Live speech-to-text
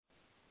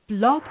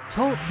Blog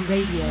Talk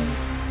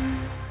Radio.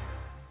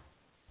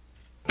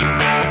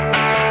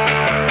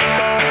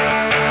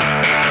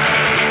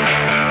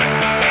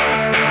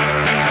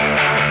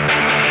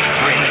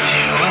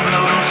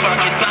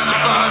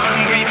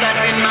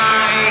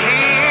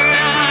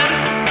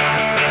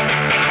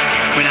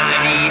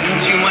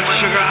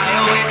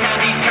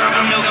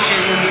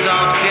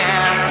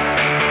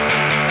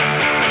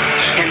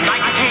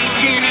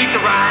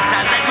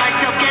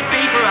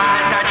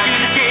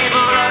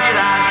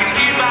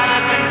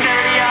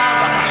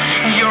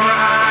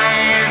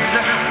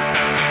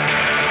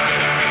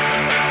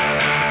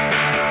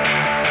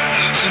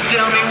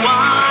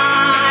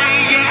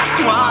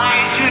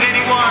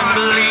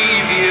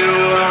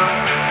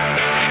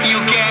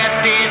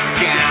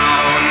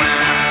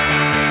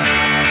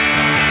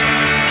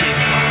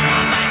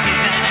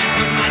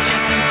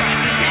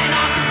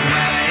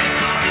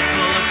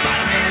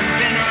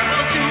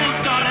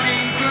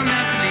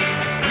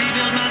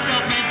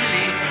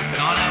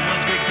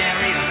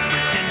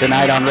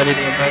 Tonight on Ready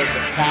to Invade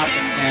the South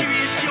and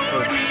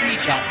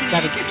Shot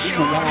 17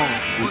 live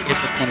on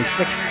April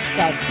 26,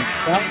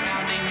 2012.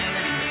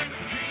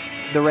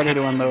 The Ready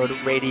to Unload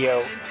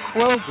radio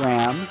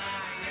program.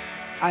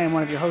 I am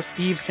one of your hosts,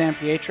 Steve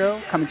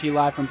Sanpete, coming to you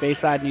live from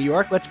Bayside, New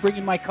York. Let's bring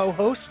in my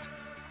co-host,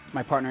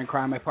 my partner in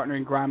crime, my partner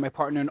in grime, my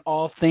partner in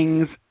all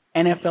things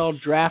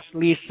NFL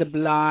draftly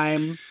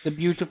sublime, the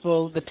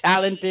beautiful, the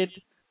talented,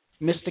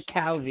 Mr.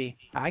 Calvi.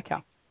 Hi,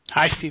 Cal.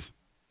 Hi, Steve.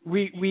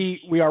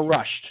 We are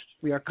rushed.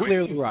 We are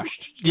clearly rushed.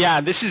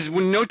 Yeah, this is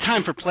no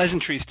time for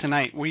pleasantries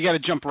tonight. We got to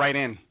jump right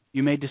in.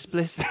 You may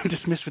dismiss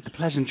with the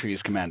pleasantries,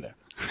 Commander.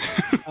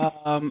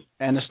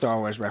 And a Star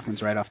Wars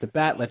reference right off the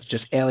bat. Let's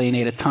just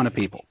alienate a ton of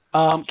people.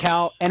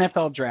 Cal,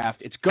 NFL draft,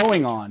 it's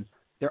going on.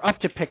 They're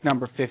up to pick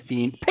number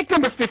 15. Pick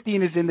number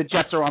 15 is in. The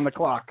Jets are on the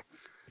clock.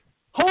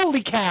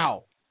 Holy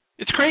cow!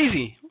 It's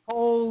crazy.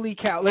 Holy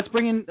cow! Let's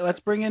bring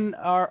in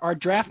our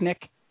Draftnik,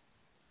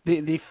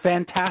 the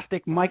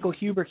fantastic Michael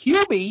Huber.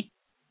 Hubie.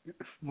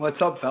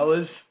 What's up,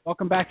 fellas?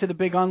 Welcome back to the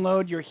Big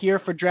Unload. You're here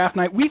for draft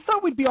night. We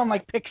thought we'd be on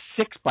like pick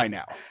 6 by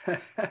now.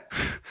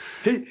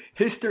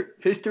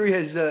 History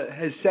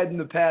has said in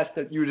the past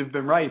that you would have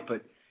been right,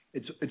 but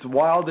it's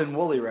wild and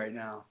woolly right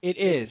now. It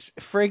is.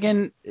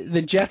 Friggin'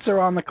 the Jets are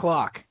on the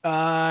clock.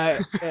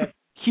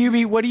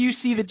 Hubie, what do you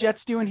see the Jets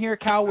doing here?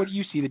 Cal, what do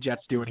you see the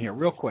Jets doing here?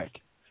 Real quick.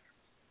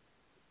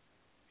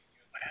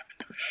 What happened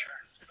to his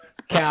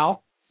shirt?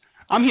 Cal?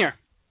 I'm here.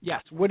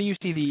 Yes. What do you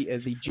see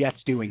the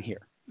Jets doing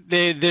here?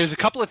 There's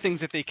a couple of things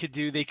that they could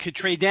do. They could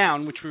trade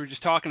down, which we were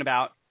just talking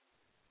about,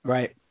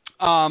 right?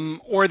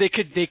 Or they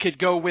could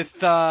go with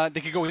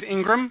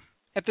Ingram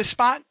at this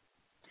spot.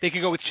 They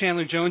could go with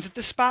Chandler Jones at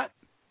this spot.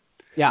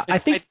 Yeah,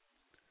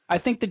 I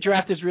think the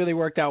draft has really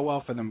worked out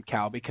well for them,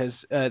 Cal, because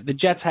the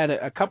Jets had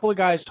a couple of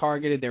guys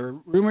targeted. They were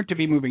rumored to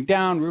be moving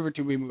down, rumored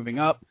to be moving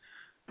up.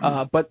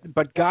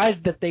 But guys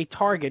that they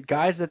target,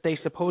 guys that they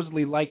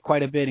supposedly like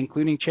quite a bit,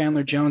 including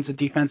Chandler Jones, a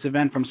defensive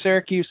end from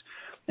Syracuse.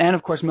 And,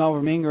 of course,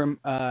 Melvin Ingram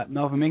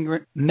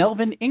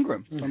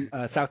from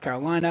South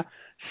Carolina,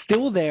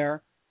 still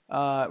there,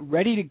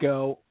 ready to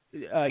go.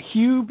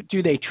 Hube,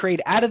 do they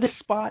trade out of this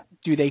spot?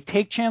 Do they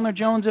take Chandler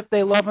Jones if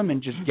they love him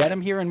and just get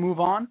him here and move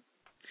on?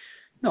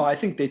 No, I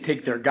think they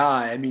take their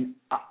guy. I mean,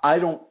 I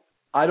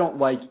don't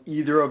like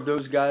either of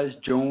those guys,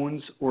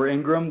 Jones or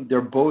Ingram.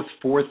 They're both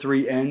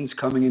 4-3 ends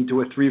coming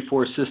into a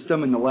 3-4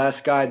 system, and the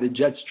last guy the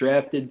Jets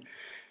drafted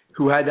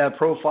who had that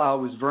profile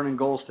was Vernon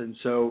Golston.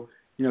 So,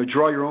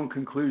 draw your own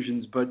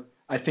conclusions, but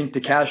I think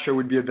DeCastro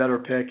would be a better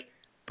pick,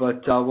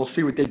 but we'll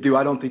see what they do.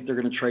 I don't think they're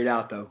going to trade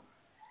out, though.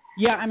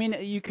 Yeah, I mean,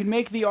 you can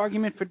make the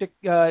argument for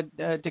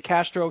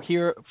DeCastro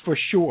here for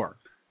sure.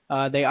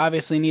 They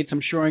obviously need some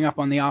shoring up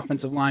on the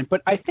offensive line,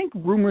 but I think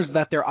rumors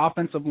that their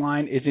offensive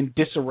line is in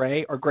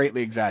disarray are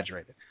greatly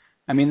exaggerated.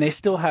 I mean, they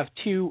still have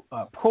 2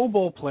 Pro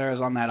Bowl players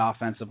on that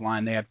offensive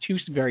line. They have 2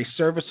 very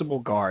serviceable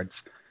guards.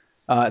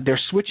 They're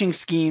switching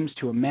schemes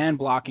to a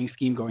man-blocking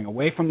scheme, going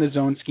away from the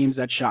zone schemes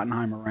that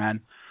Schottenheimer ran.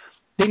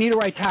 They need a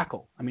right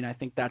tackle. I mean, I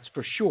think that's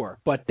for sure.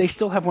 But they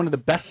still have one of the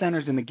best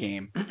centers in the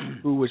game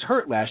who was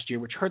hurt last year,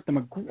 which hurt them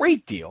a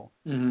great deal.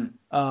 Mm-hmm.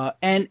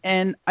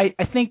 And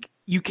I think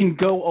you can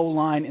go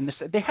O-line in this.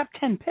 They have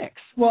 10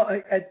 picks. Well,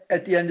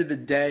 at the end of the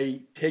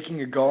day,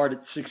 taking a guard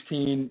at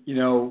 16,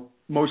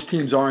 most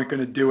teams aren't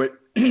going to do it.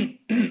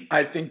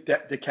 I think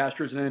that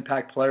DeCastro is an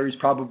impact player. He's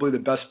probably the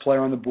best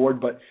player on the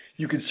board, but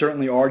you could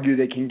certainly argue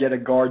they can get a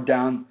guard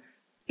down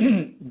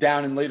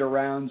in later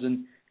rounds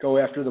and go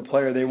after the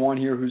player they want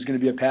here who's going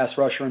to be a pass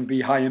rusher and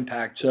be high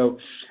impact. So,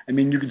 I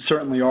mean, you could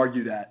certainly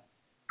argue that.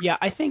 Yeah,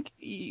 I think,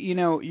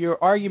 your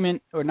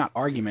argument, or not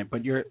argument,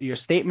 but your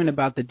statement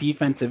about the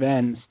defensive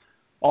ends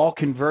all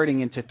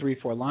converting into 3-4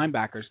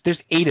 linebackers, there's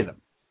 8 of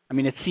them. I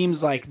mean, it seems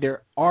like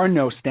there are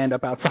no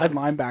stand-up outside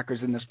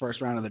linebackers in this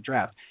first round of the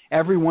draft.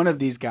 Every one of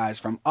these guys,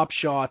 from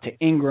Upshaw to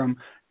Ingram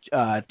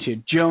to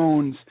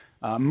Jones,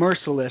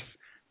 Merciless,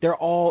 they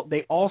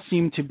all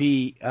seem to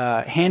be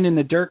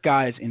hand-in-the-dirt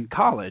guys in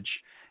college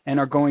and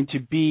are going to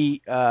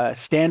be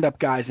stand-up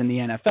guys in the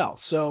NFL.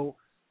 So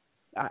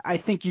I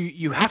think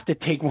you have to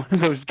take one of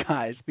those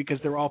guys because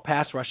they're all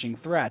pass rushing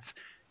threats.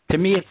 To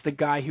me, it's the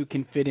guy who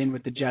can fit in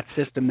with the Jets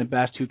system the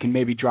best, who can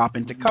maybe drop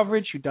into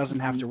coverage, who doesn't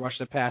have to rush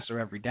the passer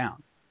every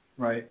down.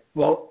 Right.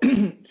 Well,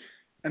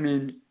 I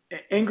mean,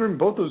 Ingram,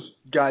 both those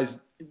guys,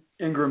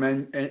 Ingram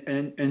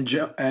and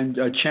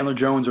Chandler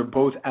Jones are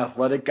both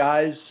athletic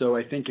guys. So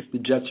I think if the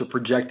Jets are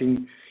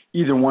projecting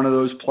either one of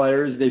those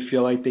players, they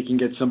feel like they can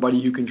get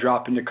somebody who can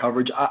drop into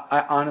coverage.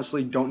 I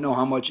honestly don't know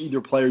how much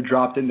either player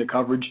dropped into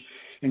coverage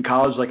in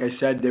college. Like I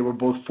said, they were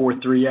both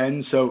 4.3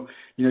 ends. So,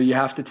 you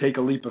have to take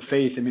a leap of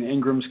faith. I mean,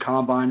 Ingram's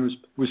combine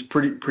was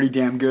pretty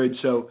damn good.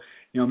 So,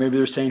 maybe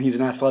they're saying he's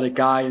an athletic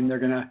guy and they're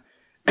gonna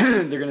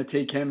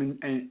take him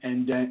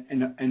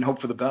and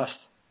hope for the best.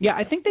 Yeah,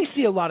 I think they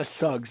see a lot of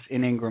Suggs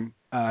in Ingram,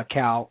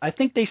 Cal. I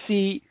think they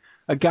see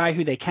a guy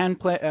who they can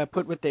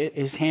put with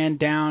his hand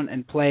down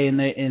and play in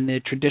the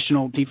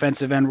traditional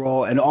defensive end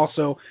role, and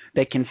also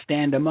they can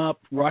stand him up,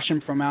 rush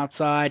him from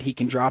outside. He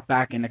can drop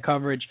back into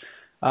coverage.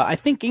 I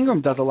think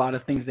Ingram does a lot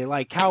of things they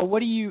like. Cal,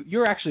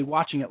 you're actually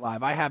watching it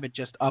live. I have it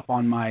just up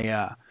on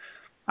my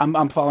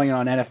I'm following it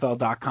on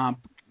NFL.com.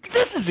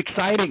 This is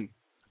exciting.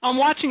 I'm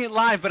watching it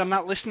live, but I'm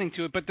not listening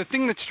to it. But the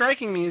thing that's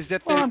striking me is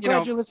that I'm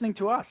glad you're listening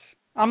to us.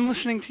 I'm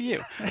listening to you.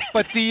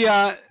 But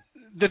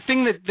the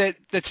thing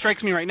that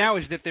strikes me right now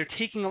is that they're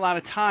taking a lot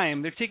of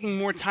time. They're taking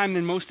more time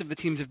than most of the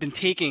teams have been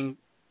taking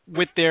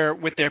with their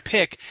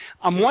pick.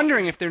 I'm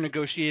wondering if they're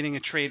negotiating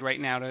a trade right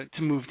now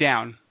to move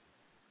down.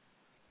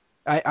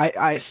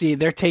 I see.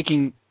 They're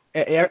taking.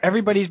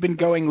 Everybody's been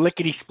going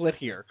lickety split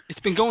here. It's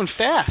been going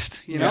fast.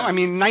 You know, I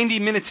mean, 90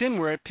 minutes in,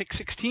 we're at pick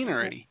 16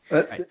 already.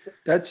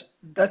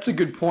 That's a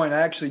good point.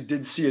 I actually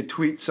did see a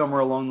tweet somewhere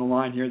along the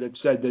line here that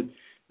said that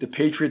the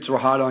Patriots were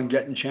hot on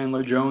getting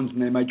Chandler Jones,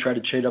 and they might try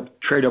to trade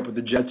up with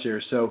the Jets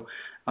here. So,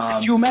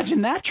 could you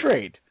imagine that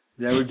trade?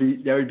 That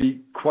would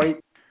be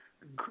quite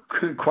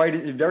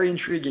very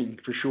intriguing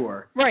for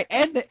sure. Right,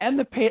 and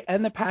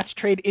the Pats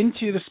trade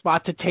into the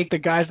spot to take the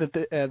guys that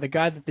the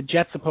guy that the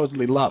Jets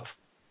supposedly love.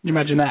 Can you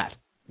imagine that?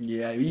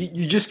 Yeah,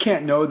 you just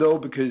can't know though,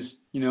 because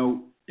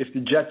if the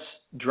Jets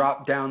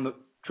drop down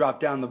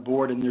the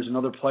board and there's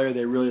another player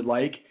they really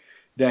like,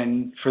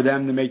 then for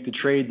them to make the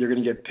trade, they're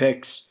going to get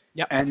picks.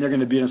 Yep. And they're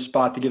going to be in a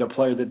spot to get a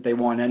player that they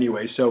want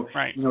anyway. So,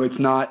 right. It's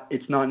not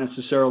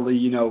necessarily,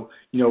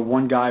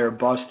 one guy or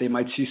bust. They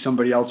might see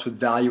somebody else with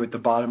value at the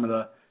bottom of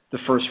the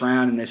first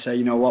round, and they say,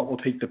 you know what, we'll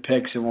take the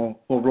picks and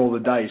we'll roll the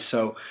dice.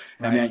 So,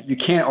 right. I mean, you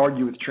can't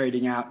argue with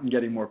trading out and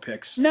getting more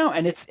picks. No,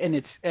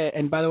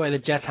 and by the way, the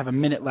Jets have a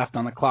minute left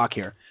on the clock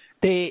here.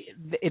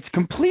 It's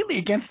completely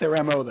against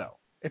their MO though.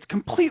 It's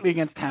completely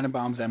against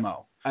Tannenbaum's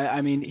MO.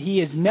 I mean, he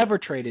has never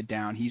traded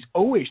down. He's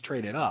always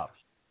traded up.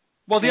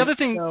 Well, the other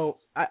thing... So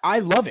I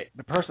love it.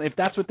 Personally, if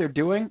that's what they're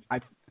doing, I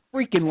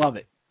freaking love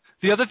it.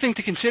 The other thing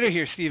to consider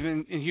here, Steve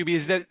and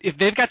Hubie, is that if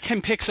they've got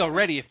 10 picks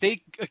already, if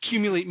they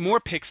accumulate more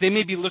picks, they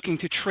may be looking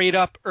to trade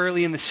up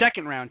early in the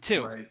second round,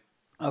 too. Right.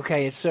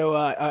 Okay, so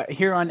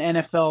here on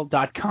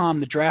NFL.com,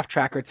 the draft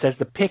tracker, it says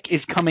the pick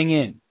is coming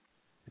in.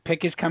 The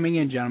pick is coming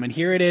in, gentlemen.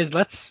 Here it is.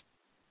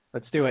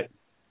 Let's do it.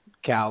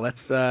 Cal,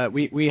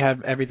 we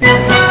have everything.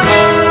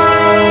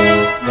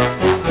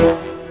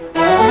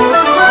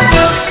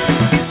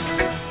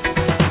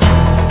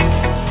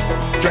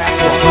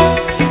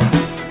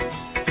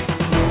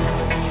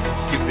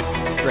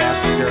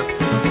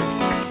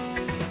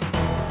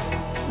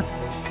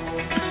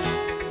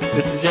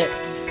 This is it.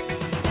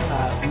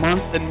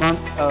 Months and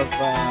months of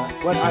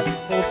what I was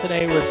told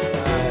today was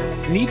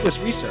needless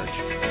research.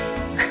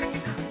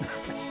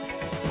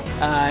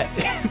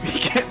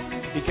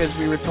 Because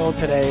we were told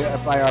today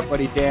by our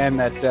buddy Dan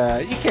that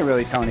you can't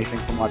really tell anything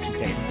from watching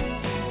tape.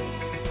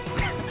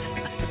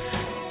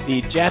 The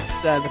Jets,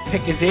 the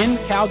pick is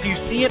in. Cal, do you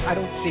see it? I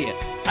don't see it.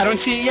 I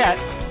don't see it yet.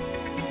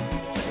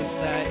 Is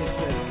the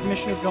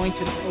commissioner going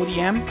to the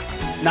ODM?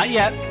 Not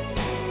yet.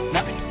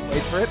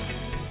 Wait for it.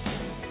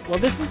 Well,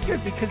 this is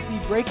good because the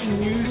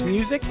breaking news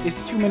music is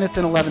 2 minutes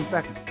and 11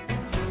 seconds.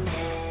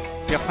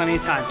 You have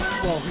plenty of time.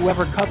 Well,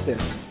 whoever cut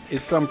this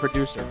is some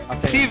producer.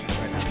 Steve,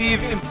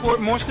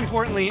 most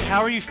importantly,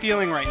 how are you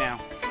feeling right now?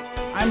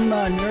 I'm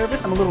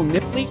nervous. I'm a little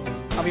nipply,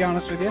 I'll be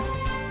honest with you.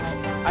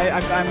 I'm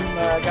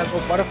got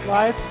little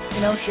butterflies,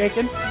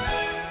 shaking.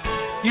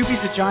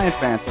 Hubie's a Giant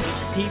fan.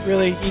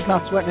 He's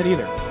not sweating it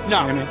either.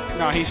 No,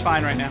 no, he's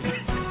fine right now.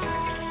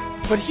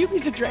 But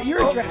Hubie's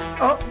you're a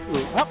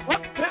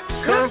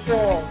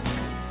curveball.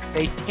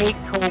 They take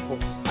Copel.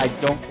 I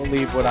don't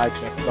believe what I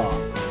just saw.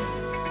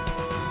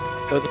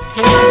 So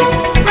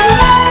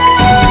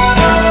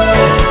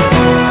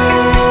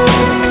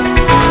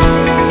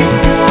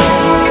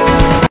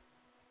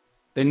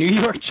the New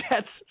York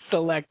Jets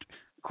select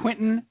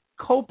Quentin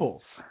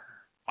Copels.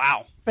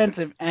 Wow.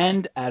 Defensive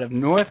end out of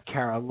North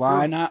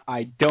Carolina.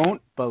 I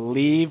don't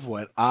believe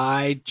what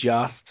I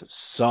just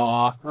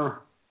saw.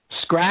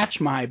 Scratch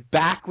my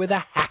back with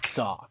a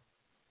hacksaw.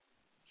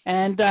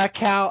 And,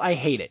 Cal, I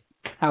hate it.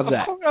 How's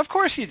that? Of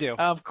course you do.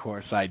 Of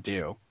course I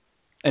do.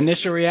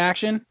 Initial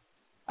reaction?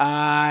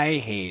 I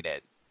hate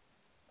it.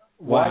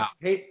 Wow.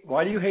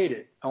 Why do you hate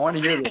it? I want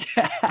to hear this.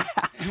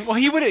 Well,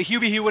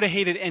 Hubie would have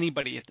hated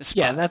anybody at this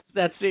spot. Yeah,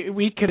 that's it.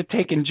 We could have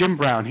taken Jim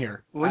Brown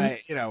here. We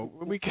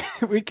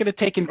could have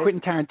taken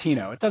Quentin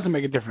Tarantino. It doesn't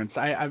make a difference.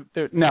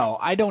 No,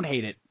 I don't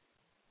hate it.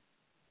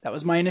 That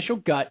was my initial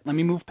gut. Let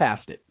me move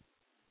past it.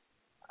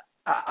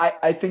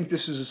 I think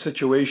this is a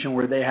situation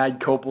where they had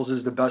Copels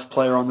as the best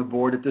player on the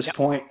board at this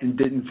point and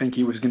didn't think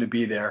he was going to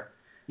be there.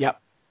 Yep.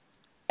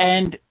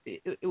 And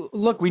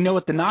look, we know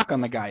what the knock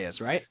on the guy is,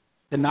 right?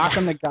 The knock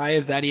on the guy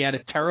is that he had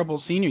a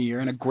terrible senior year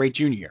and a great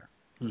junior year.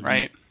 Mm-hmm.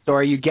 Right. So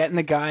are you getting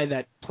the guy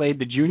that played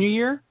the junior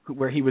year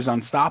where he was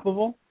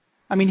unstoppable?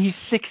 I mean, he's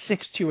 6'6",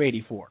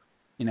 284.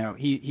 You know,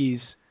 he's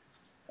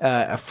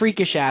a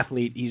freakish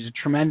athlete. He's a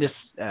tremendous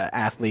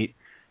athlete.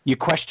 You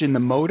question the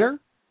motor.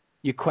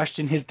 You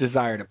question his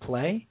desire to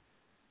play.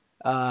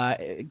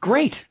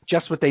 Great.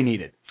 Just what they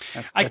needed.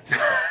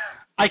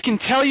 I can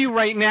tell you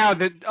right now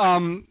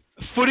that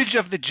footage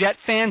of the Jet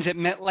fans at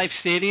MetLife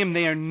Stadium,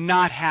 they are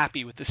not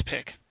happy with this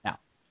pick. No.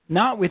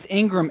 Not with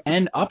Ingram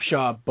and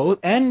Upshaw, both,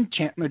 and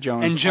Chandler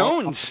Jones. And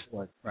Jones.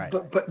 Right.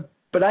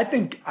 But I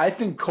think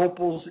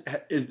Copels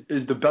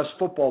is the best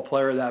football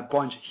player of that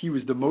bunch. He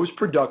was the most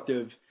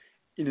productive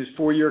in his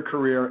 4-year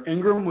career.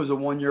 Ingram was a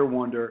 1-year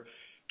wonder.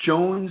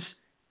 Jones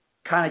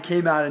kind of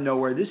came out of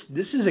nowhere. This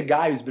is a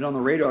guy who's been on the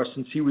radar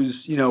since he was,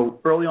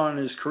 early on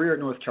in his career at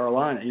North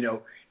Carolina.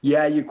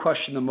 You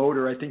question the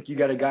motor. I think you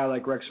got a guy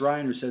like Rex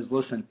Ryan who says,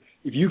 listen,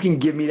 if you can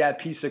give me that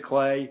piece of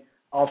clay,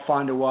 I'll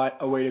find a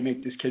way to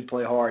make this kid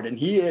play hard. And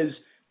he is,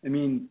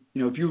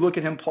 if you look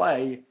at him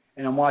play,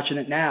 and I'm watching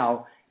it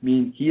now,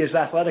 he is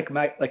athletic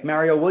like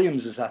Mario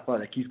Williams is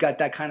athletic. He's got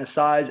that kind of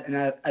size and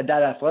that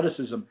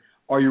athleticism.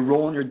 Are you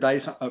rolling the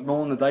dice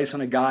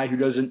on a guy who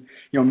doesn't,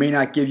 may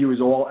not give you his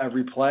all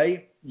every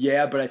play?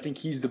 Yeah, but I think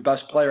he's the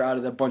best player out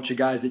of that bunch of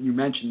guys that you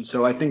mentioned.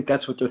 So I think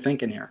that's what they're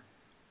thinking here.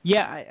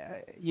 Yeah,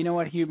 you know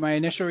what, Hugh? My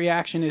initial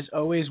reaction is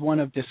always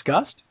one of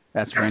disgust.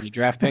 That's for any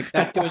draft pick.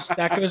 That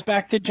goes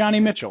back to Johnny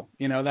Mitchell.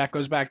 That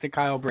goes back to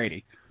Kyle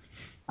Brady.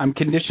 I'm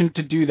conditioned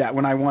to do that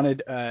when I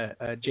wanted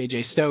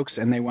J.J. Stokes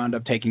and they wound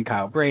up taking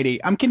Kyle Brady.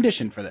 I'm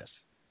conditioned for this.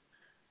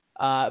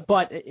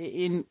 But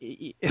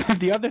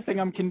the other thing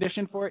I'm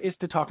conditioned for is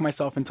to talk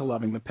myself into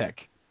loving the pick,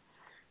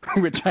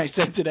 which I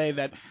said today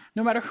that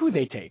no matter who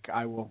they take,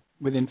 I will,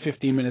 within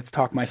 15 minutes,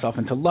 talk myself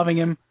into loving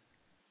him.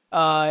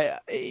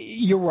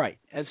 You're right.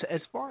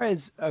 As far as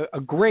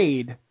a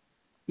grade,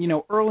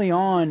 early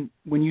on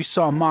when you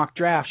saw mock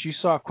drafts, you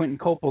saw Quentin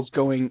Copels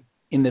going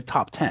in the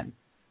top 10.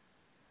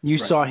 You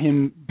saw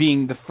him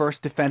being the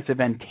first defensive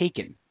end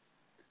taken.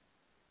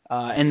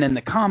 And then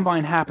the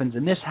combine happens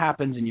and this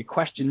happens and you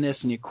question this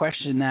and you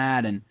question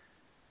that and,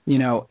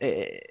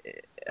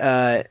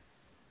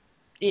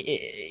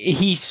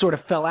 he sort of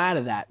fell out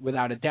of that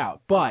without a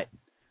doubt. But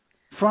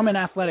from an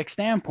athletic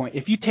standpoint,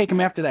 if you take him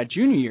after that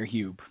junior year,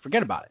 Hube,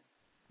 forget about it.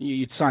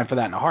 You'd sign for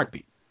that in a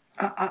heartbeat.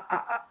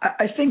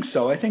 I think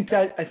so. I think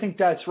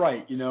that's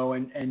right.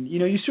 And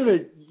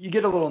you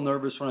get a little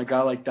nervous when a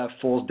guy like that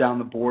falls down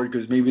the board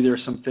because maybe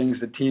there's some things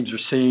that teams are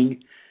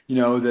seeing,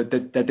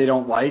 that they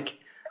don't like.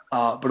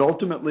 But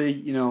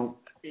ultimately,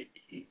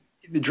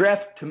 the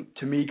draft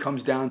to me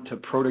comes down to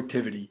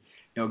productivity.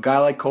 A guy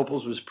like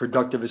Copels was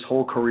productive his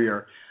whole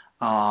career,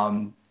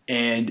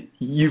 and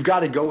you've got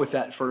to go with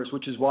that first,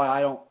 which is why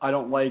I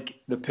don't like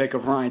the pick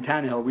of Ryan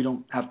Tannehill. We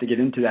don't have to get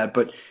into that,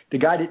 but the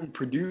guy didn't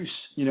produce.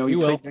 He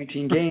played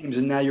 19 games,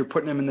 and now you're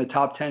putting him in the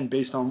top 10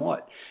 based on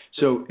what?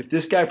 So if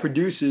this guy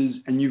produces,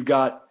 and you've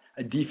got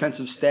a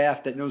defensive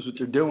staff that knows what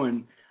they're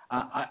doing,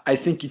 I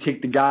think you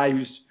take the guy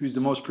who's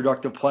the most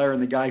productive player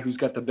and the guy who's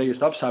got the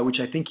biggest upside, which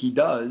I think he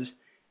does,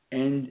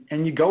 and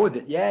you go with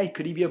it. Yeah,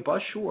 could he be a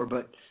bust? Sure,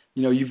 but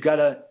you've got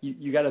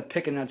to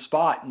pick in that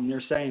spot, and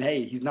they're saying,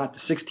 hey, he's not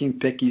the 16th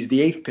pick, he's the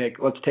 8th pick.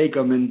 Let's take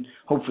him and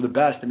hope for the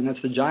best.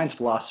 That's the Giants'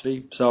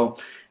 philosophy. So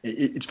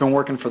it's been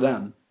working for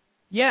them.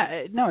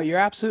 Yeah, no, you're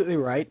absolutely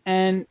right.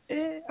 And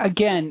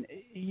again,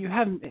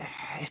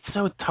 it's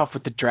so tough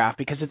with the draft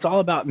because it's all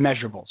about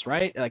measurables,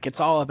 right? Like it's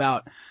all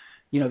about,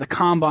 the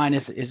combine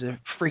is a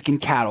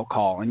freaking cattle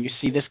call, and you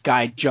see this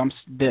guy jumps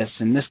this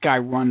and this guy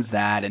runs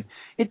that, and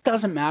it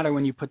doesn't matter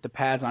when you put the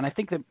pads on. I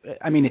think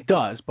it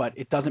does, but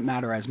it doesn't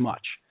matter as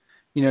much.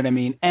 You know what I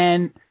mean?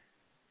 And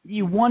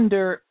you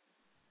wonder,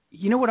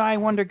 what I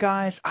wonder,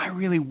 guys? I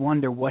really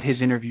wonder what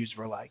his interviews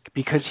were like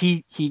because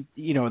he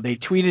they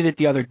tweeted it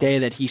the other day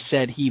that he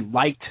said he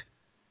liked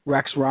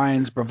Rex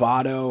Ryan's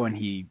bravado and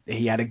he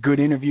had a good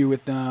interview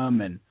with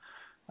them and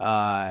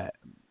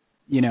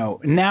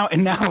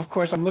now, of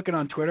course, I'm looking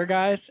on Twitter,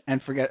 guys,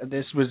 and forget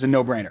this was a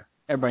no-brainer.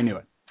 Everybody knew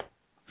it.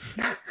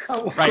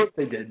 Of course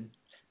they did.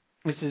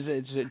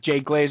 It's Jay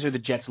Glazer. The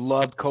Jets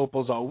loved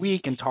Copels all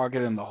week and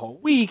targeted him the whole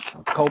week.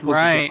 Copels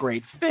was a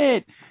great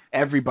fit.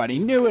 Everybody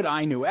knew it.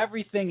 I knew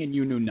everything, and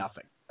you knew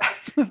nothing.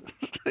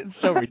 It's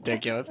so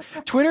ridiculous.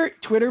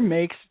 Twitter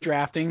makes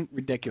drafting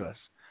ridiculous.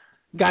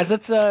 Guys,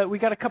 we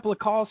got a couple of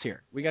calls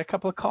here. We got a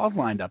couple of calls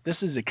lined up. This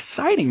is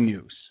exciting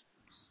news.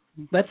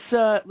 Let's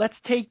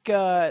take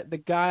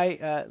the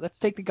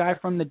guy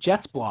from the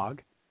Jets blog,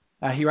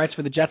 He writes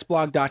for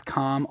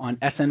thejetsblog.com on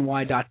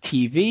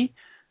sny.tv.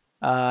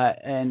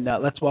 And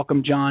let's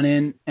welcome John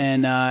in.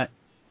 And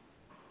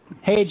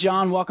hey,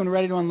 John, welcome to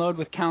Ready to Unload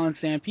with Cal and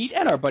Sanpete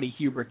and our buddy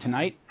Hubert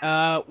tonight.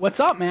 What's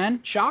up,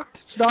 man? Shocked?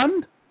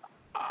 Stunned?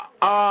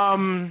 I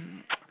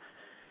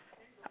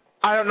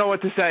don't know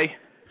what to say.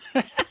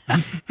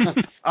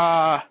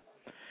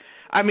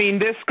 I mean,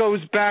 this goes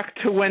back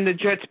to when the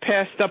Jets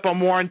passed up on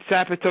Warren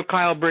Sapp and took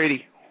Kyle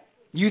Brady.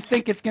 You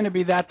think it's going to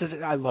be that?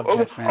 I love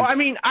Jets fans. I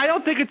mean, I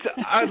don't think it's.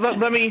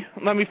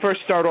 Let me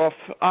first start off.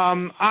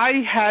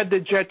 I had the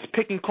Jets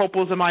picking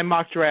Copels in my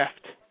mock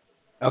draft.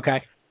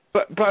 Okay.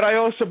 But I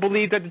also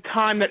believed at the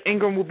time that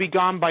Ingram would be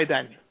gone by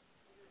then.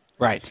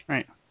 Right.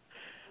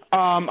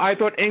 I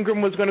thought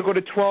Ingram was going to go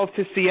to 12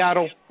 to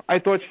Seattle. I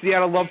thought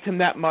Seattle loved him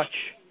that much.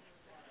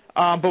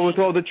 But with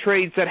all the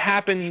trades that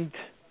happened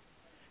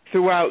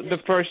throughout the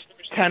first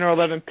 10 or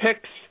 11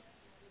 picks,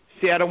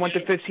 Seattle went to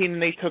 15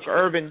 and they took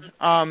Irvin.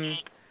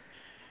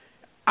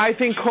 I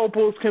think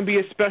Copels can be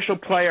a special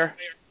player.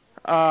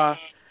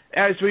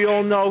 As we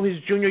all know, his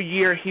junior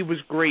year, he was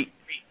great.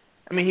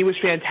 I mean, he was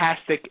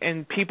fantastic,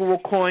 and people were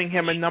calling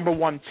him a number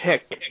one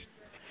pick.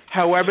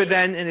 However,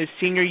 then in his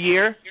senior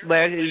year,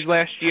 his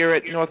last year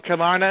at North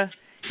Carolina,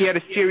 he had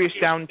a serious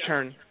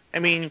downturn. I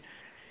mean,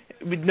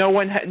 no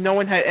one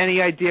had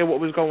any idea what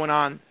was going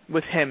on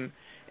with him,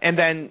 and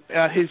then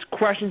his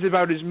questions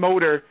about his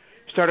motor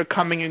started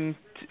coming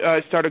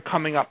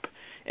up,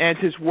 and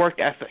his work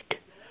ethic.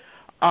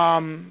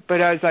 But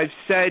as I've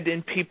said,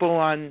 and people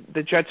on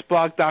the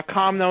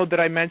jetsblog.com know that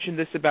I mentioned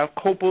this about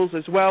Copels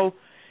as well,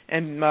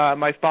 and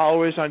my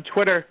followers on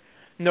Twitter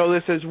know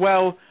this as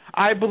well.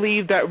 I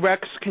believe that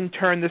Rex can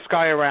turn this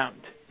guy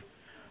around.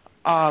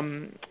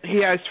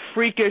 He has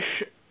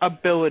freakish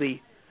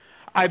ability.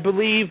 I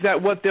believe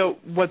that what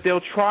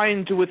they'll try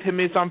and do with him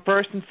is on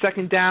first and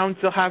second downs,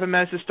 they'll have him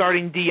as a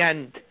starting D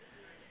end.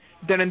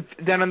 Then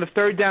on the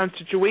third down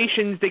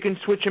situations, they can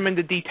switch him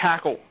into D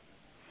tackle.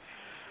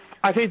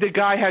 I think the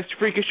guy has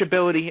freakish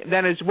ability.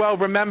 Then as well,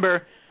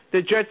 remember,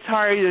 the Jets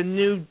hired a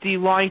new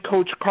D-line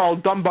coach, Carl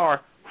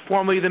Dunbar,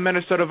 formerly the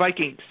Minnesota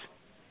Vikings.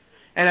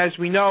 And as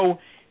we know,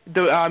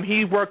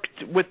 he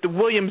worked with the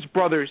Williams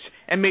brothers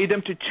and made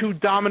them to two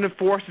dominant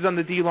forces on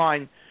the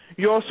D-line.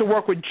 You also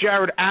work with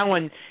Jared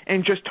Allen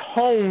and just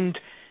honed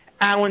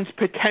Allen's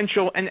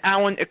potential, and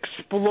Allen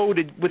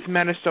exploded with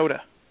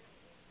Minnesota.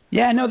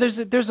 Yeah, no,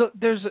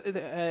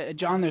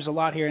 John, there's a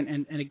lot here,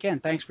 and again,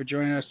 thanks for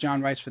joining us.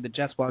 John writes for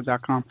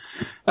thejetsblog.com,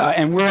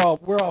 and we're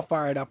all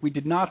fired up. We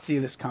did not see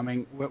this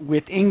coming.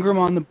 With Ingram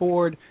on the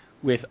board,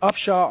 with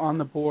Upshaw on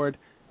the board,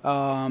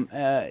 are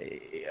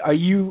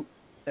you?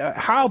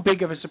 How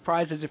big of a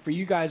surprise is it for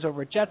you guys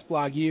over at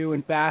Jetsblog, you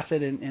and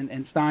Bassett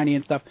and Steiny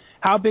and stuff?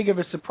 How big of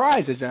a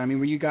surprise is it? I mean,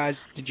 did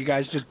you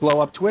guys just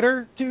blow up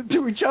Twitter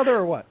to each other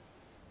or what?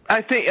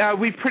 I think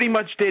we pretty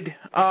much did.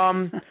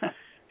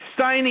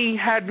 Steiny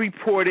had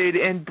reported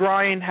and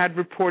Brian had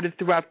reported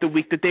throughout the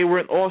week that they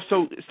were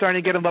also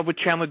starting to get in love with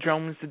Chandler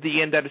Jones at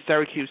the end out of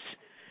Syracuse.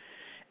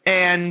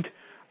 And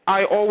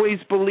I always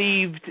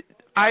believed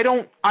I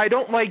don't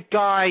like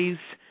guys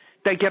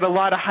that get a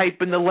lot of hype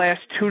in the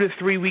last 2 to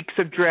 3 weeks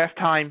of draft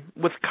time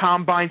with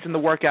combines and the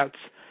workouts.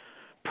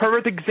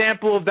 Perfect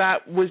example of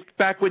that was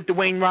back with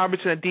Dwayne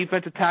Robertson, a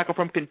defensive tackle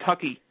from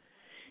Kentucky.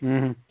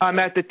 Mm-hmm.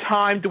 At the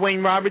time,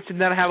 Dwayne Robertson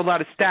didn't have a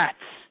lot of stats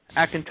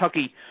at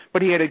Kentucky,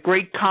 but he had a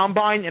great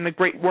combine and a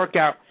great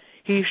workout.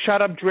 He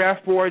shot up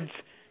draft boards.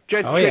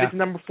 Jets his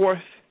number 4.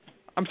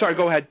 I'm sorry,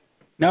 go ahead.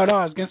 No,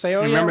 I was going to say,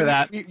 remember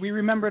that. We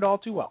remember it all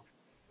too well.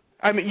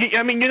 I mean,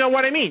 you know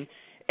what I mean.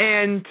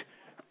 And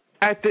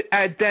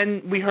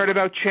then we heard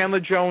about Chandler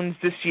Jones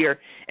this year,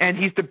 and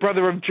he's the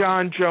brother of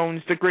John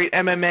Jones, the great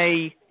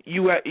MMA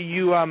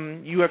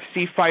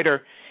UFC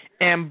fighter,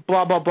 and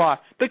blah, blah, blah.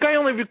 The guy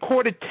only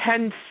recorded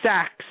 10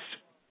 sacks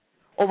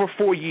over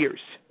 4 years.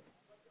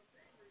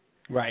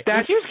 Right.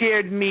 That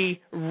scared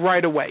me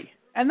right away.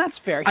 And that's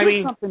fair.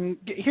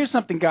 Here's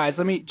something, guys.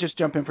 Let me just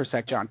jump in for a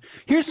sec, John.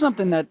 Here's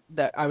something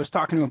that I was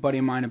talking to a buddy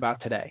of mine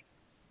about today.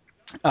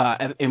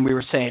 And we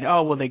were saying,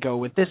 oh, well, they go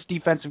with this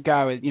defensive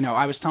guy.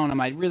 I was telling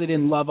him I really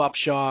didn't love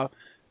Upshaw,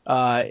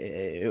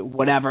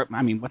 whatever.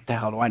 I mean, what the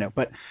hell do I know?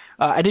 But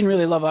I didn't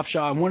really love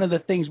Upshaw. And one of the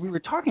things we were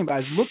talking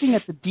about is looking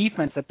at the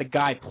defense that the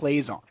guy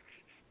plays on.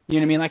 You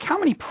know what I mean? Like, how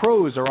many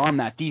pros are on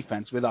that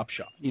defense with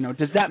Upshaw?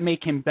 Does that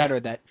make him better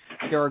that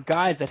there are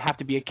guys that have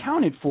to be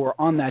accounted for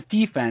on that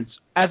defense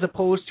as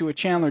opposed to a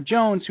Chandler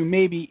Jones who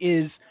maybe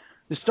is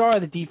the star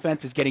of the defense,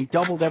 is getting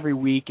doubled every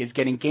week, is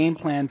getting game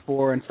planned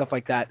for and stuff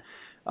like that.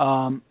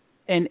 And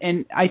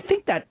I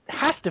think that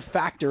has to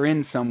factor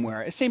in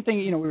somewhere. Same thing,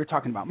 we were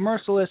talking about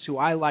Merciless, who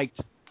I liked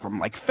from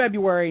like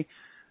February.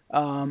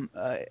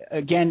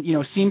 Again,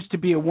 seems to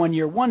be a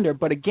one-year wonder.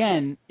 But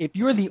again, if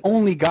you're the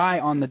only guy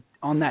on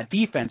that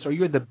defense, or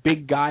you're the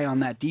big guy on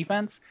that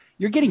defense,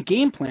 you're getting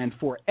game planned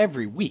for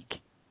every week.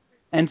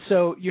 And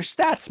so your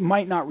stats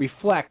might not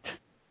reflect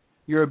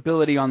your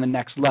ability on the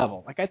next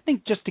level. Like, I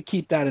think just to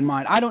keep that in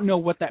mind. I don't know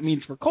what that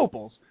means for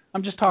Copels.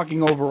 I'm just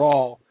talking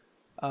overall,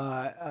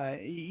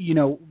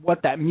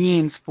 what that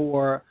means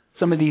for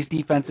some of these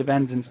defensive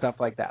ends and stuff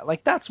like that.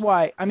 Like, that's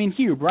why, I mean,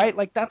 Hubie, right?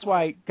 Like, that's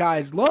why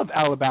guys love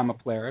Alabama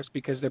players,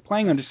 because they're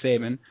playing under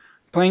Saban,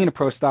 playing in a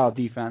pro-style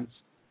defense,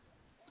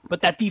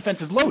 but that defense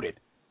is loaded,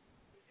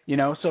 you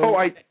know? So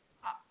I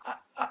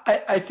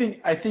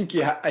think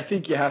you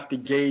have to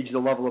gauge the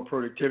level of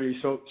productivity.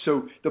 So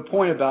the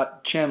point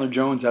about Chandler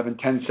Jones having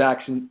 10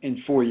 sacks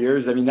in 4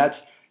 years, I mean,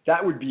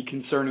 that would be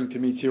concerning to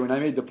me too. And I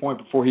made the point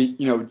before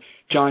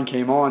John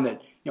came on that,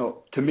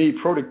 to me,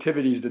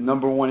 productivity is the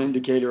number one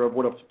indicator of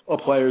what a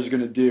player is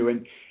going to do.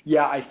 And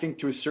yeah, I think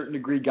to a certain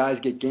degree guys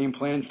get game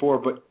planned for,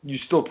 but you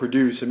still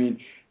produce. I mean,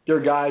 there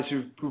are guys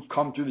who've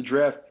come through the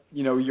draft,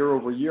 year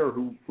over year,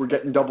 who were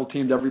getting double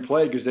teamed every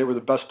play because they were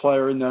the best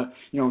player in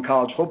in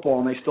college football,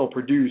 and they still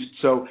produced.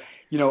 So,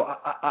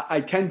 I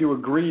tend to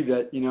agree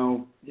that,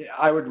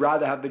 I would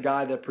rather have the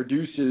guy that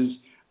produces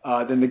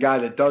than the guy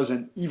that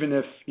doesn't, even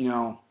if,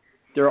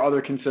 there are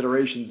other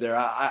considerations there.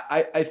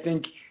 I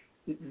think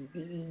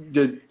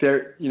that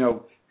there,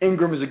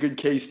 Ingram is a good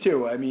case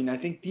too. I mean, I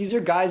think these are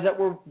guys that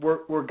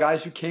were guys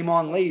who came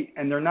on late,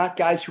 and they're not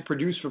guys who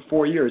produced for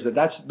 4 years.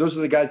 Those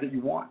are the guys that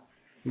you want.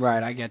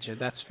 Right, I get you.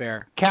 That's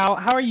fair. Cal,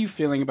 how are you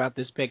feeling about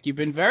this pick? You've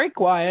been very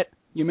quiet.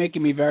 You're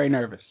making me very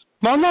nervous.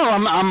 Well, no,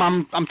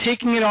 I'm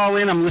taking it all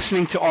in. I'm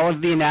listening to all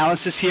of the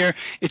analysis here.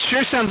 It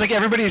sure sounds like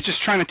everybody is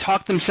just trying to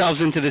talk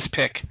themselves into this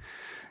pick.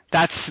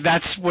 That's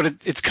what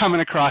it's coming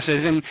across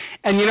as.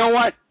 And you know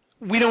what?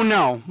 We don't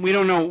know. We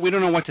don't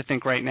know what to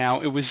think right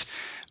now.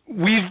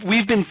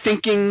 We've been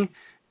thinking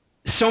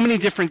so many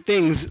different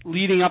things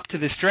leading up to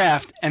this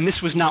draft, and this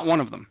was not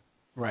one of them.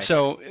 Right.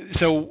 So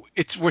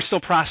we're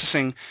still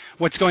processing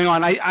what's going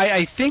on.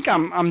 I think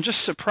I'm just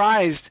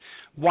surprised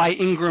why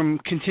Ingram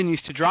continues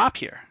to drop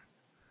here.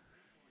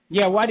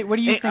 Yeah. What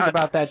do you think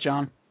about that,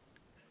 John?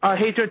 I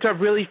hate to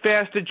interrupt really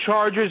fast. The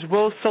Chargers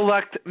will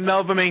select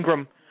Melvin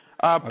Ingram.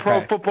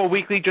 Pro Football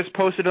Weekly just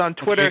posted it on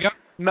Twitter.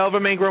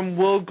 Melvin Ingram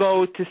will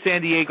go to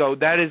San Diego.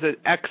 That is an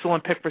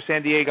excellent pick for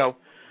San Diego.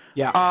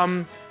 Yeah.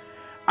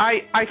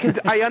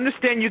 I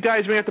understand you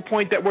guys bring up the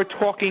point that we're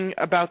talking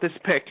about this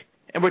pick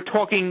and we're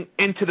talking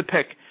into the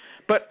pick,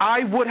 but I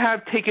would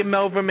have taken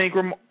Melvin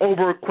Ingram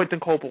over Quentin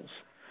Coples.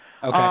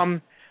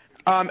 Okay.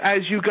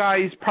 As you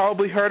guys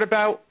probably heard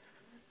about,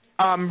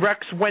 Rex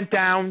went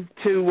down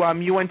to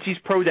UNC's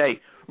Pro Day.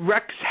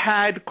 Rex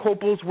had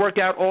Coples work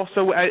out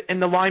also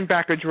in the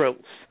linebacker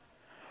drills.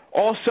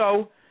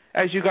 Also,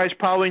 as you guys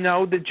probably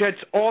know, the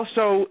Jets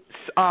also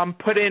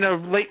put in a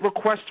late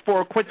request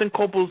for Quentin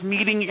Coples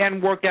meeting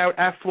and workout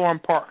at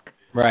Florham Park.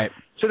 Right.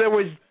 So there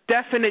was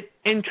definite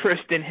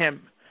interest in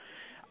him.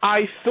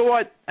 I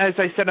thought, as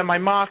I said in my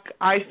mock,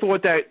 I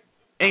thought that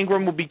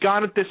Ingram would be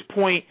gone at this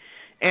point,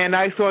 and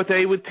I thought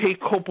they would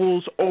take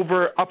Coples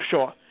over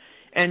Upshaw.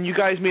 And you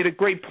guys made a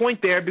great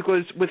point there,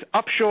 because with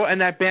Upshaw and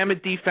that Bama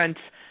defense,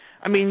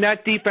 I mean,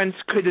 that defense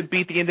could have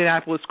beat the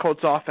Indianapolis Colts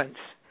offense.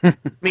 I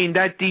mean,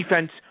 that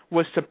defense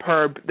was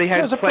superb. They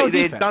had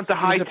Dante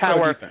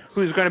Hightower,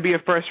 who's going to be a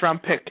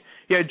first-round pick.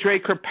 You had Dre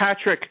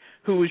Kirkpatrick,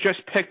 who was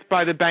just picked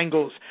by the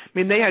Bengals. I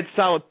mean, they had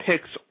solid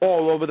picks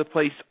all over the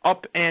place,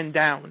 up and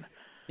down.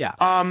 Yeah.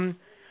 I'm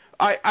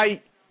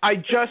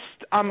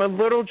just a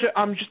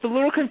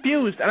little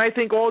confused, and I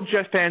think all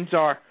Jet fans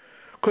are,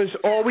 because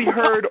all we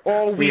heard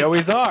all week. We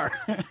always are.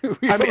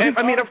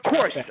 I mean, of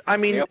course. I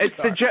mean, it's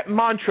the Jet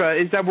mantra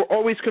is that we're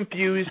always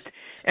confused,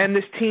 and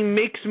this team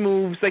makes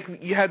moves. Like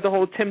you had the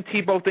whole Tim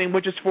Tebow thing,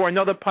 which is for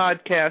another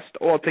podcast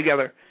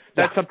altogether.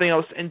 That's something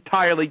else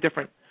entirely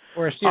different.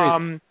 Or a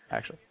series,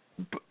 actually.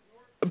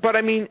 But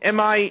I mean, am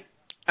I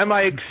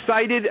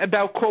excited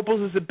about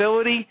Coples'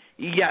 ability?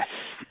 Yes.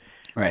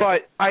 Right.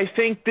 But I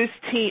think this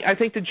team, I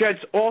think the Jets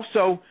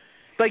also,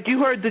 like you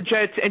heard the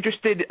Jets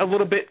interested a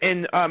little bit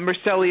in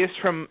Mercelius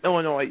from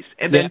Illinois,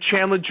 and then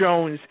Chandler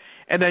Jones,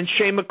 and then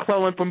Shea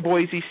McClellan from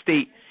Boise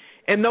State.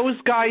 And those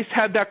guys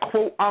have that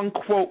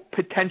quote-unquote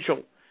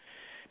potential.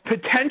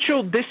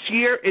 Potential this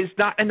year is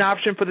not an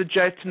option for the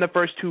Jets in the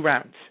first 2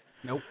 rounds.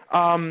 Nope.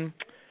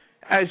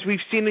 As we've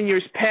seen in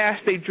years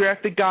past, they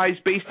drafted guys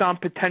based on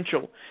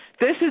potential.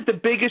 This is the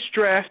biggest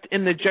draft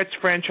in the Jets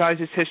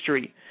franchise's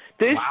history.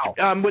 This,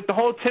 with the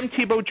whole Tim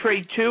Tebow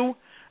trade too,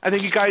 I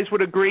think you guys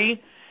would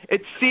agree,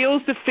 it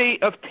seals the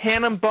fate of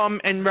Tannenbaum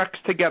and Rex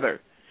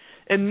together.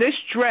 In this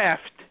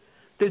draft,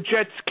 the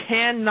Jets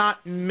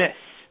cannot miss.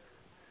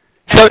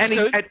 I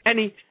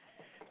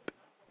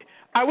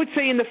would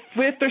say in the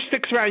 5th or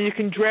 6th round, you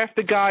can draft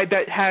a guy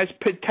that has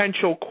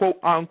potential,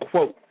 quote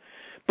unquote.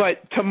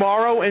 But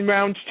tomorrow in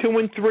rounds 2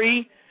 and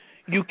 3,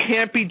 you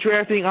can't be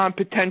drafting on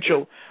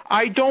potential.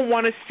 I don't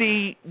want to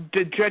see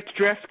the Jets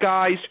draft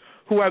guys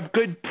who have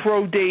good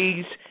pro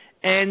days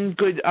and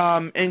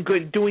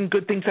doing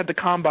good things at the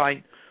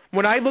combine.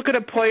 When I look at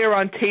a player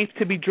on tape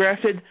to be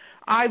drafted,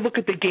 I look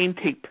at the game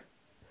tape.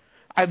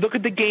 I look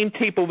at the game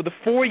tape over the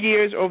 4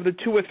 years, over the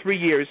 2 or 3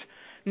 years,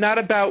 not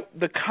about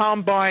the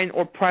combine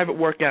or private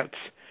workouts.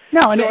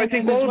 No, and so I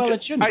think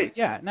it shouldn't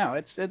be.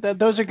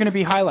 Those are going to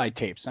be highlight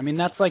tapes. I mean,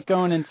 that's like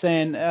going and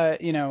saying,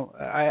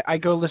 I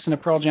go listen to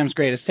Pearl Jam's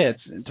greatest hits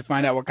to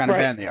find out what kind of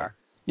band they are.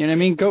 You know what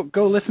I mean?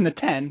 Go listen to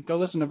 10, go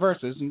listen to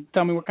Versus, and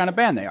tell me what kind of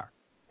band they are.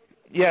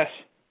 Yes.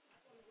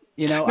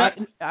 You know,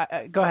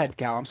 go ahead,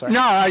 Cal. I'm sorry. No,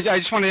 I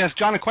just wanted to ask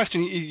John a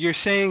question. You're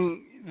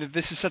saying that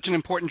this is such an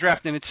important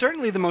draft, and it's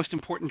certainly the most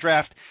important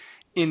draft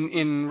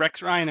in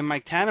Rex Ryan and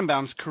Mike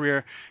Tannenbaum's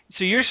career.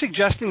 So you're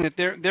suggesting that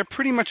they're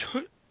pretty much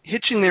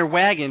hitching their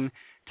wagon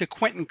to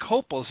Quentin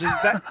Coples. Is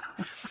that?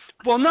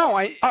 Well, no,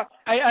 I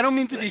don't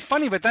mean to be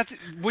funny, but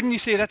wouldn't you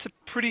say that's a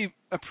pretty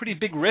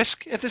big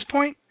risk at this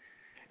point?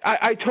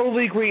 I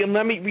totally agree, and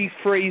let me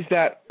rephrase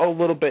that a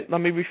little bit.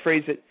 Let me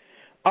rephrase it.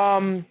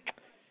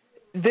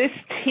 This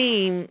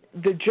team,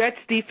 the Jets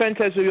defense,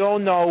 as we all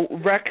know,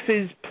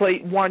 Rex's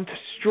wants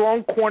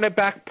strong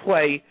cornerback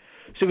play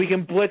so we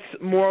can blitz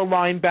more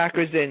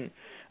linebackers in.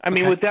 I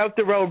mean, without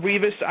Darrelle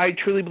Revis, I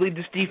truly believe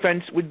this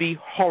defense would be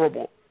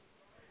horrible.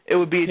 It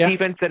would be a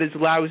defense that is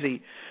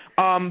lousy.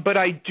 But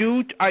I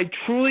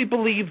truly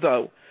believe,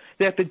 though,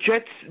 that the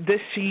Jets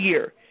this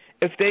year,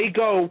 if they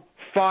go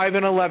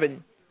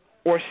 5-11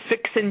 or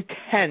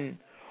 6-10,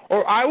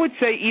 or I would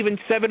say even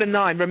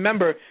 7-9.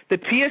 Remember, the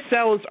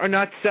PSLs are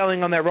not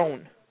selling on their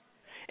own,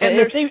 and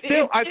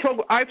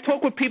I've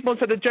talked with people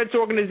inside the Jets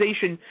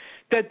organization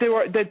that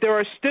there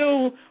are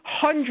still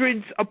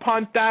hundreds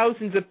upon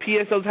thousands of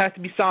PSLs that have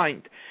to be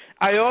signed.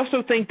 I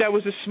also think that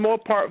was a small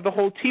part of the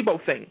whole Tebow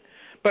thing,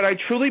 but I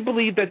truly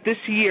believe that this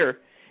year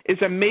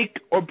is a make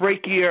or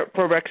break year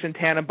for Rex and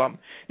Tannenbaum.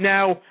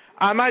 Now,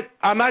 I'm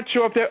not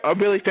sure if they're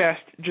really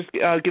fast. Just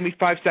give me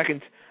 5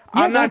 seconds.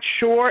 Yeah, I'm not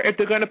sure if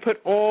they're going to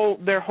put all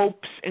their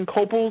hopes in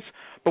Coples,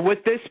 but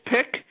with this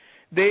pick,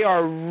 they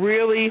are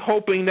really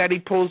hoping that he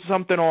pulls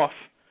something off.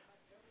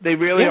 They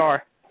really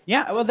are.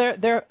 Yeah, well,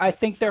 I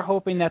think they're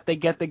hoping that they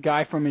get the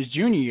guy from his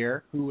junior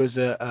year who was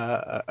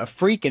a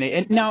freak in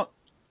it,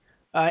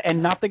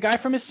 and not the guy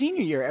from his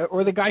senior year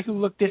or the guy who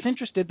looked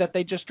disinterested that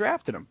they just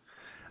drafted him.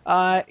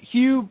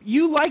 Hugh,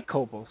 you like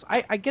Coples.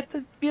 I get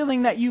the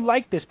feeling that you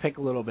like this pick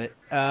a little bit,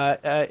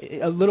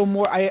 a little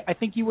more. I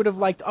think you would have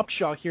liked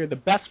Upshaw here the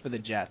best for the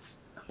Jets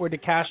or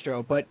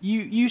DeCastro, but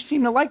you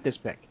seem to like this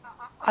pick.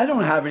 I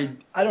don't have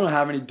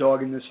any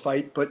dog in this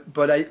fight,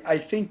 but I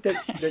think that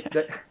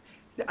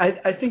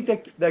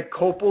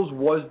Coples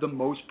was the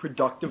most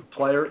productive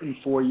player in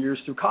 4 years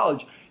through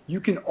college.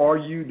 You can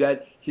argue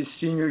that his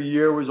senior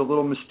year was a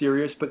little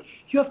mysterious, but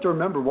you have to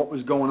remember what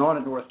was going on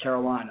at North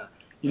Carolina.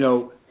 You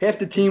know, half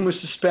the team was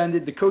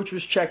suspended. The coach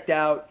was checked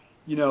out.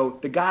 You know,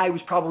 the guy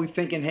was probably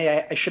thinking, hey,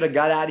 I should have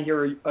got out of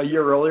here a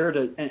year earlier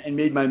and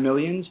made my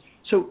millions.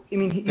 So, I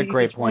mean, he's a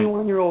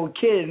 21-year-old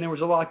kid, and there was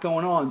a lot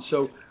going on.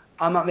 So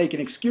I'm not making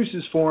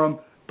excuses for him,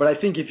 but I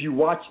think if you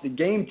watch the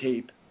game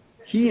tape,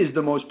 he is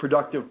the most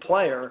productive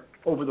player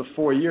over the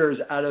 4 years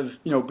out of,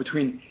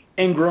 between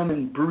Ingram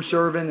and Bruce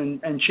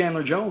Irvin and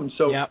Chandler Jones.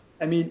 So,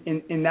 I mean,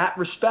 in that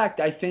respect,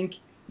 I think,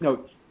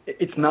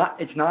 it's not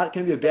going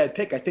to be a bad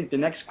pick. I think the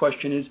next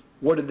question is,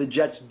 what do the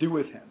Jets do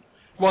with him?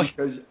 Well,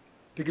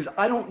 because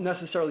I don't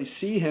necessarily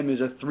see him as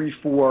a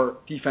 3-4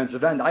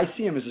 defensive end. I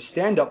see him as a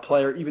stand-up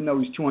player, even though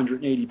he's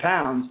 280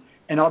 pounds.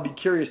 And I'll be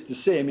curious to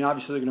see. I mean,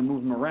 obviously they're going to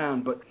move him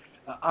around, but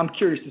I'm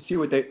curious to see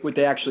what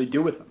they actually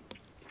do with him.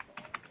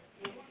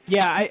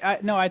 Yeah,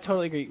 I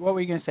totally agree. What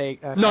were you going to say?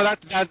 No,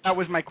 that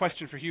was my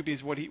question for Hubie,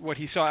 is what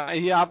he saw.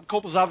 Yeah,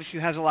 Coples obviously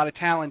has a lot of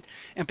talent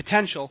and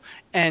potential,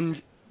 and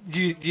do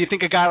you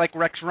think a guy like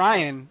Rex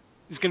Ryan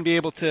is going to be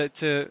able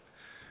to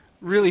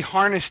really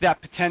harness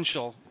that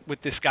potential with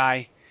this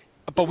guy?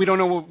 But we don't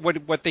know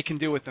what they can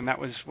do with him. That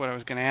was what I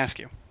was going to ask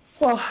you.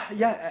 Well,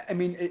 yeah, I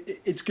mean,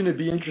 it's going to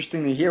be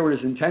interesting to hear what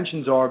his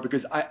intentions are,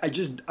 because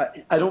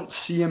I don't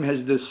see him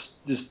as this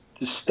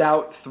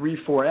stout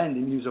 3-4 end,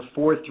 and he was a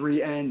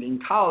 4-3 end in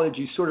college.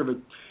 He's sort of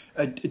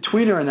a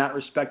tweener in that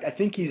respect. I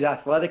think he's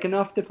athletic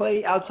enough to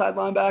play outside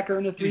linebacker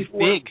in a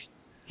 3-4.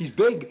 He's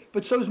big,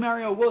 but so is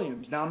Mario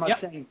Williams. Now, I'm not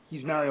saying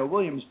he's Mario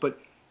Williams, but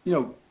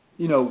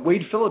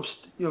Wade Phillips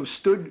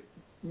stood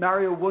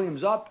Mario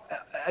Williams up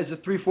as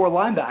a 3-4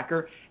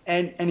 linebacker,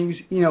 and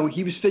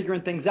he was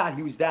figuring things out.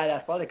 He was that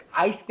athletic.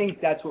 I think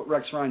that's what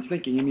Rex Ryan's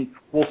thinking. I mean,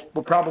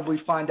 we'll probably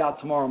find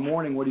out tomorrow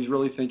morning what he's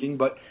really thinking,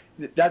 but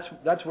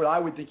that's what I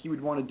would think he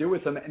would want to do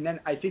with him. And then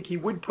I think he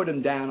would put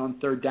him down on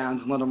third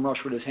downs and let him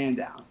rush with his hand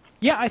down.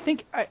 Yeah, I think,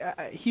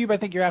 Hugh, I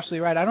think you're absolutely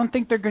right. I don't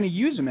think they're going to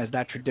use him as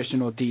that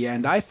traditional D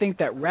end. I think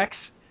that Rex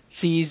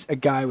sees a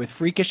guy with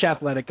freakish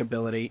athletic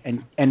ability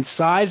and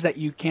size that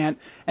you can't,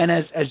 and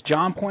as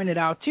John pointed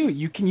out too,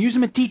 you can use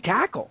him at D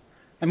tackle.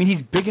 I mean,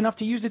 he's big enough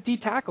to use at D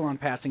tackle on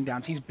passing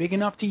downs. He's big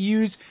enough to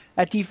use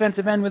at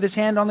defensive end with his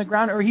hand on the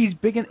ground, or he's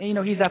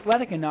he's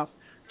athletic enough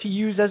to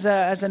use as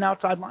an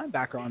outside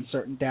linebacker on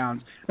certain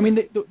downs. I mean,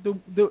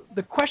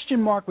 the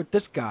question mark with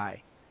this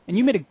guy, and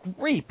you made a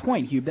great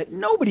point, Hugh, that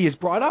nobody has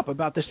brought up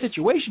about the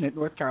situation at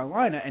North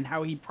Carolina and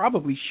how he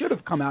probably should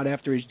have come out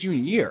after his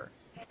junior year.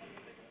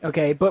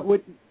 Okay, but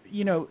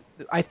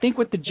I think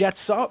what the Jets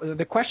saw,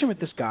 the question with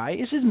this guy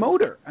is his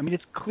motor. I mean,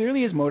 it's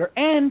clearly his motor,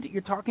 and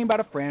you're talking about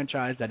a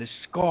franchise that is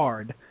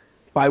scarred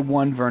by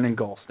one Vernon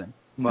Gholston.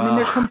 I mean,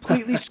 they're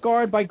completely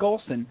scarred by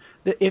Gholston.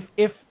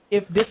 If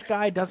this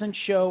guy doesn't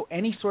show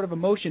any sort of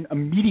emotion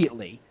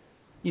immediately,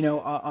 he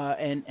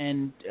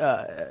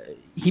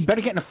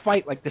better get in a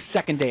fight like the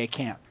second day of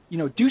camp.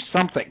 Do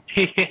something.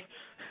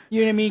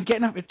 You know what I mean?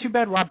 Too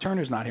bad Rob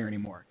Turner's not here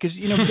anymore, because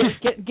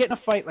get in a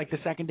fight like the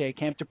second day of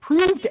camp to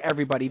prove to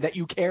everybody that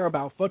you care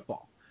about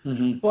football.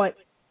 Mm-hmm. But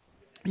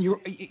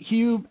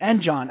Hugh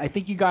and John, I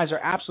think you guys are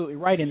absolutely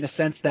right in the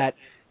sense that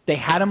they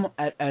had him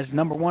as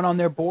number one on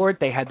their board.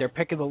 They had their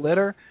pick of the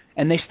litter,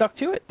 and they stuck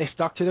to it. They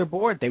stuck to their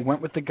board. They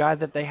went with the guy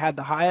that they had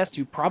the highest,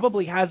 who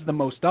probably has the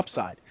most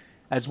upside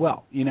as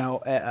well.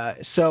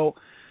 So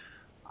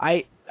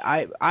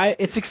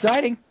it's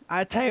exciting.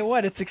 I tell you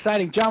what, it's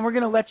exciting. John, we're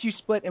going to let you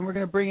split, and we're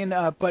going to bring in.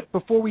 But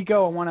before we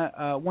go, I want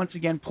to once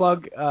again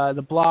plug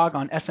the blog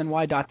on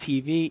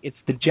sny.tv. It's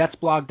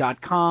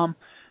thejetsblog.com.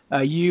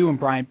 You and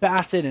Brian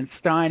Bassett and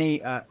Steiny,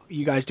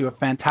 you guys do a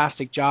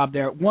fantastic job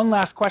there. One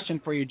last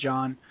question for you,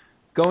 John.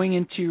 Going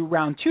into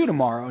round 2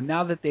 tomorrow,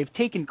 now that they've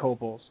taken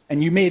Copels,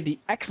 and you made the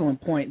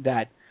excellent point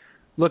that,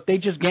 look, they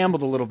just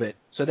gambled a little bit,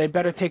 so they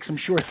better take some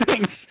sure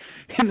things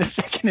in the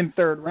second and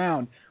third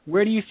round.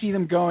 Where do you see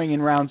them going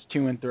in rounds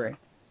 2 and 3?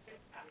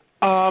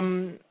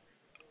 I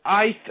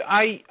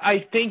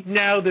think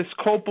now this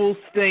Copels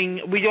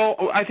thing,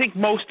 I think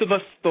most of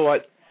us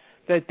thought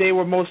that they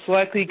were most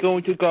likely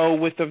going to go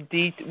with a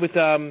D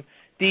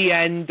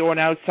end or an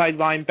outside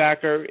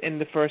linebacker in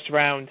the first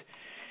round.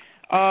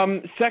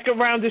 Second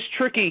round is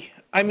tricky.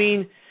 I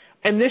mean,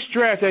 in this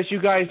draft, as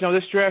you guys know,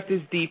 this draft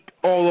is deep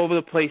all over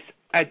the place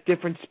at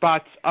different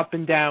spots, up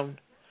and down.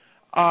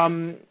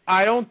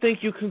 I don't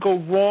think you can go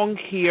wrong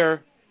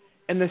here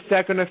in the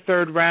second or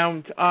third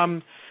round.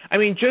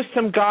 Just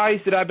some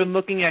guys that I've been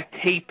looking at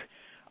tape.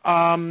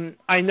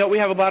 I know we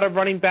have a lot of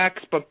running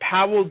backs, but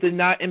Powell did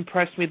not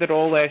impress me at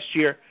all last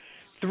year.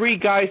 3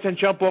 guys that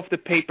jump off the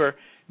paper.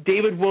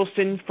 David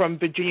Wilson from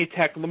Virginia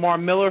Tech, Lamar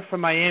Miller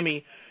from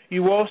Miami.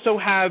 You also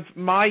have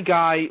my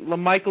guy,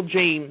 LaMichael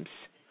James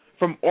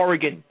from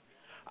Oregon.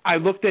 I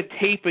looked at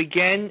tape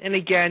again and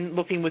again,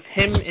 looking with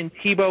him and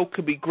Tebow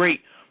could be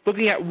great.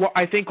 Looking at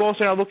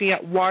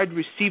wide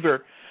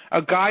receiver.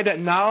 A guy that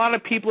not a lot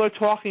of people are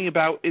talking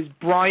about is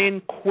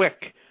Brian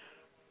Quick,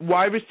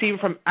 wide receiver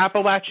from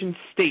Appalachian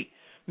State.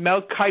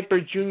 Mel Kiper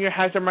Jr.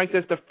 has him ranked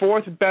as the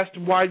 4th best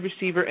wide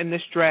receiver in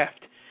this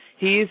draft.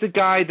 He is a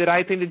guy that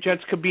I think the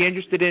Jets could be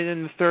interested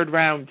in the third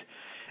round.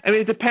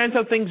 It depends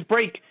how things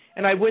break,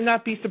 and I would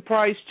not be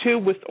surprised, too,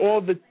 with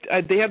all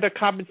they have their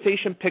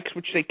compensation picks,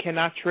 which they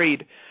cannot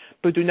trade.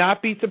 But do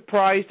not be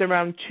surprised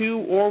around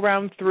 2 or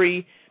round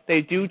 3, they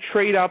do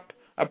trade up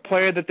a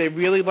player that they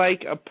really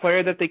like, a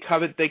player that they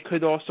covet, they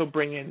could also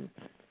bring in.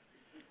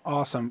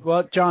 Awesome.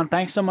 Well, John,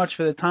 thanks so much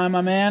for the time,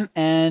 my man,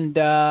 and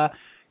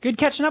good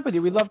catching up with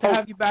you. We'd love to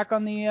have you back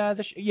on the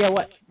Yeah,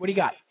 what do you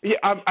got? Yeah,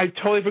 I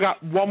totally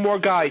forgot one more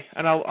guy,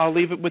 and I'll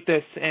leave it with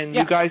this. And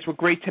You guys were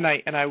great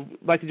tonight, and I'd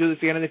like to do this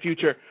again in the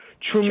future.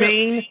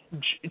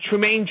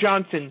 Trumaine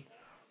Johnson,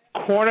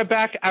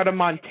 cornerback out of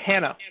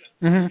Montana.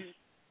 Mm-hmm.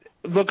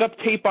 Look up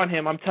tape on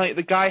him. I'm telling you,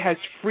 the guy has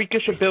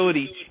freakish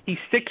ability. He's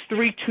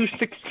 6'3",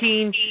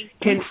 216,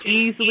 can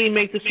easily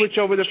make the switch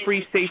over to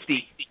free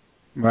safety.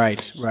 Right.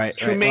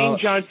 Trumaine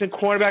Johnson,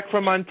 cornerback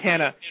from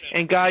Montana.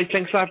 And, guys,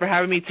 thanks a lot for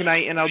having me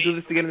tonight, and I'll do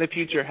this again in the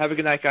future. Have a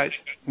good night, guys.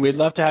 We'd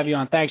love to have you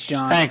on. Thanks,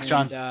 John. Thanks,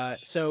 John.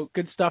 So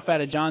good stuff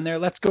out of John there.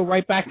 Let's go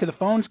right back to the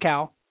phones,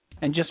 Cal.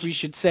 And we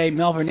should say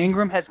Melvin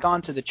Ingram has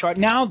gone to the chart.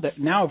 Now,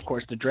 of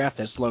course, the draft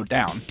has slowed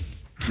down.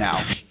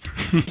 Now.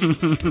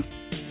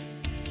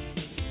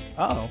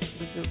 Uh-oh.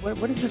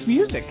 What is this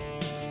music?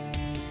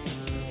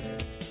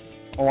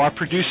 Oh, our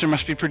producer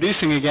must be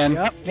producing again.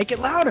 Yep. Make it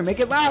louder,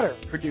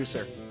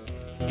 producer.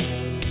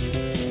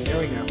 There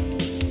we go.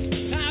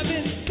 I've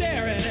been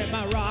staring at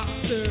my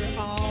roster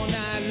all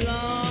night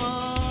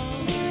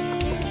long.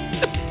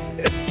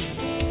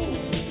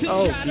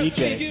 Oh, try to DJ.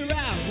 figure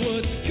out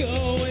what's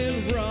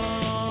going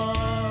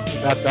wrong.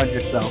 That's on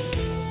yourself.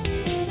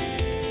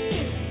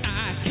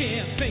 I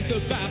can't think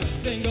about a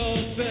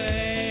single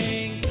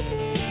thing.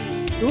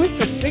 Who is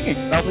this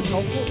singing? Melvin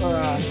Noble or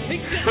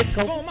except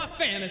for my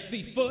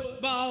fantasy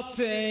football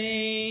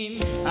team.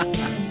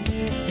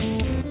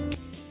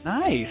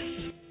 Nice.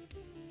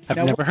 I've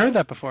never heard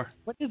that before.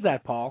 What is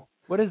that, Paul?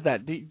 What is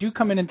that? Do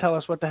come in and tell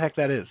us what the heck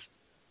that is.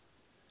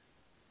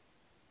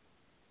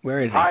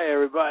 Where is he? Hi,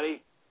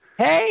 everybody.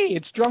 Hey,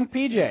 it's Drunk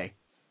PJ.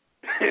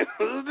 Let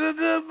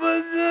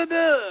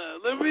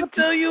me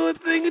tell you a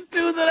thing or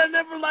two that I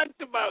never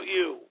liked about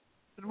you.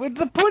 With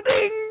the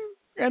pudding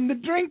and the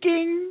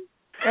drinking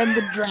and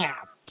the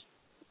draft.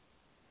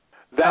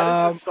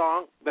 That is a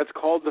song that's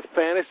called the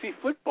Fantasy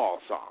Football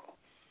Song.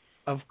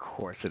 Of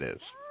course it is.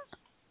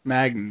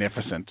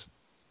 Magnificent.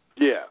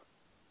 Yeah.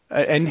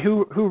 And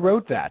who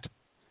wrote that?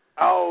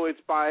 Oh,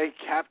 it's by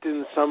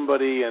Captain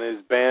Somebody and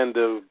his band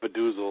of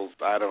bedoozles.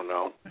 I don't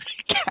know.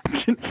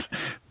 Captain,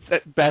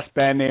 best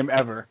band name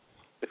ever.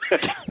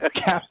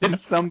 Captain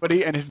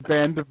Somebody and his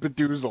band of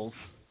bedoozles.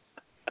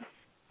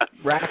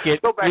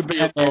 Racket. Go back to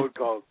your phone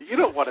call. You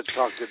don't want to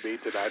talk to me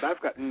tonight. I've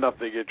got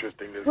nothing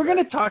interesting to say. We're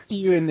going to talk to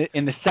you in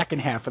the second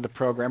half of the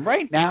program.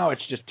 Right now,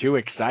 it's just too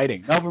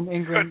exciting. Melvin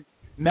Ingram,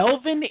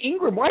 Melvin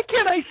Ingram. Why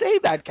can't I say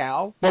that,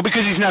 Cal? Well,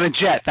 because he's not a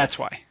Jet, that's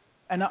why.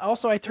 And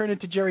also I turn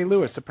into Jerry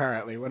Lewis,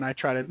 apparently, when I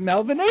try to...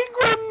 Melvin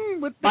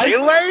Ingram! With the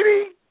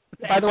lady!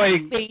 By the way,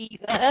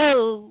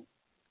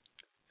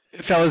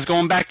 fellas,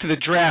 going back to the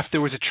draft,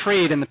 there was a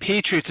trade, and the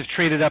Patriots have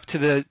traded up to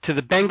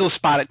the Bengals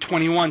spot at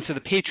 21, so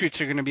the Patriots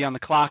are going to be on the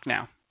clock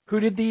now. Who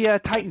did the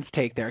Titans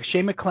take there?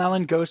 Shea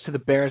McClellan goes to the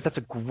Bears. That's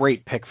a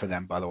great pick for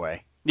them, by the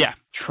way. Yeah.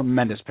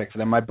 Tremendous pick for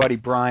them. My buddy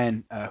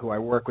Brian, who I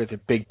work with, a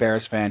big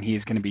Bears fan,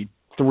 he's going to be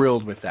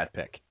thrilled with that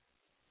pick.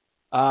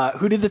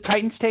 Who did the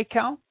Titans take,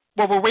 Cal?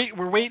 Well,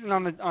 we're waiting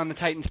on the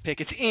Titans pick.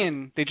 It's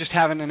in. They just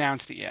haven't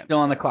announced it yet. Still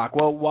on the clock.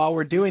 Well, while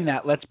we're doing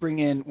that, let's bring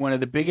in one of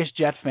the biggest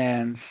Jet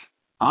fans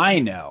I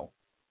know,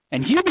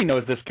 and Hubie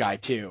knows this guy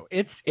too.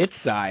 It's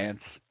science.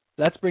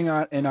 Let's bring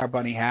in our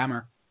buddy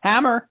Hammer.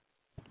 Hammer.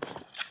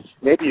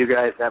 Maybe you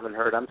guys haven't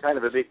heard. I'm kind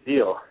of a big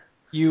deal.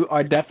 You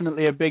are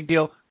definitely a big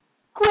deal.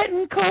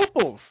 Quentin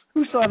Coples.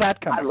 Who saw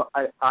that coming?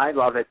 I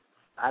love it.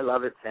 I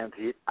love it,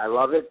 Sanpete. I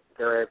love it.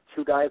 There are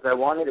two guys I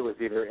wanted. It was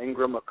either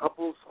Ingram or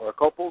Coples.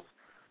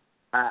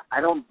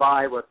 I don't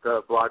buy what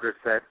the blogger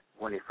said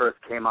when he first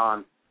came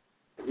on.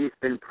 He's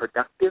been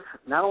productive.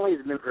 Not only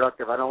has he been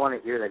productive, I don't want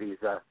to hear that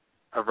he's a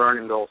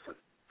Vernon Golson.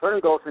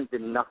 Vernon Golson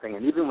did nothing,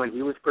 and even when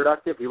he was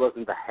productive, he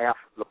wasn't the half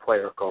the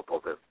player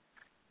Copel did.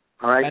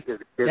 All right?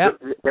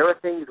 There are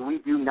things we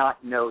do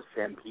not know,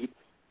 Sanpete,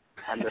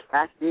 and the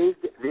fact is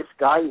this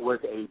guy was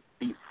a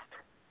beast.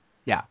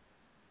 Yeah.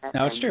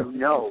 No, it's true.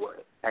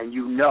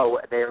 You know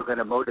they are going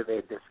to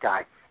motivate this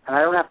guy. And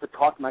I don't have to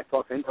talk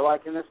myself into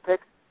liking this pick.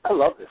 I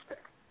love this pick.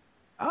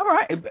 All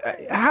right,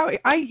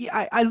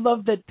 I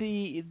love that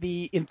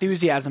the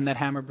enthusiasm that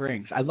Hammer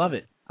brings. I love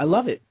it.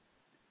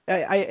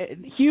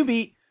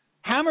 Hubie,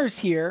 Hammer's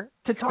here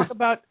to talk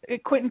about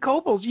Quentin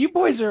Coples. You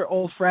boys are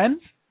old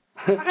friends.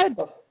 Go ahead.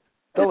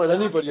 Don't let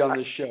anybody on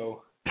this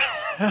show.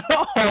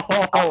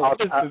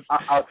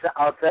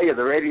 I'll tell you,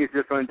 the ratings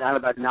just went down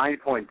about 9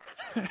 points.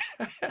 we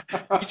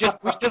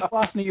just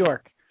lost New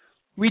York.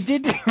 We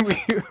did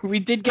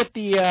get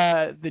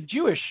the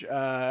Jewish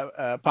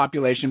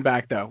population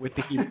back though with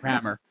the Hebrew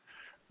Hammer.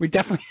 We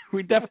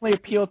definitely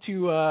appeal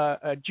to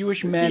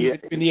Jewish men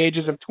between the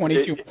ages of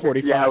 22 and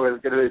 45. Yeah, it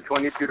was going to be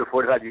 22 to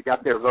 45. You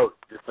got their vote,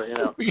 just so you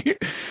know.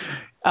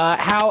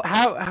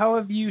 How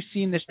have you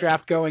seen this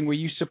draft going? Were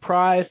you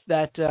surprised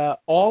that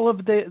all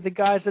of the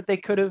guys that they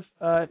could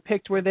have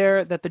picked were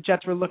there, that the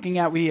Jets were looking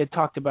at? We had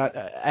talked about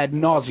ad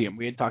nauseum.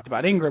 We had talked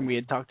about Ingram. We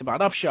had talked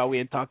about Upshaw. We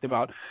had talked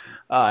about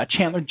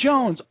Chandler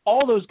Jones.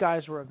 All those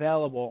guys were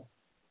available.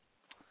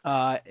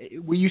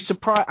 Were you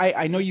surprised?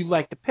 I know you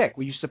liked the pick.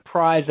 Were you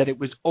surprised that it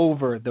was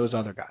over those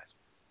other guys?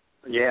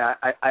 Yeah,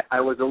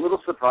 I was a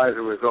little surprised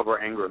it was over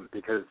Ingram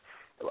because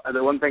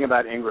the one thing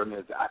about Ingram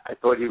is I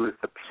thought he was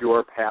the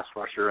pure pass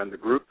rusher in the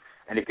group,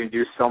 and he can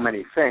do so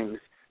many things.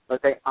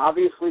 But they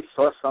obviously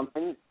saw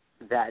something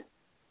that,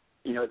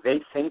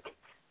 they think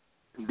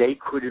they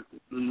could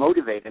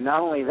motivate. And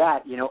not only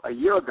that, a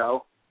year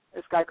ago,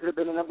 this guy could have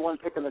been the number one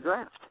pick in the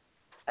draft.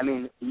 I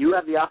mean, you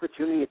have the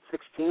opportunity at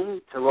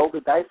 16 to roll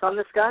the dice on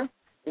this guy.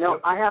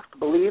 I have to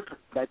believe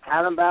that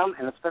Tannenbaum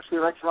and especially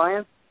Rex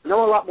Ryan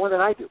know a lot more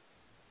than I do.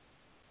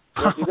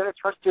 So if you're going to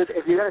trust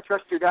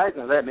your guys,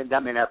 now that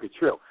may not be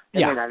true. They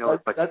may not know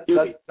it, but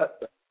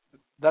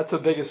that's a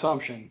big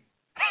assumption.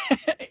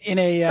 In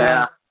a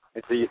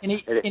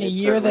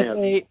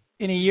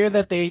year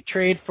that they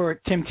trade for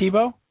Tim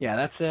Tebow,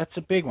 yeah, that's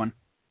a big one.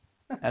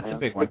 That's a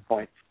big one. Good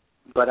point.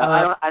 But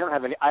I don't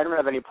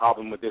have any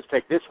problem with this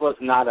pick. This was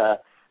not a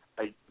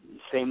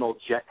same old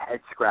Jet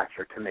head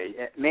scratcher to me.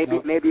 Maybe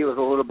it was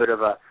a little bit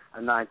of a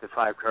 9 to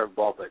 5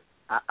 curveball, but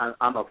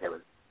I'm okay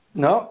with it.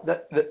 No,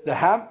 the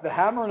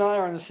Hammer and I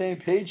are on the same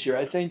page here.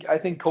 I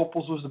think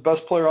Coples was the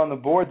best player on the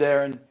board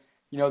there, and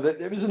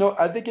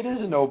I think it is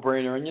a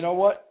no-brainer. And you know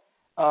what?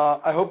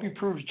 I hope he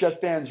proves Jet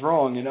fans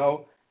wrong.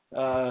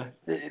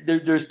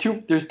 There's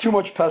too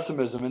much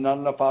pessimism and not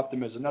enough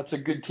optimism. That's a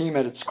good team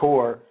at its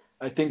core.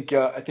 I think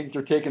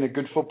they're taking a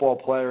good football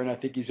player, and I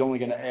think he's only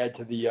going to add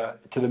to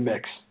the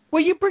mix.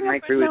 Well, you bring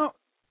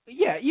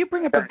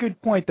up a good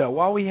point though.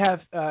 While we have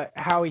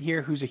Howie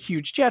here, who's a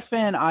huge Jets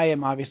fan, I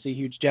am obviously a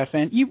huge Jets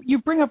fan. You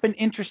bring up an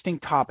interesting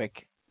topic,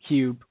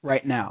 Hube,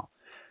 right now,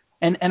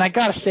 and I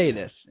got to say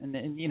this,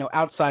 and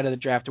outside of the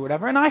draft or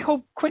whatever, and I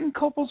hope Quentin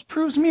Coples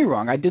proves me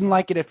wrong. I didn't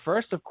like it at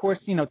first. Of course,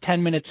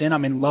 10 minutes in,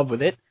 I'm in love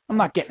with it. I'm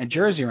not getting a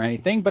jersey or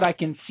anything, but I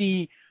can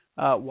see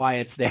why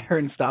it's there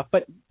and stuff.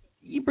 But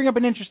you bring up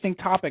an interesting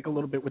topic a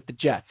little bit with the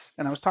Jets,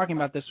 and I was talking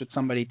about this with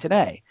somebody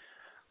today,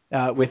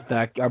 with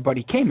our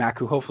buddy KMac,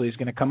 who hopefully is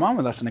going to come on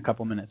with us in a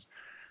couple minutes.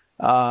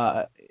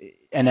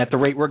 And at the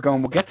rate we're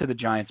going, we'll get to the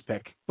Giants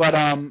pick. But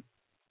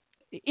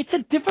it's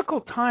a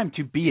difficult time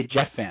to be a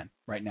Jet fan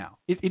right now.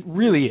 It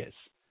really is.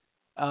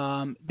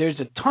 There's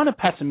a ton of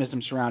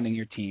pessimism surrounding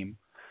your team.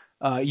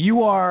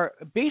 You are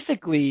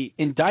basically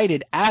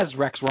indicted as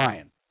Rex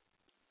Ryan.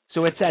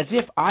 So it's as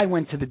if I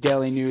went to the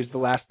Daily News the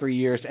last 3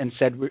 years and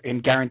said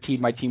and guaranteed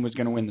my team was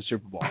going to win the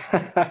Super Bowl.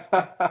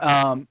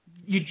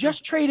 You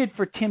just traded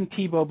for Tim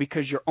Tebow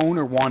because your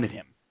owner wanted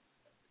him.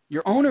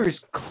 Your owner is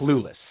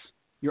clueless.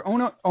 Your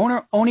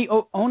owner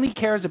only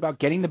cares about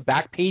getting the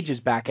back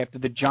pages back after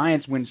the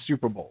Giants win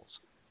Super Bowls.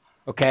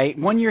 Okay?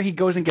 One year he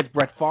goes and gets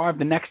Brett Favre.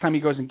 The next time he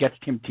goes and gets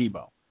Tim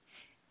Tebow.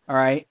 All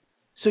right?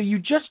 So you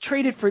just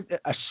traded for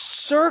a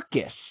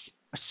circus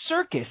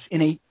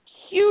in a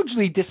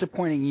hugely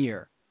disappointing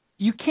year.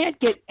 You can't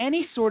get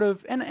any sort of,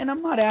 and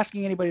I'm not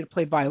asking anybody to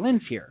play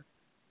violins here,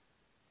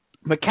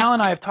 but Cal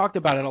and I have talked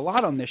about it a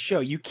lot on this show.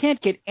 You can't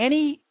get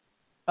any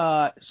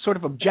sort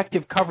of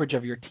objective coverage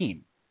of your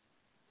team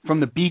from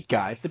the beat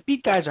guys. The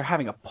beat guys are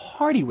having a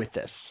party with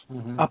this,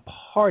 a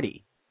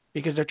party,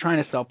 because they're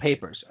trying to sell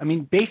papers. I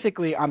mean,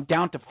 basically, I'm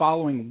down to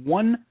following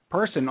one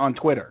person on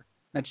Twitter.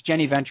 That's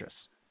Jenny Ventris,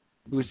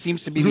 who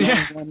seems to be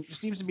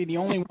the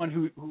only one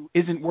who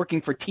isn't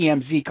working for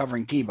TMZ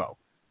covering Tebow.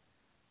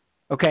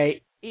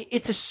 Okay,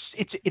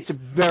 it's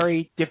a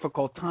very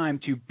difficult time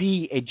to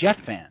be a Jet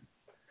fan,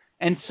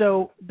 and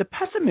so the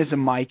pessimism,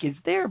 Mike, is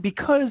there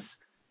because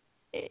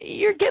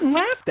you're getting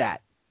laughed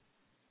at.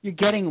 You're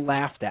getting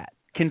laughed at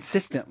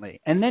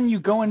consistently, and then you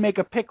go and make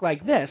a pick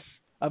like this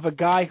of a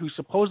guy who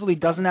supposedly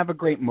doesn't have a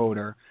great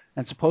motor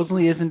and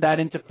supposedly isn't that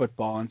into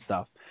football and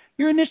stuff.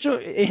 Your initial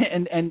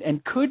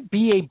and could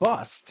be a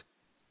bust.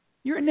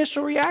 Your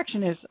initial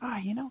reaction is,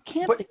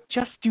 can't they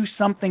just do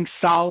something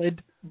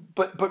solid?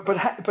 But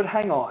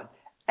hang on.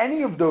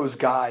 Any of those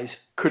guys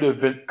could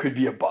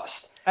be a bust.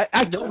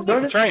 I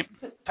that's right.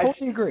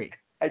 Totally agree.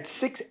 At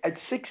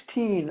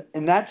 16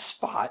 in that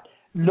spot,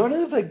 none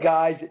of the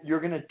guys that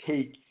you're going to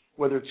take,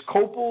 whether it's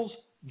Copels,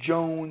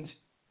 Jones,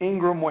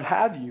 Ingram, what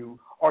have you,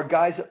 are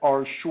guys that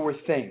are sure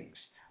things.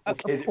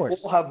 Okay, of course.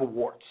 They all have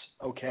warts.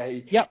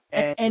 Okay. Yep.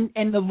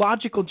 And the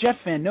logical Jet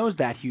fan knows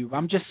that, Hugh.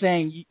 I'm just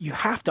saying you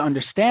have to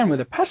understand where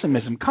the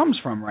pessimism comes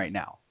from right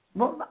now.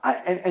 Well,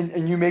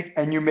 and you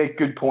make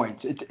good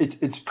points.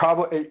 It's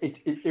probably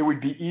it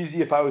would be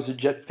easy if I was a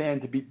Jet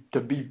fan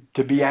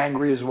to be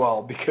angry as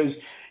well, because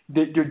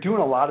they're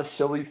doing a lot of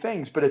silly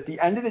things. But at the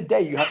end of the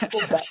day, you have to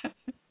go back.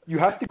 You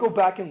have to go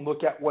back and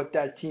look at what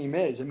that team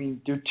is. I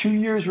mean, they're 2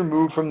 years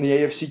removed from the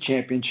AFC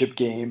Championship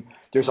game.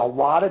 There's a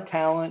lot of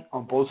talent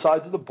on both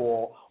sides of the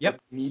ball. Yep.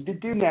 What they need to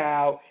do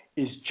now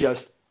is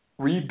just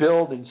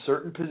rebuild in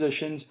certain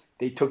positions.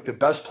 They took the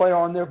best player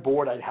on their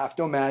board, I'd have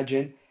to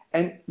imagine,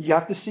 and you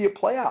have to see it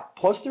play out.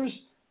 Plus,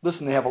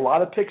 they have a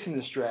lot of picks in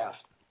this draft.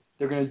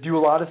 They're going to do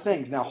a lot of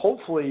things. Now,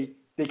 hopefully,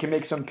 they can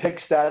make some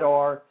picks that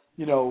are,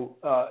 that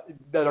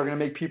are going to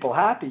make people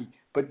happy.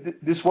 But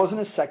this wasn't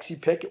a sexy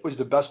pick. It was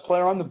the best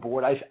player on the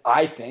board,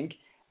 I think,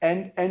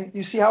 and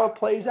you see how it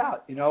plays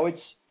out.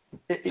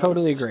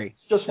 Totally agree.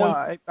 Just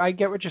I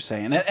get what you're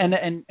saying,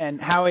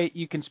 and Howie,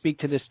 you can speak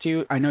to this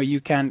too. I know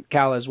you can,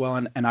 Cal, as well,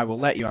 and I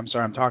will let you. I'm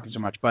sorry I'm talking so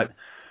much, but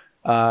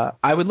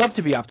I would love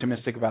to be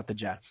optimistic about the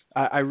Jets.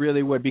 I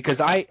really would, because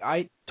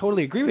I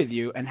totally agree with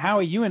you. And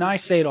Howie, you and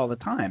I say it all the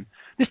time.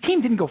 This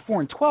team didn't go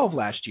 4-12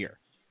 last year.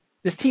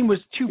 This team was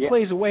two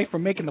plays away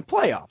from making the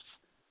playoffs.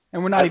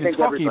 And we're not even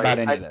talking about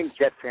any of this. I think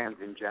Jet fans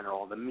in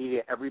general, the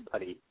media,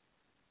 everybody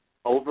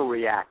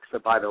overreacts. So,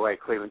 by the way,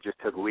 Cleveland just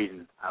took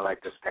Whedon. I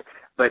like this pick.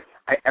 But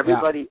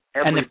everybody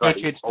and the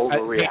Patriots,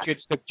 overreacts.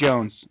 Patriots took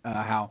Jones,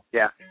 Hal.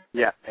 Yeah.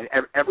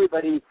 And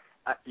everybody,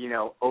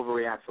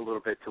 overreacts a little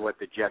bit to what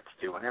the Jets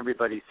do. And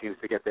everybody seems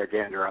to get their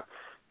gander up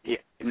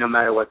no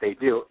matter what they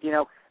do.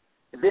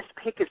 This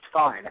pick is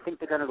fine. I think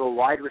they're going to go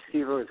wide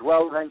receiver as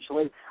well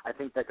eventually. I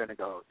think they're going to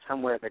go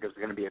somewhere. There's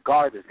going to be a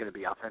guard. There's going to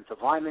be offensive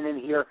linemen in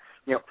here.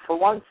 For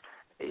once,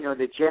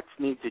 the Jets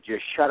need to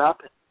just shut up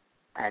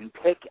and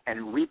pick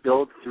and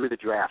rebuild through the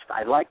draft.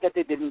 I like that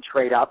they didn't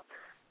trade up.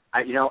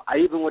 I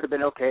even would have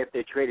been okay if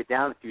they traded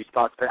down a few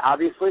spots. But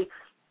obviously,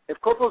 if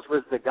Copels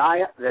was the guy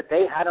that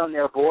they had on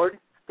their board,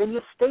 then you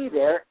stay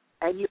there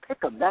and you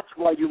pick them. That's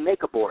why you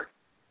make a board.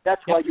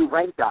 That's why you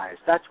rank guys.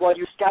 That's why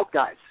you scout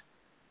guys.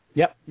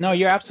 Yep. No,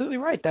 you're absolutely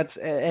right. That's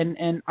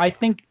and I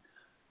think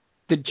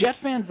the Jet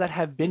fans that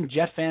have been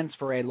Jet fans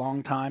for a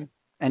long time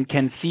and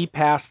can see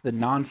past the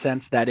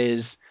nonsense that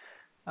is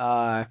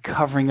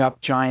covering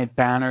up giant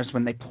banners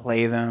when they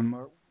play them,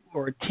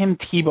 or Tim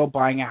Tebow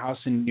buying a house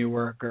in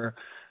Newark, or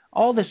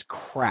all this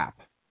crap,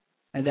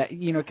 and that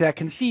that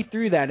can see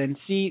through that and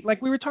see,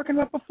 like we were talking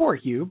about before,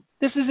 Hugh.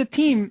 This is a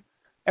team.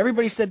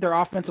 Everybody said their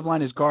offensive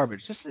line is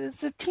garbage. This is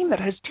a team that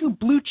has 2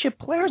 blue chip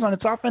players on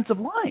its offensive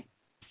line.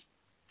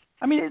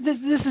 I mean,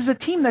 this is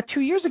a team that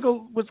 2 years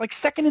ago was like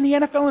second in the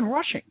NFL in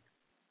rushing,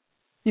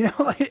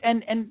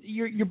 and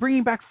you're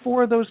bringing back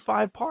 4 of those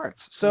 5 parts.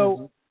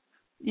 So,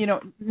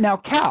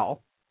 now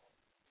Cal,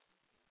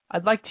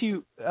 I'd like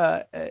to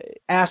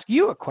ask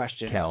you a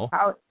question. Cal,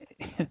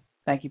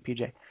 thank you,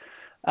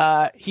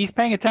 PJ. He's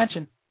paying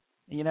attention.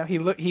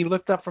 He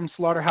looked up from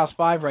Slaughterhouse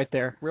 5 right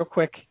there, real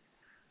quick.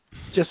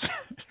 Just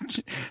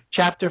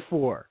chapter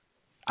 4.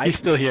 He's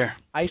still here.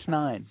 Ice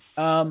 9.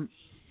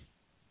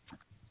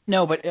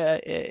 No, but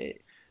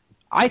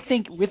I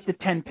think with the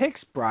 10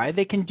 picks, Bri,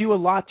 they can do a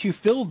lot to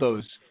fill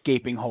those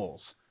gaping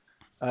holes.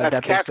 That's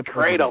Cat's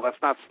Cradle. That's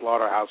not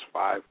Slaughterhouse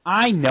 5.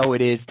 I know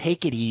it is.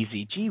 Take it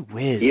easy. Gee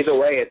whiz. Either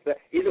way,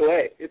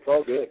 it's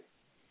all good.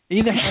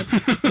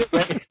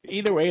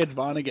 Either way, it's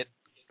Vonnegut.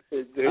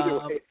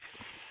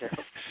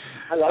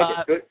 I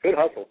like it. Good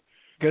hustle.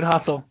 Good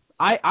hustle.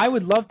 I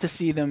would love to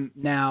see them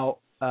now,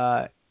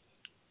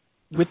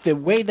 with the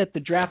way that the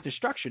draft is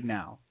structured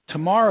now.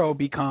 Tomorrow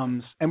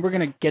becomes, and we're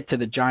going to get to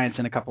the Giants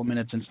in a couple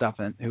minutes and stuff,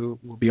 and who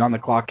will be on the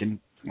clock in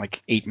like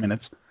 8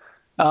 minutes.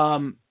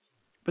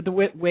 But the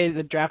way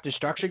the draft is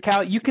structured,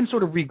 Cal, you can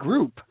sort of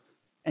regroup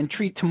and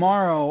treat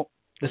tomorrow,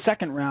 the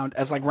second round,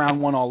 as like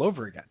round one all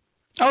over again.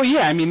 Oh,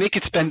 yeah. I mean, they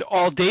could spend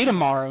all day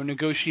tomorrow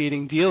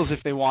negotiating deals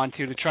if they want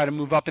to try to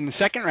move up in the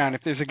second round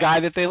if there's a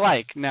guy that they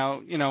like. Now,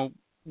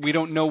 we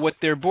don't know what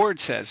their board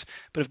says,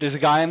 but if there's a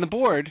guy on the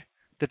board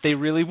that they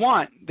really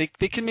want,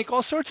 they can make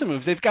all sorts of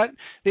moves.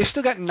 They've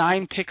still got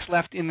 9 picks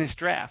left in this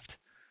draft.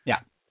 Yeah.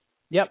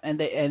 Yep,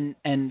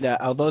 and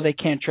although they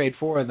can't trade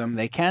 4 of them,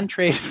 they can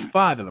trade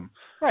 5 of them.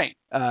 Right.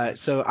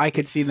 So I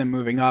could see them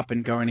moving up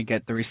and going to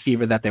get the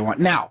receiver that they want.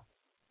 Now,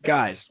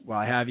 guys, while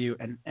I have you,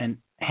 and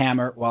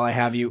Hammer, while I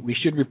have you, we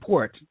should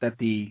report that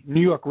the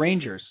New York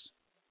Rangers.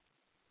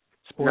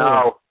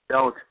 No,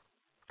 don't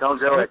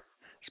do it.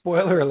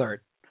 Spoiler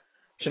alert.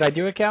 Should I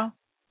do it, Cal?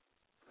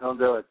 Don't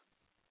do it.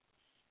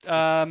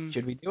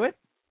 Should we do it?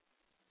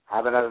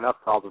 Haven't had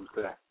enough problems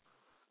today.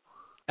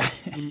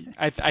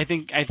 I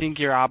think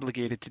you're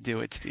obligated to do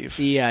it, Steve.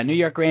 The New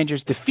York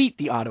Rangers defeat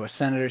the Ottawa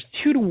Senators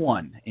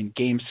 2-1 in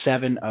Game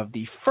 7 of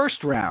the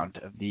first round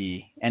of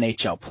the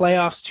NHL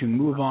playoffs to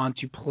move on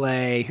to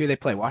play. Who they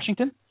play?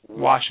 Washington.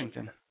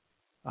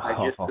 I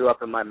just threw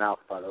up in my mouth,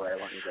 by the way. I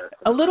want you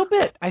to. A little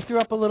bit. I threw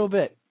up a little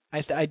bit.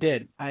 I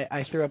did.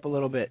 I threw up a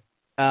little bit.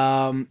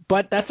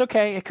 But that's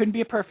okay. It couldn't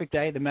be a perfect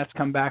day. The Mets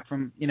come back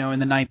from, in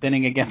the 9th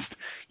inning against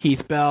Heath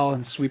Bell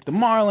and sweep the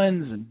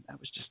Marlins, and that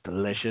was just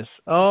delicious.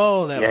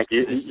 Oh,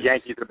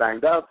 Yankees are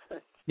banged up.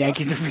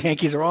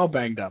 Yankees are all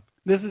banged up.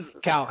 This is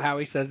Cal.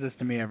 Howie says this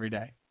to me every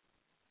day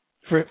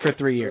for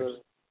 3 years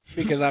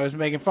because I was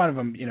making fun of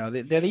him.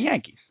 They're the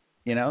Yankees.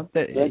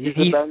 Yankees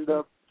are banged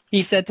up.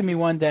 He said to me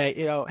one day,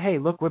 hey,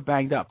 look, we're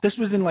banged up. This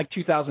was in like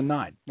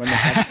 2009 when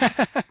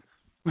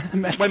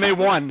they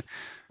won.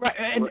 Right,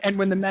 and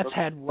when the Mets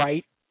had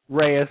Wright,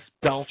 Reyes,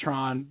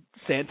 Beltran,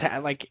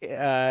 Santana,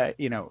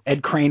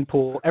 Ed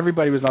Kranepool,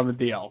 everybody was on the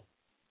DL.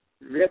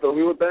 Yeah, but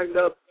we were banged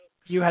up.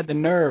 You had the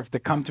nerve to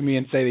come to me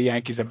and say the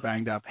Yankees are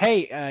banged up.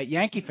 Hey,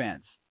 Yankee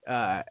fans,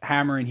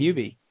 Hammer and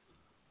Hubie,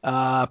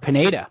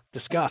 Pineda,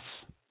 discuss.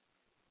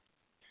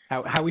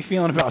 How we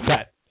feeling about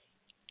that?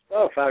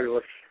 Oh,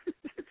 fabulous.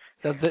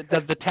 Does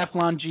the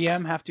Teflon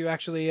GM have to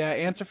actually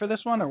answer for this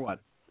one or what?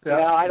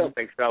 No, I don't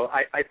think so.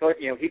 I thought,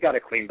 he got a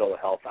clean bill of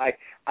health.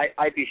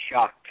 I'd be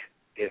shocked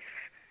if,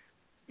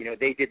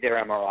 they did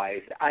their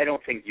MRIs. I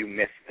don't think you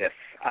miss this.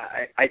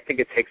 I think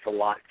it takes a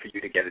lot for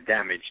you to get a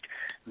damaged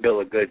bill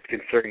of goods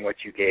considering what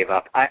you gave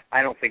up.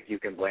 I don't think you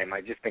can blame.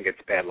 I just think it's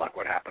bad luck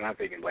what happened. I don't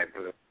think you can blame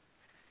for this.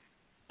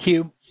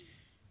 Cube.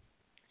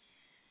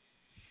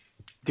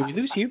 Did we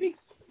lose Hubie?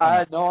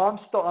 No,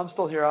 I'm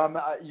still here.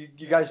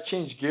 You guys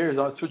changed gears.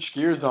 Switched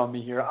gears on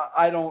me here.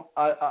 I'm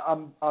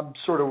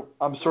sort of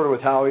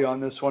with Howie on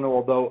this one.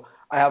 Although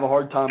I have a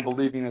hard time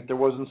believing that there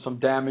wasn't some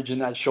damage in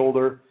that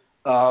shoulder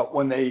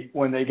when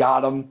they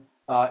got him.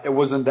 It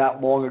wasn't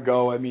that long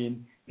ago. I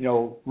mean,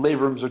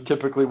 labrums are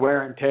typically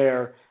wear and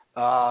tear.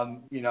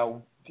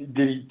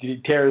 Did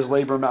he tear his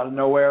labrum out of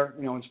nowhere?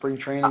 In spring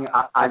training.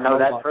 I know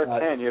that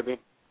firsthand, Hubie.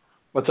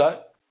 What's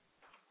that?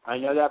 I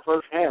know that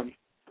firsthand.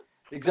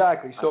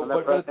 Exactly. So,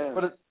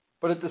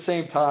 but at the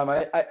same time,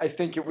 I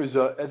think it was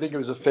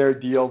a fair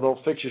deal.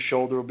 They'll fix his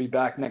shoulder. He'll be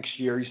back next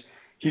year.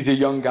 He's a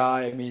young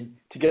guy. I mean,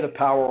 to get a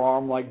power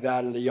arm like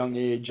that at a young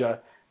age,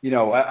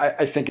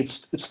 I think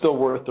it's still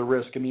worth the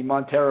risk. I mean,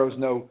 Montero's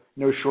no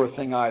sure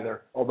thing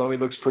either. Although he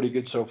looks pretty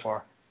good so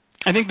far.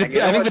 And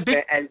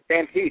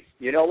Sanpete,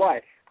 you know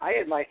what? I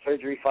had my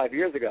surgery 5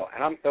 years ago,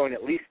 and I'm throwing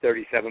at least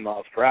 37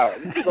 miles per hour.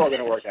 This is all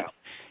going to work out.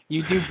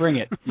 You do bring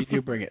it.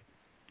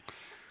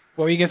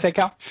 What were you going to say,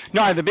 Cal?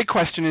 No, the big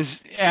question is,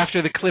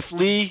 after the Cliff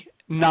Lee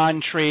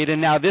non-trade and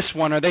now this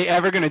one, are they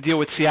ever going to deal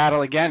with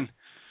Seattle again?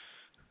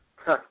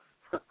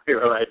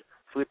 You're right.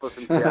 Sleepless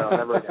in Seattle,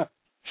 never again.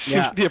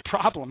 Yeah. Seems to be a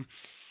problem.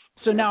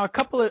 So now a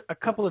couple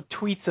of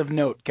tweets of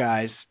note,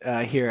 guys,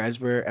 here as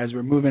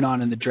we're moving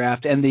on in the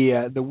draft, and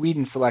the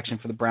Whedon selection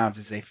for the Browns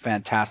is a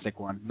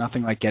fantastic one.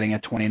 Nothing like getting a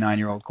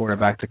 29-year-old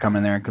quarterback to come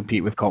in there and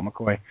compete with Colt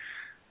McCoy.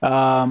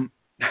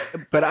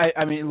 But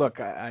I mean, look,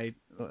 that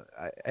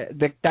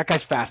guy's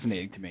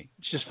fascinating to me.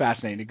 It's just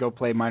fascinating to go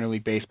play minor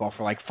league baseball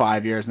for like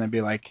 5 years and then be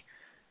like,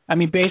 I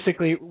mean,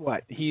 basically,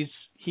 what he's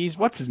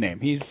what's his name?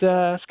 He's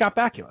Scott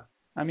Bakula.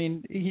 I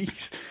mean, he's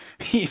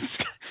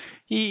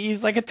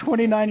like a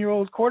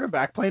 29-year-old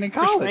quarterback playing in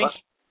college.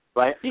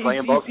 Right,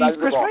 playing both sides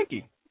of the ball.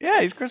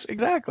 Yeah, he's Chris,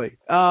 exactly.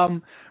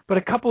 But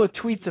a couple of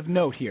tweets of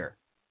note here.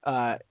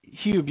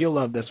 Hugh, you'll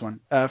love this one.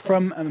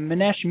 From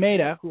Manesh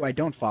Mehta, who I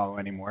don't follow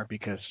anymore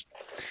because,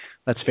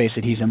 let's face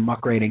it, he's a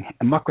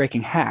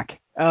muckraking hack.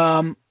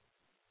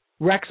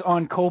 Rex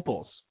on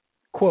Copels.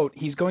 Quote,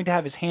 he's going to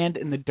have his hand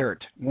in the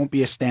dirt. Won't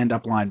be a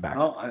stand-up linebacker.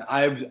 Oh,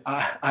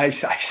 I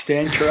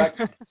stand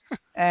correct.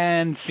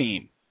 And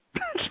scene.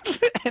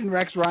 And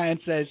Rex Ryan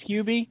says,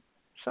 Hubie,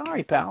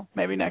 sorry, pal,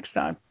 maybe next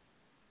time.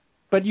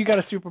 But you got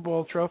a Super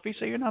Bowl trophy,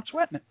 so you're not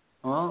sweating it.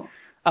 Well,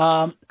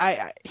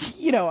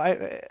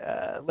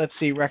 let's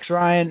see. Rex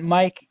Ryan,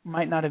 Mike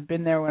might not have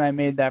been there when I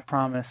made that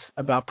promise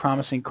about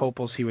promising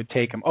Copels he would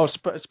take him. Oh,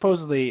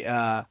 supposedly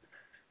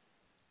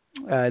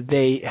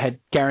they had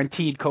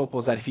guaranteed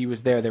Copels that if he was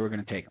there, they were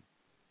going to take him,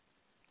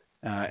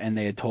 and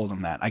they had told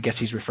him that. I guess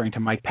he's referring to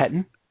Mike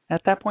Pettin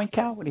at that point.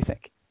 Cal, what do you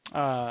think?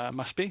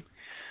 Must be.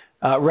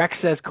 Rex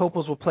says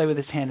Copels will play with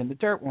his hand in the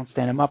dirt, won't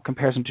stand him up.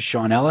 Compares him to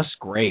Sean Ellis.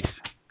 Great,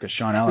 because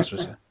Sean Ellis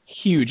was a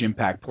huge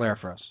impact player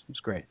for us. It was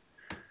great.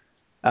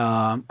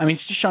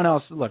 Sean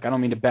Ellis, look, I don't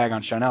mean to bag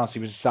on Sean Ellis. He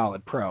was a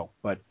solid pro,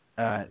 but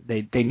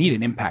they need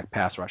an impact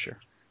pass rusher.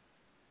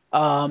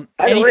 By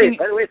the way,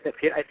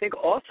 I think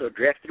also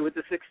drafted with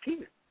the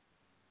 16th.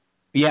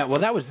 Yeah,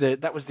 well, that was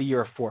the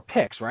year of 4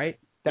 picks, right?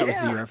 That was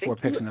the year of 4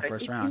 picks in the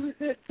first round.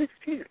 He was at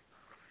 16.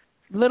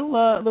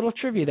 Little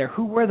trivia there.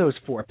 Who were those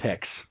 4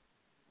 picks?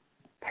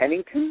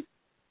 Pennington,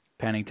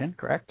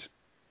 correct.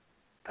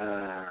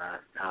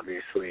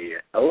 Obviously,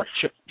 Ellis.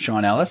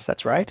 Sean Ellis,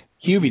 that's right.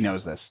 Hubie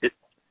knows this.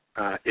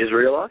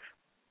 Israeloff?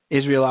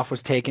 Israeloff was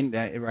taken,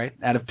 right,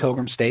 out of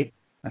Pilgrim State.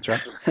 That's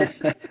right.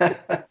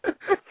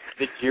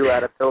 The Jew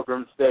out of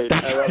Pilgrim State.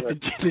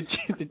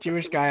 the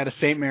Jewish guy out of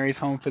St. Mary's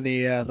Home for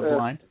the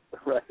Blind.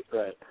 Right.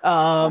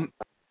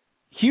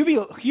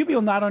 Hubie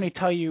will not only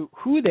tell you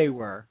who they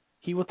were,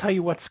 he will tell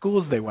you what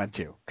schools they went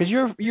to. Because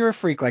you're a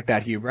freak like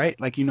that, Hube, right?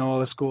 Like you know all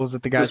the schools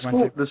that the guys went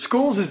to. The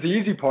schools is the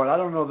easy part. I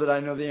don't know that I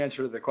know the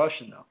answer to the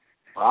question, though.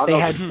 I know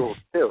the schools,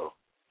 too.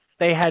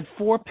 They had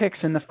 4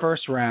 picks in the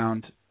first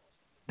round.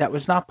 That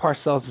was not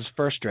Parcells'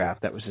 first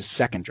draft. That was his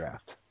second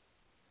draft.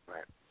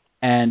 Right.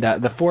 And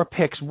the 4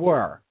 picks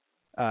were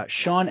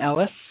Sean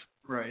Ellis.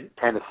 Right.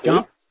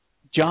 Tennessee.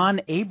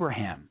 John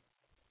Abraham.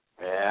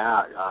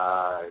 Yeah.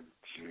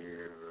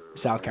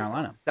 South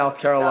Carolina.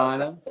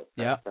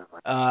 Yeah.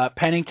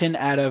 Pennington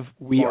out of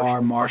We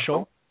Are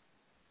Marshall.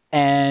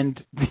 And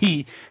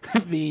the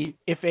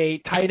if a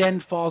tight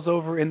end falls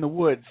over in the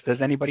woods, does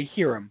anybody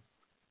hear him?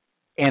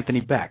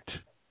 Anthony Becht.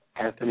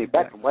 Anthony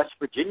Becht from West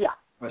Virginia.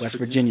 West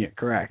Virginia,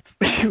 correct.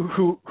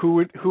 who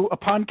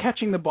upon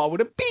catching the ball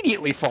would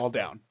immediately fall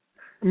down.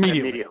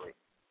 Immediately.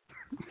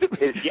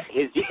 His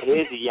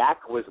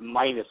yak was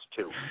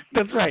 -2.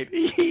 That's right.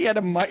 He had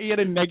a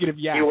negative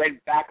yak.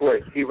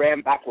 He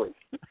ran backwards.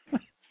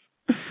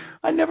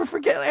 I never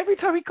forget. Every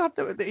time he caught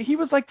he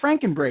was like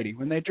Franken Brady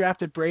when they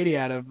drafted Brady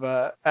out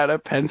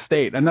of Penn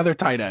State, another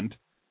tight end.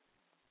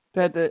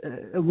 That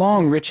a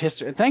long, rich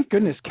history. Thank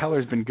goodness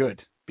Keller's been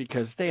good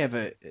because they have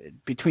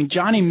between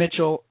Johnny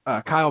Mitchell,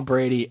 Kyle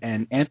Brady,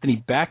 and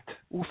Anthony Becht.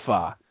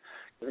 Oofa.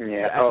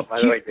 Yeah. Oh,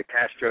 by the way, the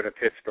Castro to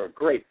Pittsburgh,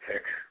 great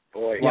pick.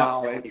 Boy,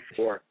 wow.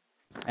 94.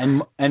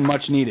 And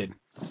much needed.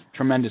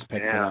 Tremendous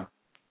pick for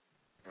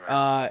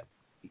them.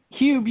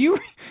 Hube,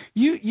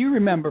 you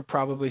remember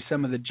probably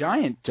some of the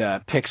Giant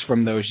picks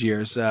from those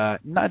years. They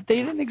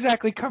didn't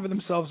exactly cover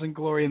themselves in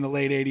glory in the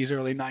late 80s,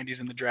 early 90s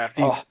in the draft.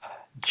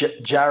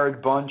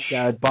 Jared Bunch.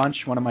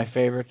 One of my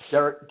favorites.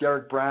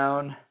 Derek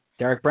Brown.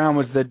 Derek Brown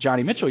was the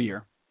Johnny Mitchell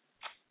year.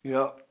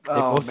 Yeah. They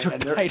both took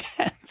tight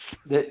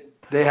ends.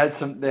 They had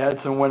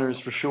some winners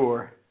for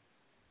sure.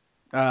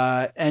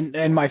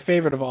 And my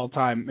favorite of all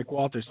time,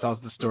 McWalters tells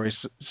the story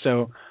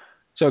so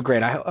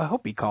great. I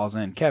hope he calls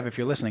in. Kev, if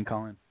you're listening,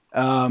 call in.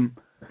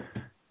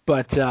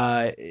 But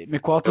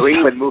McWalters. New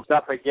England moved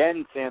up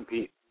again,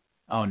 Sanpete.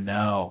 Oh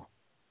no.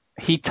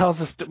 He tells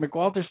us.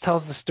 McWalters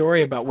tells the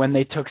story about when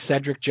they took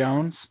Cedric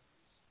Jones,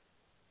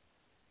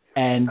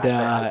 and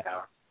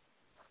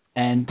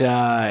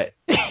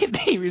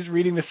he was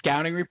reading the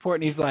scouting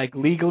report, and he's like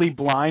legally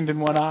blind in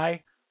one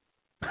eye.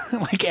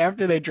 Like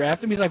after they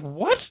drafted him, he's like,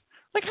 what?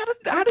 Like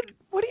how did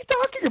what are you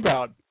talking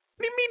about? What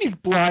do you mean he's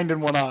blind in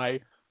one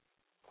eye?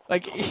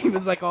 Like he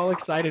was like all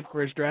excited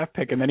for his draft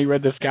pick, and then he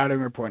read the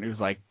scouting report, and he was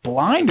like,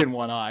 blind in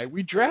one eye?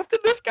 We drafted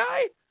this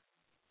guy?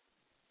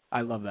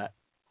 I love that.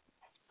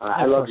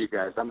 I love you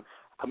guys. I'm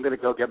gonna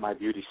go get my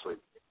beauty sleep.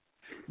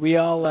 We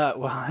all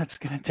well, that's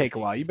gonna take a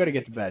while. You better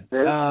get to bed.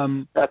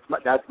 That's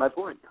my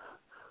point.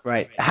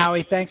 Right,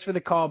 Howie. Thanks for the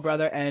call,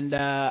 brother, and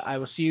I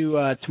will see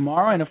you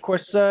tomorrow. And of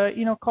course,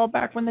 call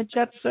back when the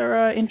Jets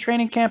are in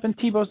training camp and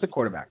Tebow's the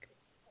quarterback.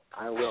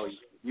 I will.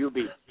 You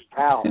be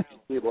Cal.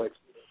 See you, boys.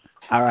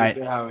 All right.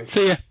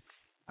 See ya.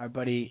 Our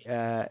buddy,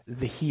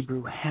 the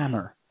Hebrew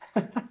Hammer.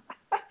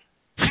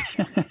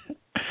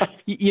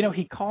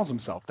 He calls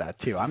himself that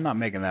too. I'm not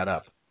making that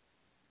up.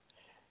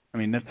 I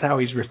mean, that's how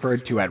he's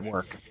referred to at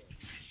work.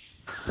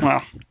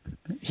 Well,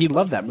 he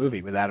loved that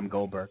movie with Adam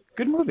Goldberg.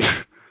 Good movie.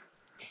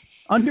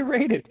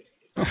 Underrated.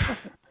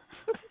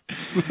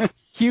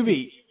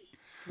 Hubie,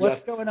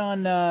 what's going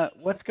on?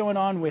 What's going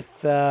on with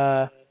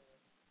what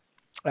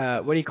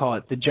do you call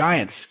it? The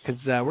Giants?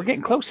 Because we're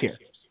getting close here.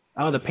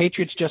 Oh, the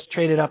Patriots just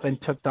traded up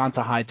and took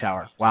Donta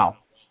Hightower. Wow,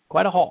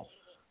 quite a haul.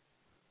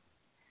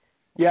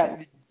 Yeah,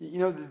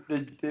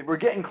 we're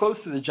getting close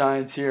to the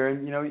Giants here,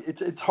 and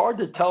it's hard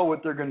to tell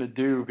what they're going to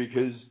do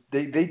because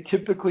they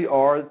typically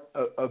are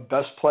a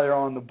best player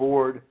on the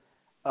board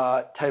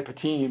type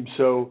of team.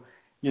 So,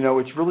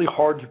 it's really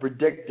hard to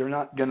predict. They're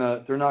not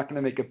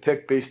gonna make a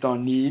pick based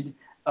on need,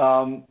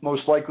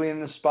 most likely in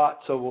this spot.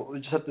 So we'll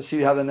just have to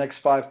see how the next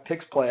 5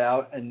 picks play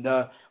out, and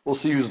we'll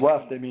see who's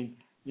left. I mean,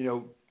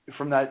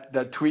 from that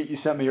tweet you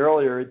sent me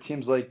earlier, it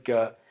seems like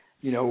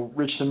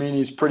Rich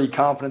Cimini is pretty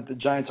confident the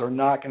Giants are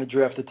not going to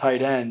draft a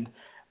tight end,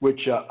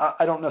 which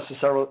I don't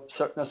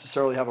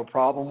necessarily have a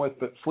problem with.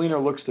 But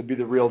Fleener looks to be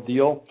the real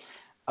deal.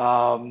 They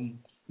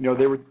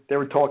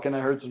were talking. I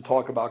heard some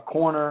talk about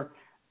corner.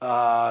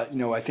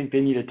 I think they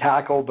need a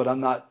tackle, but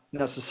I'm not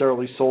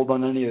necessarily sold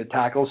on any of the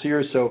tackles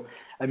here. So,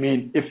 I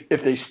mean,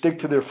 if they stick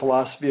to their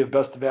philosophy of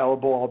best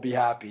available, I'll be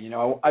happy.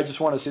 I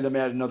just want to see them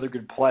add another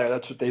good player.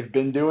 That's what they've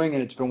been doing,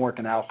 and it's been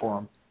working out for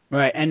them.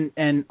 Right,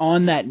 and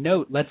on that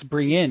note, let's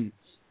bring in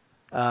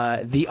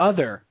the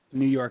other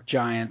New York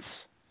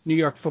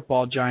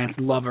Football Giants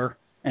lover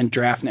and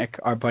Draftnik,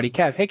 our buddy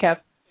Kev. Hey, Kev.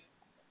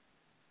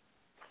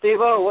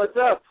 Steve-O, what's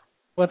up?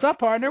 What's up,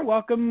 partner?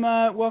 Welcome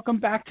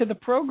back to the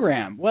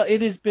program. Well,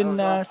 it has been.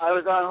 I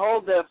was on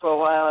hold there for a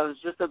while. I was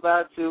just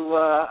about to.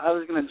 I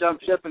was going to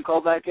jump ship and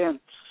call back in.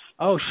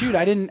 Oh shoot!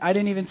 I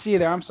didn't even see you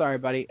there. I'm sorry,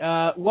 buddy.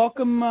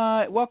 Welcome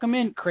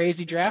in.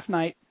 Crazy draft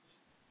night.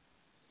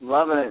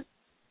 Loving it.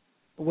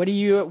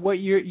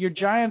 Your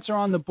Giants are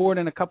on the board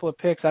in a couple of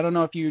picks. I don't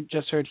know if you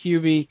just heard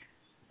Hubie,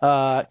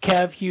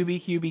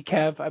 Hubie,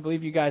 Kev. I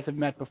believe you guys have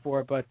met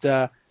before, but.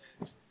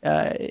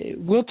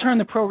 We'll turn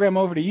the program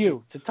over to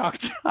you to talk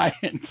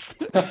Giants.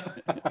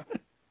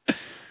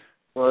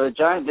 Well,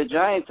 the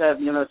Giants have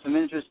some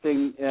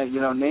interesting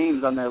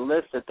names on their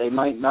list that they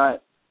might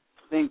not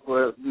think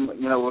were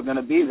going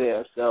to be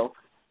there. So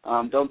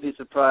don't be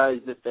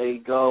surprised if they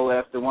go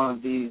after one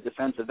of these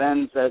defensive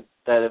ends that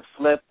have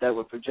flipped that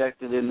were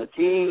projected in the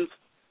teams,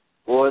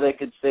 or they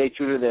could stay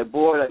true to their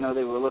board. I know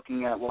they were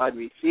looking at wide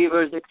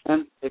receivers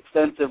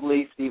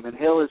extensively. Stephen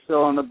Hill is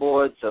still on the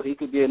board, so he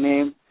could be a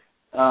name.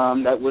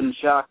 That wouldn't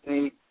shock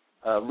me.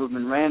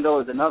 Ruben Randall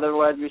is another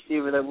wide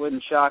receiver that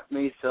wouldn't shock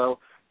me. So,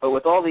 but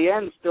with all the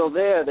ends still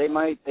there, they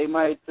might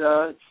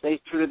stay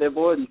true to their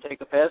board and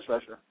take a pass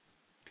rusher.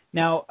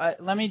 Now,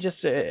 let me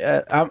just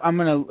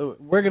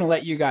we're gonna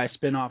let you guys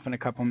spin off in a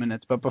couple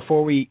minutes, but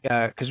before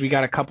because we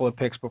got a couple of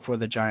picks before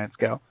the Giants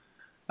go.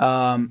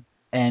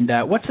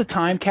 What's the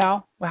time,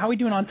 Cal? Well, how are we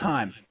doing on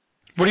time?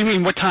 What do you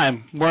mean? What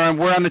time? We're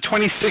on the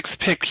 26th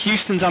pick.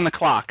 Houston's on the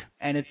clock.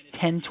 And it's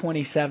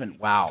 10:27.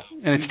 Wow.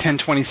 And it's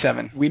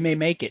 10:27. We may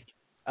make it.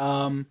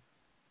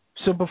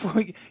 So before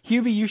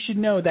Hubie, you should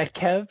know that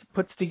Kev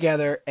puts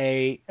together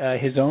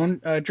his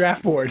own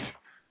draft board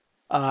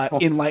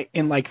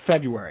in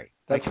February.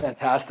 That's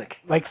fantastic.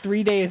 Like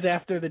 3 days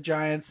after the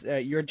Giants,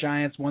 your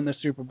Giants won the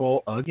Super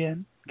Bowl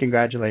again.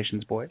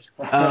 Congratulations, boys.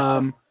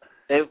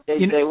 They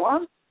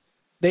won?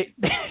 They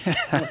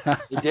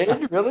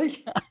did?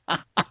 Really?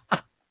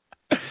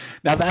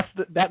 Now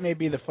that may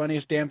be the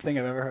funniest damn thing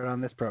I've ever heard on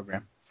this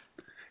program,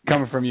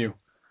 coming from you.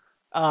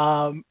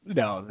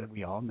 No,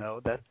 we all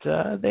know that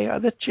they are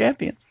the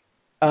champions.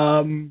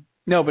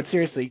 No, but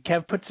seriously,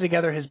 Kev puts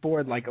together his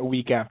board like a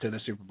week after the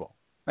Super Bowl,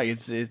 like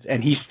it's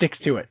and he sticks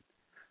to it.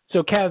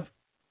 So Kev,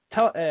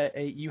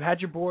 you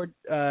had your board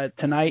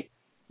tonight.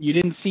 You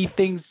didn't see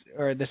things,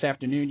 or this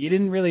afternoon, you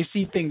didn't really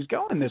see things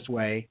going this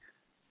way.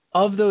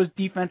 Of those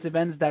defensive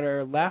ends that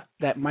are left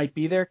that might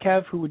be there,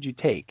 Kev, who would you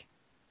take?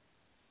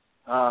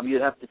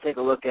 You'd have to take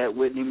a look at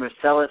Whitney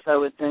Marcellus, I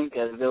would think,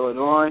 out of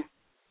Illinois.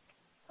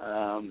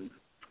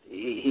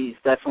 He's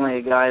definitely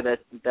a guy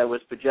that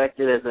was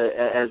projected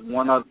as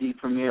one of the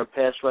premier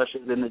pass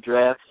rushers in the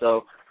draft.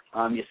 So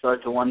you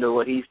start to wonder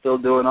what he's still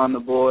doing on the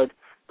board.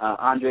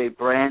 Andre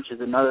Branch is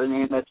another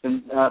name that's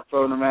been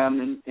thrown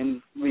around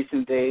in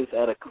recent days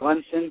out of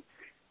Clemson.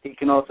 He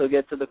can also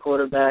get to the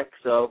quarterback.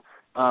 So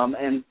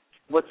and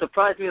what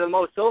surprised me the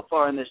most so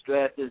far in this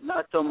draft is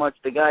not so much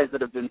the guys that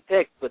have been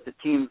picked, but the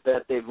teams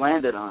that they've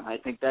landed on. I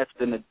think that's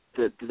been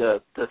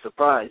the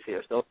surprise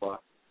here so far.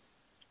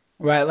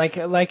 Right, like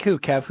who,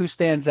 Kev? Who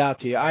stands out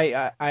to you?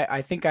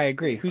 I think I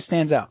agree. Who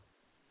stands out?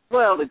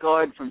 Well, the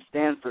guard from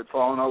Stanford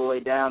falling all the way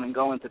down and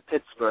going to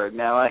Pittsburgh.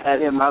 Now, I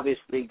had him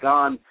obviously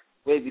gone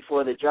way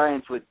before the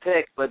Giants would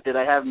pick, but did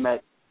I have him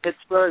at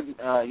Pittsburgh?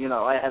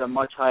 I had him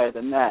much higher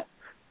than that.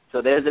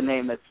 So there's a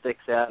name that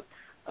sticks out.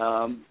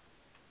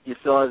 You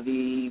saw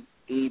the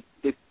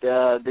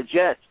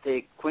Jets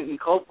take Quentin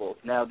Copel.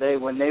 Now,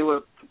 when they were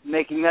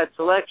making that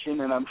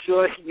selection, and I'm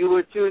sure you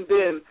were tuned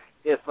in,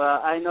 if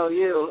I know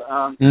you,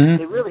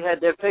 they really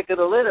had their pick of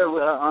the litter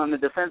on the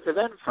defensive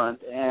end front.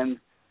 And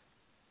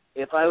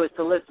if I was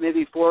to list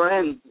maybe 4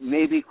 ends,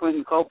 maybe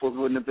Quentin Copel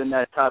wouldn't have been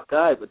that top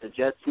guy. But the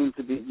Jets seem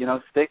to be,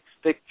 stick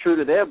true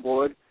to their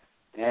board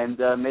and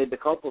made the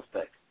Copel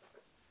pick.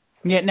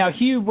 Yeah. Now,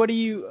 Hugh, what are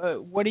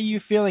you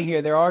feeling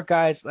here? There are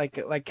guys like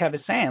Kev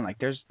is saying, like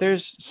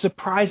there's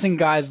surprising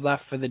guys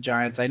left for the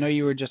Giants. I know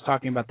you were just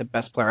talking about the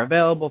best player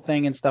available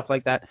thing and stuff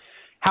like that.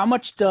 How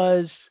much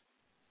does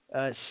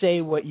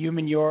say what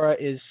Umenyiora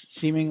is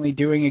seemingly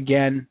doing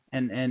again,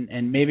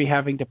 and maybe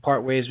having to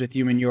part ways with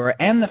Umenyiora,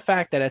 and the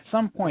fact that at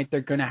some point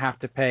they're going to have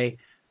to pay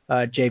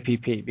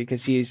JPP, because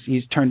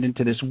he's turned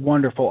into this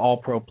wonderful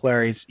All-Pro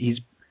player. He's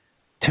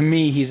to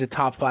me, he's a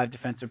top 5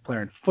 defensive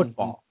player in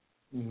football,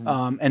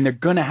 and they're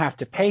going to have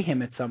to pay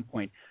him at some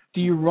point.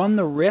 Do you run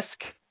the risk,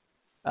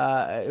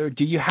 or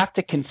do you have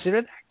to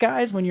consider that,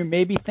 guys, when you're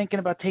maybe thinking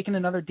about taking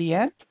another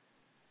DN?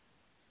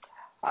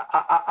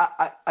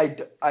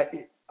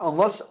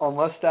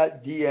 Unless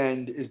that D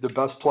end is the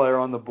best player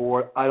on the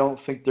board, I don't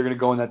think they're going to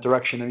go in that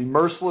direction. I mean,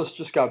 Merciless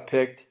just got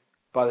picked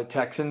by the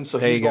Texans, so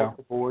he's off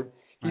the board.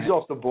 He's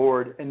off the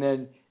board, and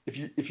then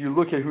if you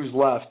look at who's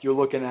left, you're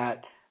looking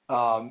at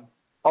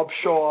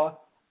Upshaw,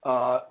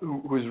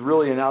 who's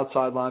really an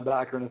outside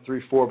linebacker in a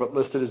 3-4, but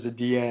listed as a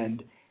D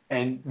end,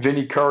 and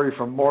Vinny Curry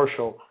from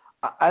Marshall.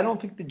 I don't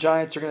think the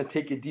Giants are going to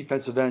take a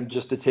defensive end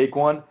just to take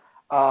one.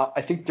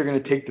 I think they're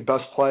going to take the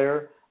best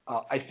player.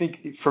 I think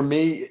for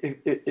me,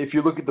 if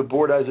you look at the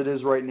board as it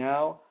is right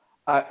now,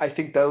 I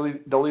think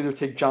they'll either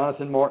take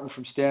Jonathan Martin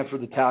from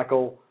Stanford, the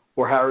tackle,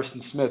 or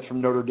Harrison Smith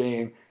from Notre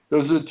Dame.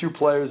 Those are the 2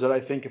 players that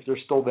I think, if they're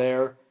still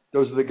there,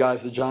 those are the guys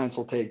the Giants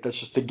will take. That's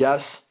just a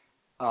guess,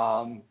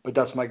 but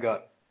that's my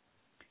gut.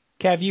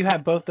 Kev, you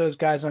have both those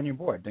guys on your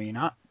board, do you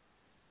not?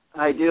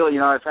 I do.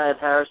 I've had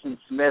Harrison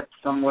Smith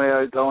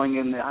somewhere going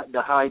in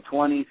the high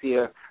 20s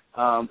here.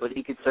 But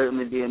he could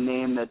certainly be a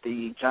name that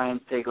the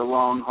Giants take a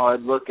long,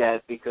 hard look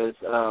at, because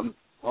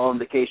all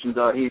indications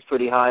are he's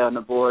pretty high on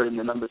the board and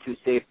the number 2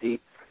 safety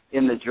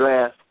in the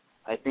draft.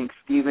 I think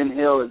Stephen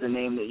Hill is a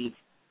name that you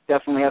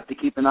definitely have to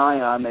keep an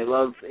eye on. They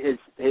love his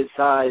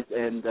size,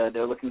 and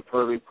they're looking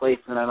for a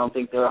replacement. I don't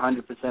think they're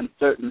 100%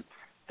 certain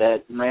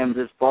that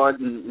Ramses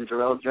Barden and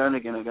Jarrell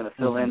Jernigan are going to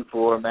fill in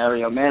for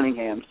Mario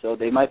Manningham. So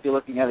they might be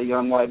looking at a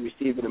young wide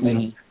receiver to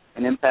make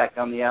an impact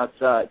on the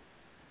outside.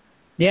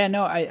 Yeah,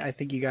 no, I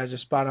think you guys are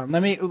spot on.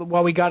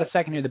 While we got a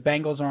second here, the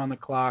Bengals are on the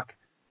clock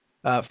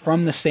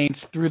from the Saints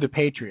through the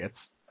Patriots.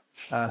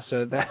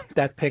 So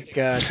that pick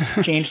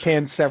changed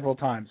hands several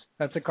times.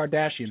 That's a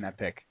Kardashian, that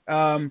pick.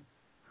 I'll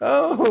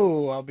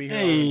be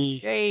here.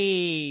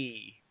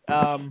 Hey.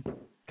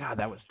 God,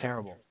 that was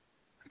terrible.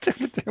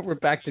 We're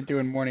back to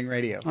doing morning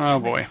radio. Oh,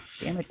 boy.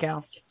 Damn it,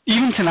 Cal.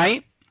 Even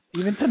tonight?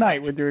 Even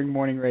tonight we're doing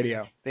morning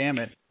radio. Damn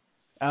it.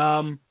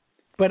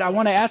 But I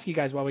want to ask you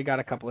guys while we got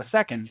a couple of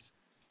seconds.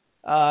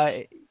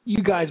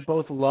 You guys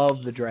both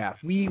love the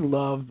draft. We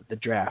love the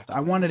draft. I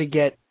wanted to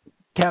get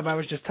Kev, I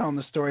was just telling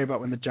the story about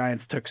when the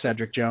Giants took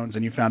Cedric Jones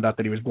and you found out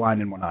that he was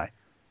blind in one eye.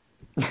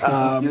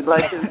 You'd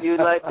like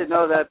to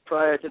know that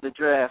prior to the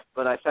draft,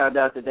 but I found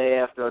out the day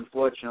after,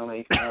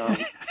 unfortunately. So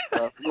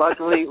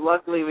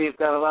luckily we've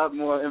got a lot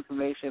more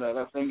information at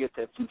our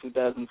fingertips in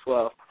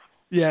 2012.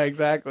 Yeah,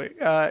 exactly.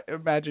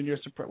 Imagine you're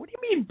surprised. What do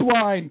you mean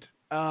blind?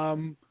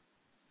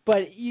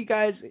 But you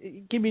guys,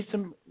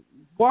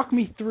 walk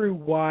me through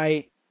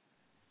why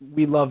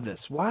we love this.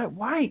 Why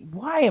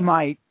am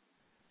I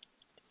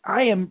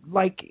am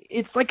like,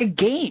 it's like a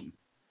game.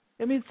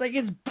 I mean,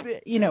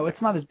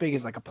 it's not as big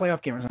as like a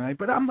playoff game or something,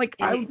 but I'm like,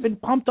 I've been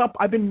pumped up.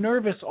 I've been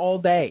nervous all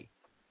day.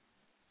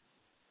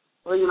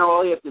 Well,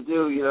 all you have to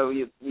do,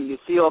 you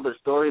see all the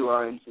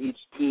storylines each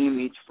team,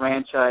 each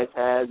franchise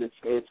has.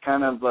 It's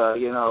kind of, a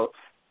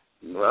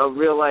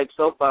real-life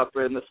soap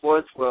opera in the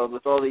sports world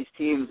with all these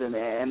teams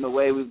and the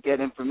way we get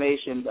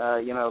information,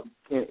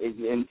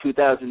 in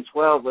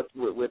 2012,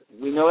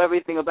 we know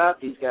everything about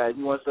these guys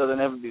more so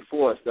than ever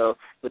before. So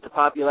with the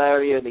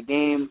popularity of the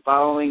game,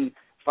 following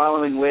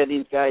where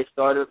these guys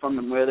started from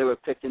and where they were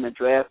picked in the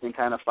draft and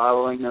kind of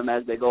following them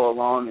as they go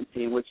along and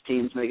seeing which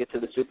teams make it to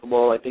the Super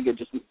Bowl, I think it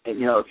just,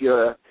 if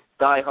you're a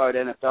diehard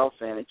NFL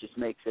fan, it just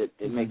makes it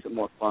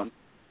more fun.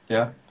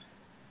 Yeah.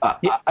 I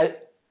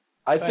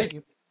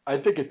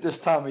think at this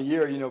time of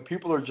year,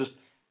 people are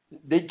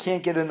they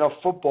can't get enough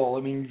football.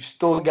 I mean, you've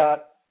still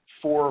got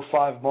 4 or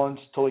 5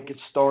 months till it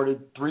gets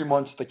started, 3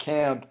 months to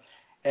camp,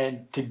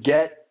 and to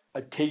get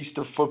a taste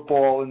of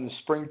football in the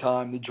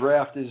springtime, the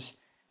draft is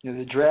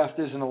an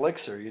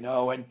elixir,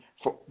 and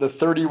for the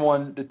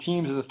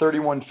teams of the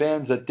 31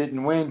 fans that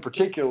didn't win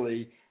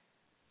particularly,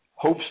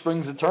 hope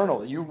springs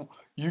eternal. You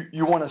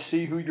want to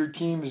see who your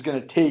team is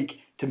going to take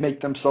to make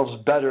themselves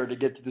better to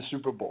get to the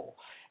Super Bowl.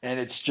 And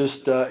it's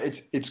just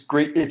it's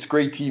great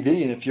TV,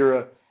 and if you're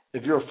a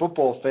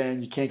football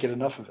fan, you can't get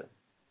enough of it.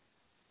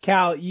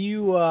 Cal,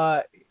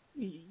 you're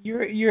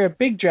a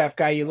big draft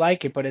guy. You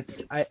like it, but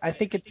I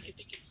think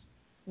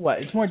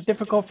it's more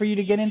difficult for you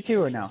to get into,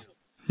 or no?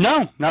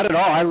 No, not at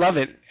all. I love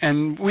it,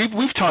 and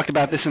we've talked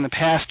about this in the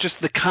past. Just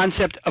the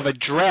concept of a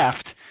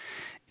draft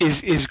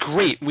is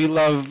great. We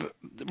love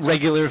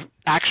regular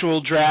actual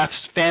drafts,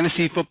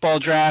 fantasy football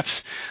drafts.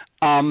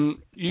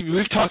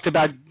 We've talked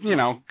about,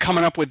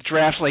 coming up with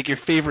drafts like your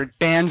favorite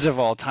bands of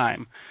all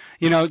time.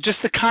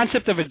 Just the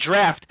concept of a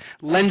draft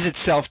lends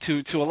itself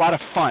to a lot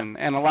of fun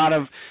and a lot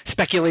of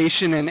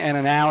speculation and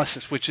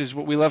analysis, which is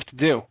what we love to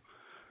do.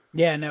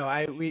 Yeah, no,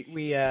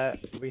 we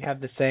have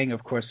the saying,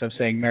 of course, of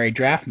saying Merry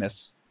Draftmas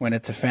when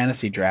it's a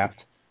fantasy draft.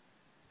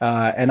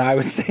 And I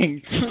was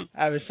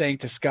saying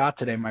to Scott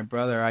today, my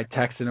brother, I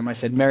texted him, I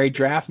said Merry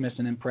Draftmas,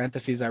 and in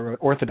parentheses I wrote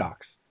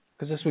Orthodox,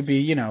 because this would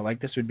be,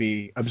 this would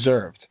be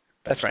observed.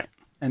 That's right.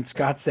 and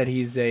Scott said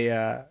he's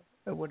a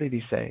what did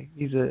he say?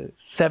 He's a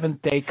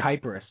seventh-day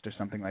Kiperist or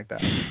something like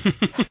that.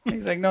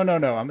 He's like, no,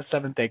 I'm a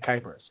seventh-day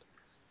Kiperist.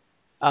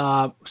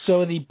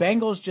 So the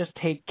Bengals just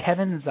take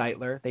Kevin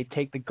Zeitler. They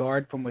take the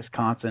guard from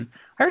Wisconsin.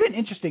 I heard an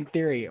interesting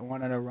theory I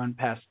wanted to run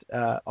past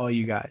all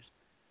you guys.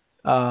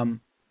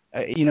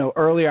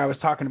 Earlier I was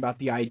talking about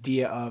the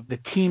idea of the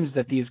teams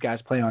that these guys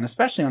play on,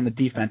 especially on the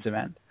defensive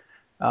end.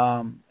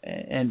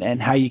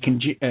 And how you can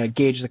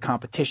gauge the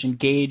competition,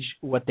 gauge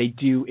what they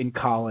do in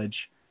college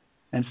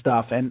and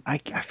stuff. And I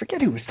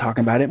forget who was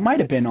talking about it. It might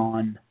have been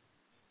on,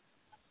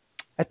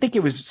 I think it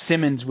was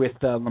Simmons with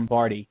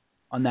Lombardi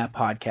on that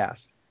podcast.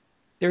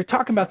 They were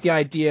talking about the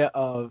idea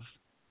of,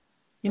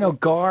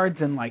 guards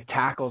and like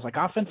tackles, like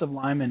offensive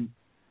linemen,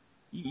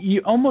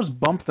 you almost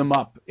bump them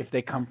up if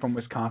they come from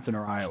Wisconsin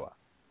or Iowa.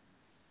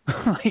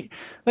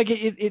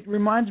 It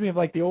reminds me of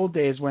like the old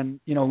days when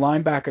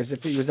linebackers,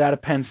 if he was out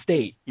of Penn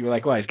State, you were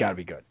like, well, he's got to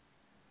be good.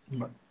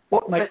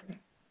 Well,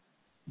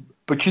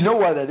 but you know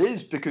why that is?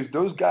 Because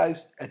those guys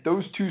at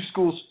those two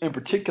schools in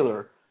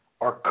particular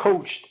are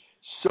coached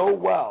so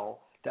well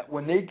that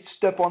when they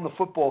step on the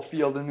football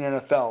field in the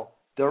NFL,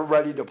 they're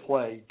ready to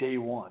play day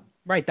one.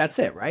 Right, that's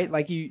it. Right,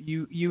 like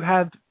you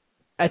have.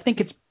 I think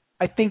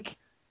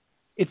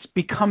it's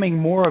becoming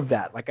more of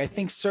that. Like I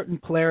think certain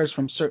players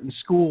from certain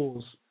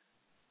schools.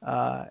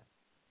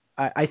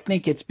 I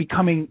think it's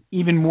becoming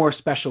even more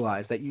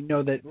specialized that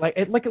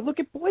that look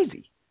at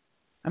Boise.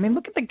 I mean,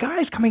 look at the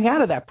guys coming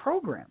out of that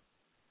program.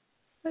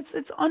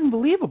 It's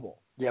unbelievable.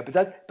 Yeah, but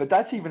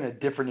that's even a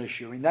different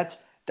issue. I mean,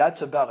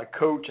 that's about a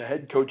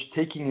head coach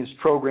taking his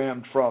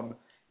program from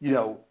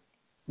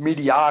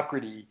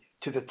mediocrity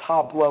to the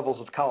top levels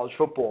of college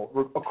football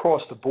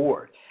across the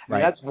board. I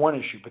mean, that's one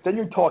issue. But then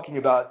you're talking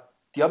about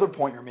the other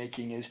point you're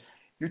making is.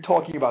 You're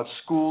talking about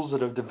schools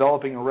that are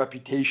developing a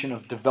reputation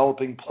of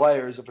developing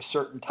players of a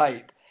certain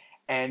type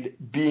and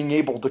being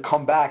able to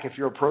come back if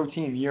you're a pro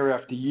team year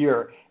after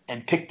year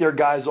and pick their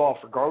guys off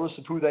regardless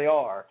of who they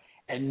are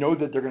and know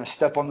that they're going to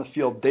step on the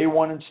field day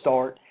one and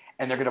start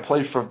and they're going to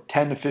play for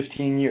 10 to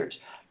 15 years.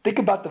 Think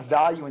about the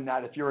value in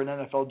that if you're an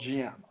NFL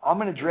GM. I'm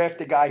going to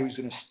draft a guy who's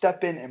going to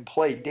step in and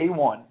play day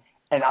one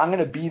and I'm going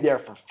to be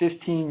there for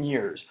 15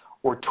 years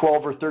or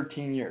 12 or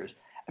 13 years.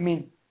 I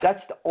mean,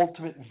 that's the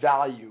ultimate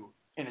value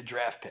in a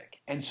draft pick.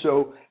 And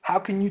so how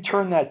can you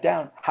turn that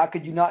down? How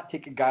could you not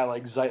take a guy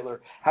like Zeitler?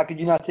 How could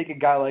you not take a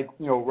guy like,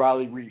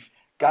 Riley Reif?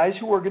 Guys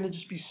who are going to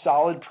just be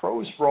solid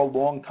pros for a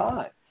long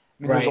time.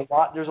 I mean,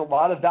 there's a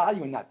lot of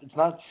value in that. It's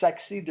not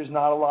sexy. There's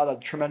not a lot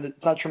of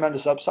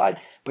tremendous upside,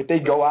 but they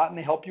go out and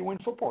they help you win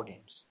football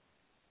games.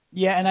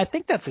 Yeah, and I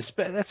think that's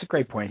a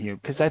great point, Hugh,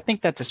 because I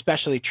think that's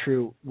especially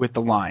true with the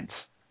lines.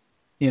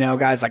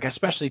 Guys, like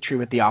especially true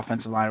with the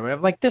offensive line or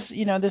whatever. Like this,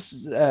 this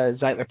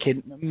Zeitler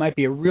kid might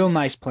be a real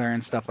nice player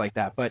and stuff like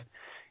that. But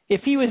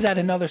if he was at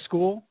another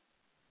school,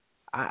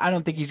 I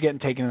don't think he's getting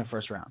taken in the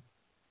first round.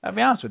 I'll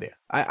be honest with you.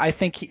 I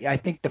think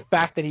the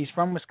fact that he's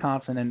from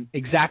Wisconsin and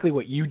exactly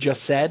what you just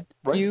said,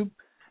 Hugh,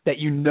 that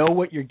you know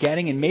what you're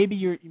getting, and maybe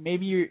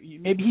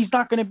he's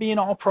not going to be an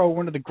All-Pro,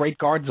 one of the great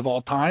guards of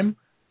all time,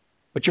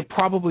 but you're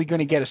probably going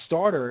to get a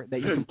starter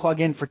that you can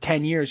plug in for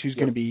 10 years who's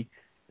going to be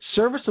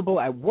serviceable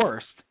at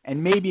worst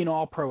and maybe an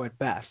All-Pro at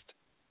best.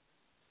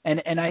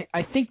 And I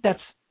think that's,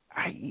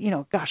 I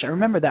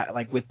remember that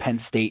like with Penn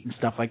State and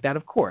stuff like that,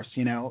 of course,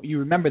 you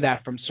remember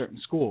that from certain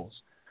schools.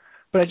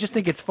 But I just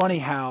think it's funny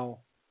how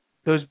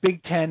those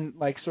Big Ten,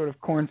 like sort of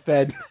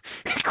corn-fed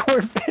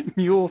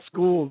mule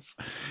schools,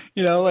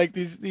 like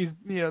these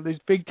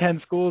Big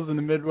Ten schools in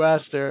the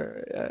Midwest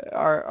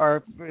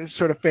are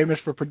sort of famous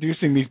for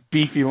producing these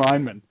beefy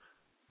linemen.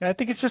 And I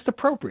think it's just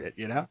appropriate,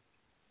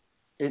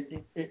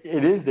 It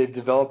is. They've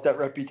developed that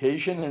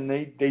reputation, and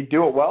they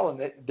do it well, and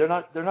they're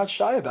not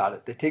shy about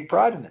it. They take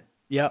pride in it.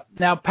 Yeah.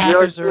 Now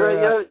Packers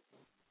are.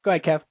 Go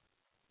ahead, Kev.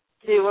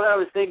 See, what I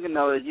was thinking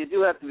though is you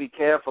do have to be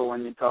careful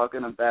when you're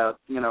talking about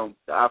the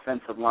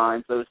offensive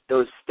lines,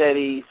 those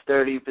steady,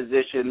 sturdy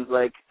positions.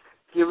 Like,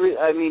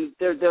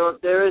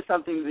 there is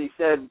something to be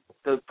said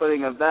to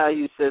putting a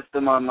value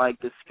system on like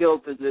the skill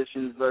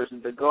positions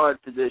versus the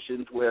guard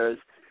positions, whereas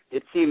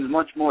it seems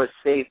much more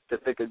safe to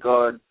pick a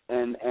guard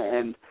and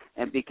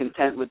be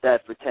content with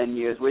that for 10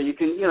 years, where you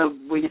can,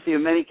 where you see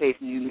in many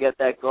cases you can get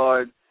that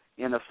guard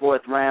in the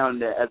fourth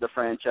round as a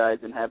franchise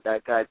and have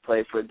that guy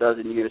play for a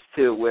dozen years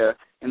too, where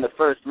in the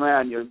first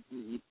round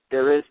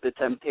there is the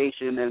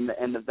temptation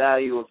and the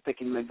value of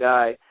picking the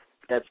guy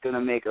that's going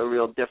to make a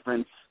real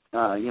difference,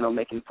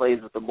 making plays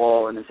with the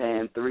ball in his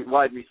hand, the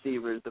wide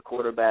receivers, the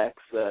quarterbacks,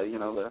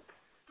 the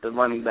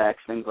running backs,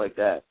 things like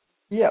that.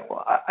 Yeah,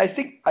 well, I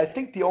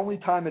think the only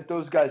time that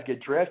those guys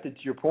get drafted,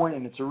 to your point,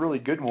 and it's a really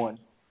good one,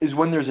 is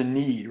when there's a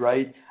need,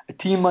 right? A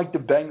team like the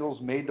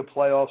Bengals made the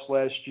playoffs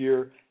last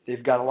year.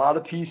 They've got a lot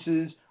of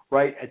pieces,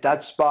 right? At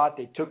that spot,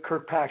 they took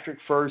Kirkpatrick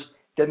first,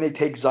 then they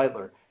take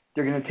Zeitler.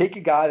 They're going to take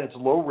a guy that's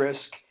low risk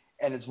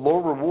and it's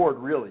low reward,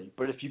 really.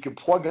 But if you can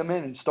plug him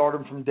in and start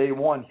him from day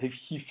one,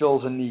 he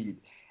fills a need.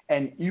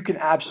 And you can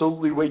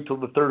absolutely wait till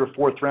the third or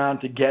fourth round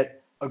to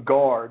get a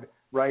guard,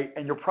 right?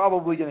 And you're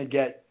probably going to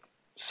get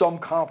some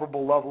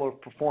comparable level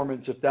of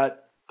performance if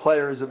that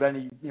player is of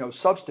any,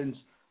 substance.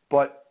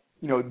 But,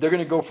 they're going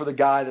to go for the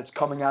guy that's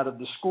coming out of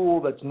the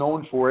school that's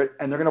known for it,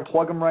 and they're going to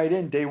plug him right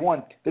in day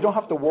one. They don't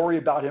have to worry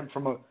about him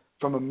from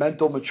a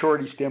mental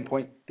maturity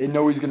standpoint. They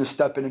know he's going to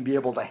step in and be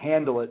able to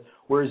handle it.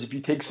 Whereas if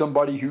you take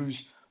somebody who's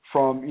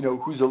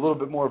who's a little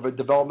bit more of a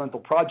developmental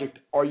project,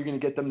 are you going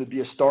to get them to be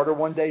a starter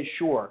one day?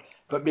 Sure.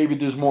 But maybe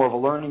there's more of a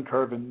learning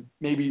curve, and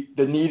maybe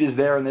the need is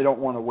there and they don't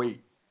want to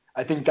wait.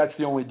 I think that's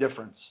the only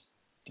difference.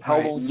 How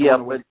long do you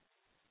want to wait?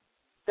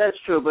 That's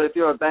true, but if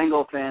you're a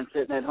Bengal fan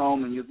sitting at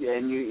home and you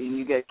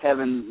get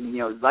Kevin,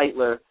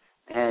 Zeitler,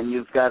 and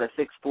you've got a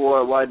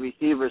 6'4" wide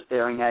receiver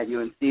staring at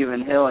you and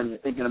Stephen Hill, and you're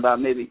thinking about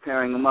maybe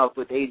pairing him up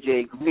with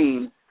A.J.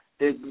 Green,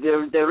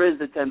 there is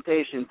the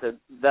temptation to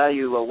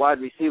value a wide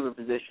receiver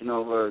position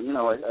over,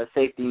 a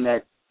safety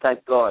net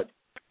type guard.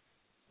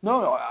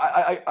 No,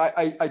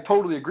 I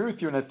totally agree with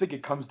you, and I think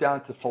it comes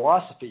down to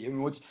philosophy. I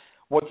mean,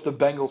 what's the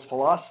Bengals'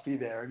 philosophy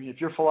there? I mean,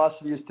 if your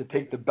philosophy is to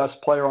take the best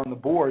player on the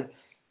board,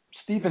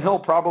 Stephen Hill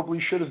probably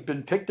should have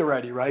been picked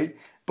already, right?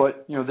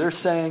 But, they're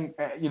saying,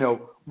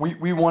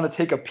 we want to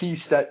take a piece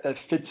that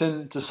fits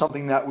into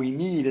something that we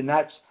need, and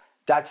that's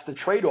the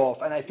trade-off.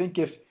 And I think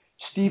if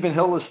Stephen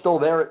Hill is still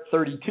there at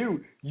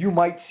 32, you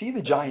might see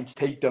the Giants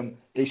take them.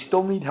 They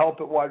still need help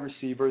at wide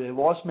receiver. They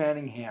lost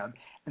Manningham.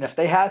 And if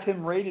they have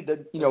him rated at,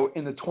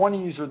 in the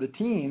 20s or the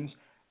teens,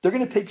 they're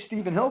going to take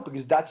Stephen Hill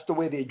because that's the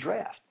way they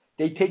draft.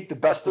 They take the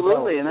best.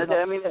 Absolutely, and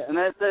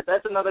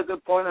that's another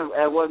good point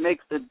of what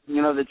makes the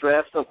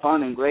draft so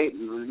fun and great.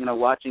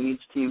 Watching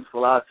each team's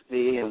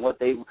philosophy and what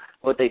they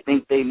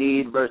think they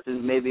need versus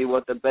maybe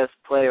what the best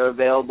player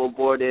available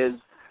board is.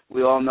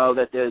 We all know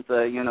that there's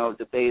a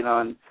debate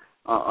on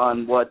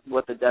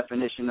what the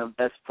definition of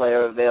best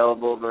player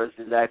available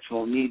versus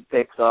actual need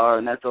picks are,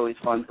 and that's always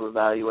fun to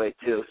evaluate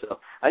too. So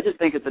I just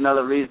think it's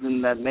another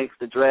reason that makes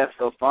the draft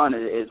so fun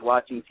is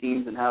watching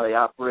teams and how they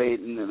operate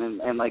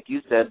and like you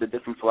said, the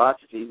different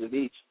philosophies of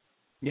each.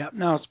 Yep,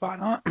 no, spot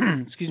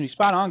on. Excuse me,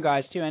 spot on,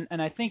 guys, too.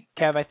 And I think,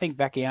 Kev,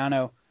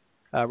 Vecchiano,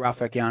 Ralph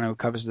Vecchiano, who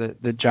covers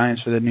the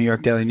Giants for the New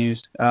York Daily News,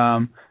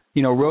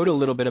 wrote a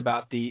little bit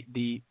about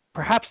the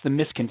perhaps the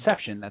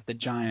misconception that the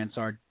Giants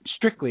are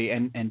strictly,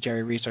 and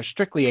Jerry Reese are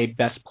strictly a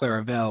best player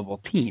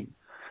available team,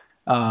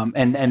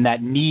 and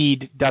that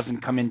need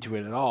doesn't come into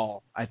it at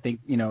all. I think,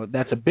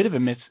 that's a bit of a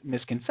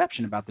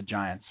misconception about the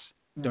Giants,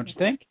 don't you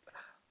think?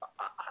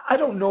 I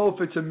don't know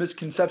if it's a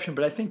misconception,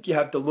 but I think you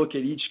have to look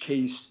at each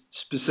case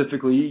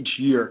specifically each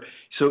year.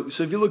 So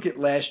if you look at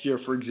last year,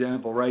 for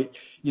example, right,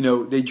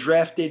 they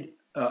drafted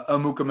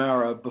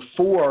Amukamara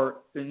before,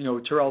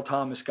 Terrell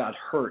Thomas got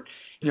hurt.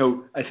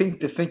 I think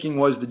the thinking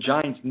was the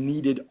Giants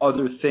needed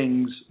other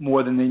things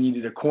more than they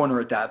needed a corner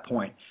at that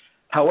point.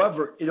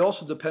 However, it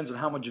also depends on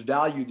how much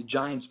value the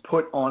Giants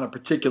put on a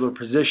particular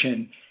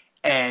position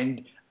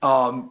and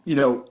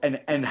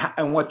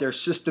what their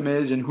system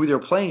is and who they're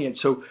playing it.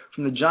 So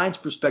from the Giants'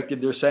 perspective,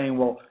 they're saying,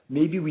 well,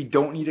 maybe we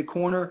don't need a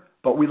corner,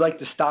 but we like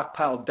to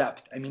stockpile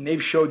depth. I mean, they've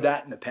showed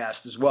that in the past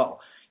as well.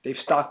 They've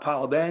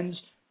stockpiled ends.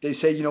 They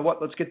say,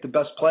 let's get the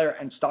best player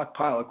and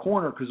stockpile a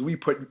corner because we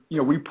put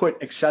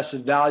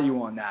excessive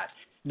value on that.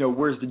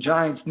 Whereas the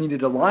Giants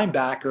needed a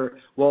linebacker,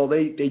 well,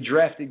 they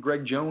drafted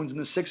Greg Jones in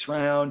the 6th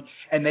round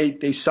and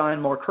they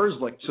signed Mark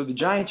Herzlich. So the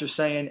Giants are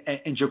saying,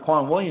 and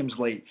Jaquan Williams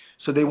late.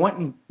 So they went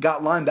and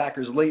got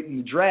linebackers late in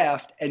the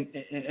draft and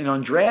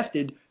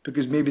undrafted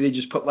because maybe they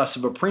just put less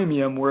of a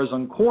premium. Whereas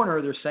on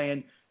corner, they're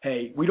saying,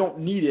 hey, we don't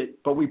need it,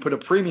 but we put a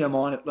premium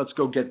on it. Let's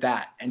go get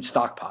that and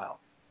stockpile.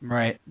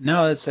 Right.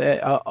 No, that's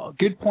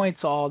good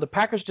points all. The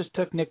Packers just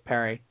took Nick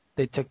Perry.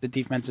 They took the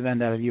defensive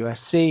end out of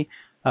USC.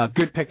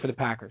 Good pick for the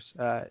Packers,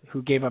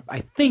 who gave up,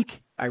 I think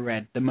I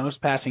read, the most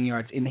passing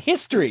yards in the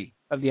history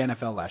of the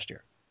NFL last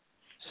year.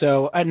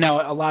 So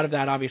now a lot of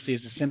that obviously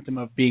is a symptom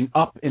of being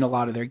up in a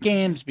lot of their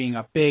games, being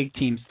up big,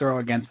 teams throw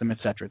against them, et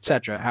cetera, et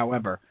cetera.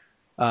 However,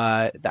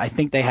 I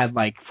think they had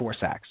like 4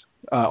 sacks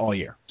all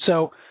year.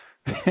 So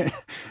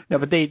no,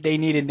 but they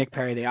needed Nick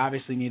Perry. They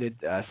obviously needed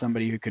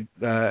somebody who could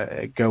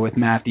go with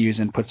Matthews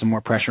and put some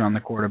more pressure on the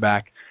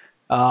quarterback.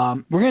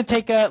 We're going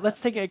to let's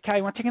take a, Cal,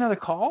 you want to take another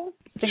call?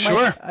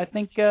 Sure. I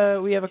think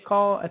we have a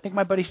call. I think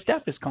my buddy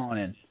Steph is calling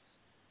in.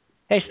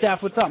 Hey, Steph,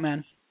 what's up,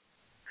 man?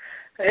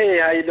 Hey,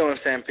 how you doing,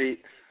 Sanpete?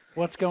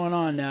 What's going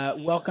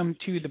on? Welcome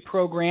to the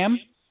program.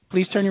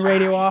 Please turn your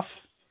radio off.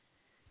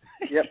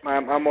 Yep,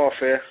 I'm off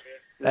here.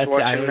 I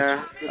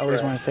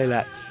always want to say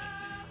that.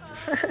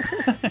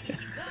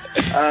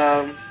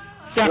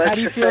 Steph, how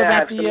do you feel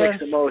about the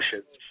mixed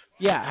emotions?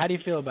 Yeah, how do you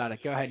feel about it?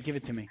 Go ahead, give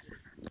it to me.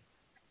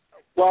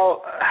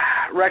 Well,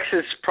 Rex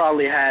has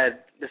probably had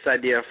this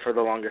idea for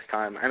the longest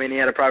time. I mean, he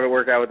had a private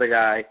workout with a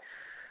guy.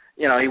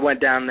 He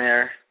went down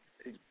there,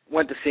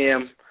 went to see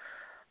him.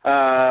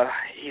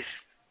 He's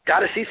got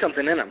to see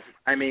something in him.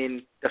 I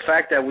mean, the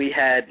fact that we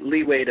had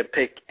leeway to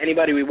pick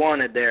anybody we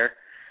wanted there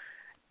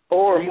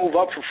or move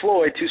up for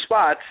Floyd 2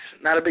 spots,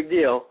 not a big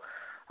deal.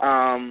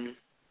 I'm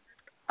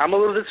a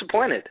little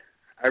disappointed.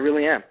 I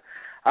really am.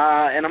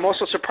 And I'm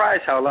also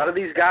surprised how a lot of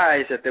these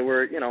guys that they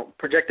were,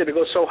 projected to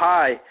go so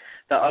high,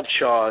 the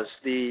Upshaws,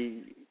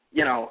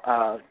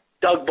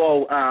 Doug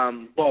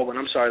Baldwin,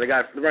 I'm sorry,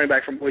 the running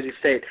back from Boise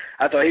State,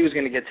 I thought he was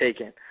going to get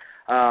taken.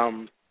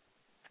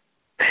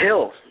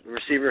 Hill,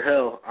 receiver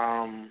Hill,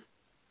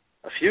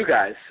 a few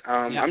guys.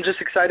 I'm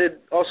just excited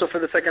also for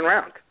the second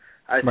round.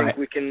 I think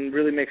we can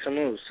really make some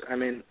moves. I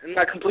mean, I'm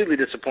not completely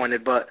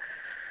disappointed, but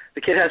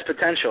the kid has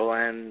potential,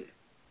 and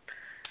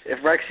if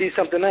Rex sees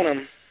something in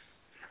him,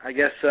 I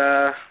guess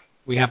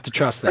we have to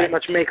trust that. Pretty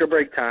much make or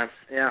break time.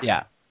 Yeah.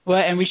 Yeah. Well,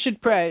 and we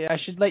should pray. I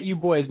should let you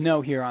boys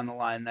know here on the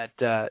line that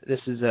this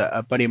is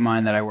a buddy of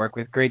mine that I work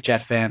with, great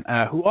Jet fan,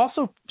 who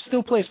also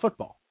still plays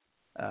football.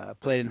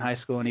 Played in high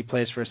school, and he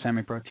plays for a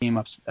semi-pro team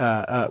up.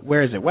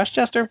 Where is it?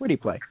 Westchester? Where do you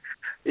play?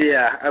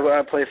 Yeah,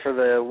 I play for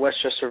the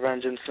Westchester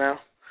Vengeance now.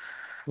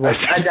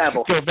 I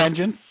dabble.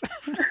 Vengeance.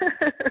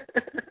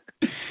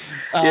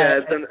 Yeah,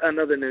 it's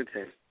another new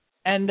team.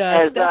 And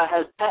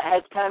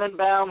has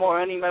Tannenbaum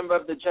or any member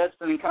of the Jets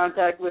been in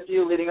contact with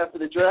you leading up to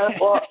the draft?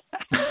 Well,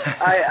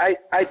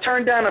 I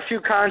turned down a few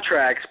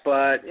contracts,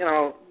 but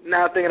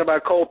now thinking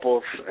about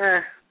Copels,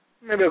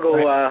 maybe I'll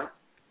go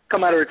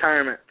come out of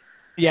retirement.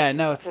 Yeah,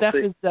 no,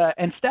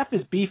 Steph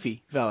is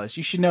beefy, fellas.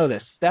 You should know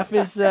this. Steph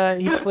is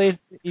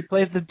he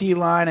plays the D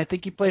line. I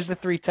think he plays the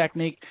 3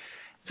 technique.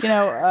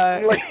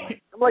 I'm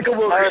like a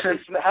Wilkerson.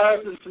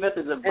 Harrison Smith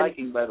is a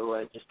Viking, by the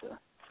way.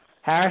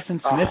 Harrison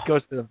Smith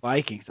goes to the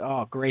Vikings.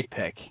 Oh, great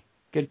pick.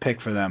 Good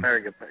pick for them.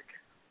 Very good pick.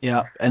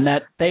 Yeah, and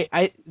that they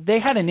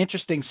had an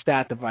interesting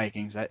stat, the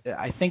Vikings.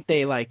 I think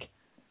they were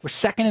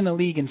second in the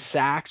league in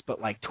sacks, but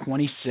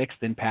 26th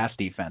in pass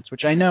defense,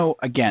 which I know,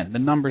 again, the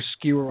numbers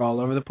skewer all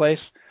over the place.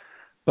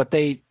 But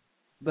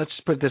let's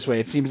put it this way,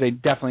 it seems they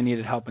definitely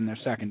needed help in their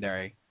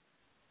secondary.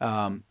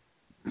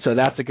 So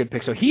that's a good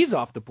pick. So he's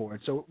off the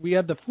board. So we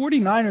have the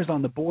 49ers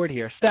on the board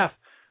here. Steph,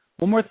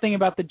 one more thing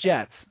about the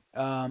Jets.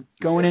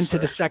 Going into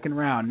the second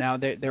round. Now,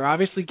 they're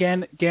obviously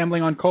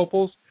gambling on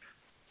Copels.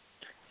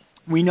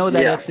 We know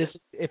that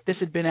if this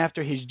had been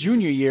after his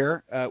junior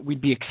year,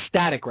 we'd be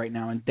ecstatic right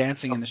now and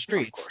dancing in the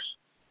streets. Of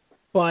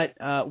course.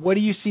 But what do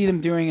you see them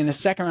doing in the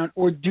second round?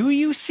 Or do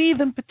you see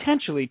them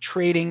potentially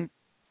trading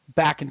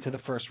back into the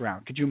first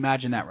round? Could you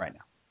imagine that right now?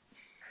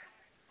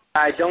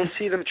 I don't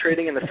see them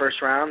trading in the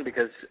first round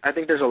because I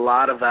think there's a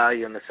lot of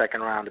value in the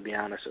second round, to be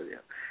honest with you.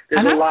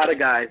 There's a lot of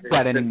guys.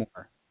 That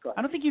anymore.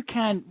 I don't think you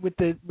can with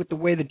the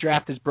way the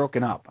draft is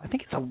broken up. I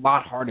think it's a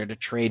lot harder to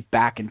trade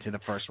back into the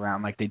first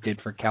round like they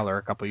did for Keller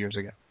a couple of years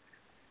ago.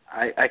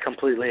 I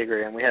completely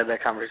agree, and we had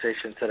that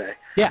conversation today.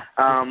 Yeah.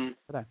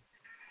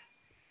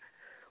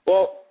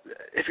 Well,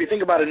 if you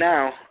think about it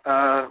now,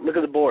 look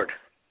at the board.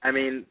 I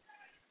mean,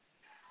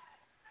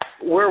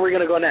 where are we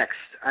going to go next?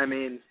 I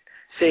mean,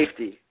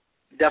 safety,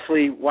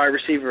 definitely wide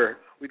receiver.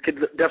 We could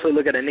definitely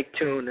look at a Nick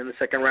Toon in the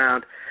second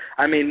round.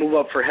 I mean, move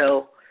up for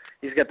Hill.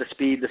 He's got the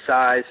speed, the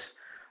size.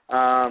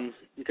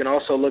 You can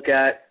also look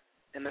at,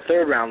 in the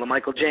third round,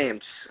 LaMichael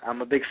James.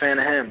 I'm a big fan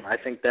of him. I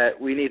think that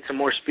we need some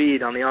more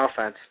speed on the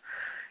offense,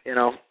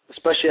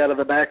 especially out of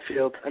the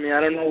backfield. I mean, I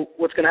don't know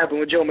what's going to happen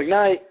with Joe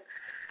McKnight.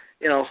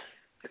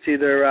 It's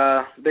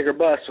either big or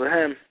bust with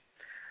him.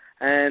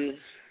 And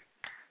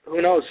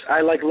who knows?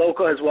 I like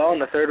Loco as well in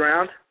the third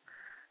round.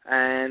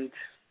 And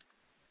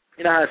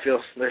you know how I feel.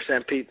 They're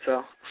Sanpete,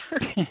 so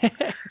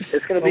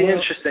it's going to be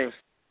interesting.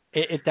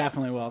 It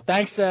definitely will.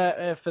 Thanks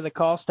for the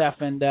call, Steph,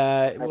 and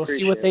we'll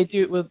see what they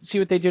do. We'll see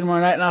what they do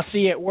tomorrow night, and I'll see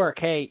you at work.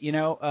 Hey,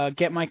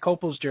 get my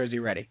Copels jersey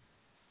ready.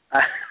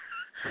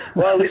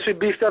 Well, at least we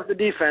beefed up the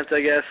defense,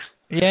 I guess.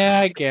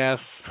 Yeah, I guess.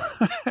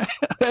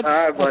 All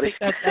right, buddy.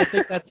 I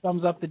think that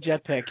sums up the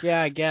Jet pick.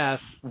 Yeah, I guess.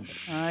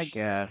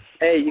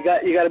 Hey, you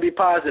got to be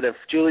positive.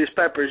 Julius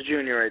Peppers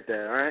Jr. right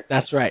there. All right.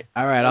 That's right.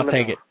 All right, I'll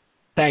take it.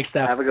 Thanks,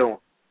 Steph. Have a good one.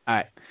 All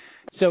right.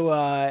 So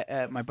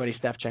my buddy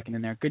Steph checking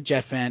in there, good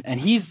Jet fan, and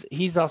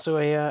he's also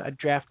a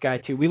draft guy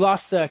too. We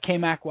lost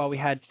KMac while we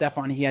had Steph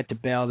on; he had to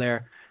bail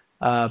there.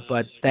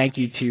 But thank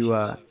you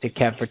to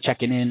Kev for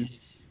checking in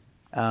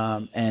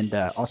and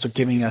also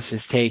giving us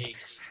his take.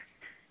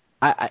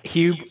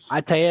 Hugh,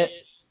 I tell you,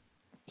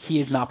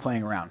 he is not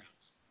playing around.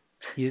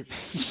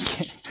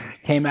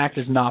 KMac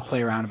does not play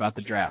around about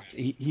the draft.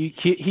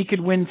 He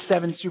could win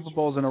 7 Super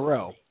Bowls in a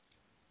row.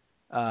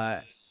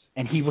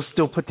 And he will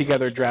still put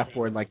together a draft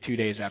board 2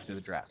 days after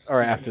the draft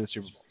or after the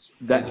Super Bowl.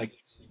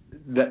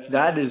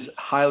 That is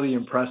highly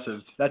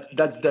impressive. That's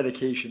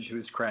dedication to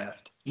his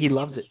craft. He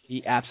loves it.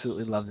 He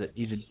absolutely loves it.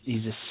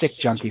 He's a sick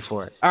junkie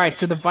for it. All right,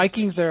 so the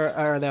Vikings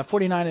are the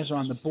 49ers are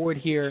on the board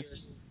here.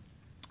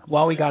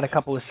 While we got a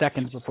couple of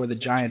seconds before the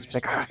Giants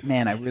pick,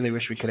 man, I really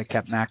wish we could have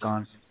kept Mac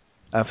on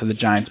for the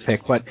Giants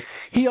pick. But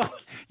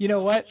you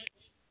know what?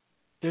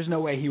 There's no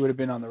way he would have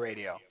been on the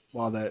radio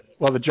while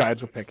the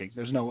Giants were picking.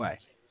 There's no way.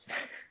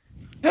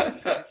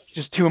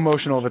 Just too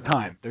emotional of a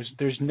time.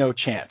 There's no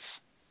chance.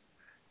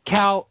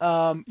 Cal,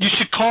 you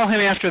should call him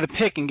after the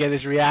pick and get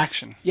his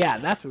reaction. Yeah,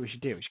 that's what we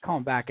should do. We should call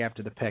him back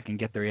after the pick and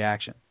get the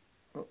reaction.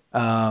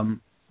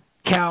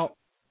 Cal,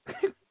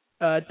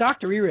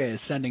 Dr. Ire is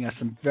sending us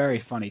some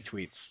very funny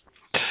tweets.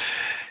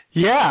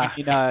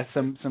 Yeah.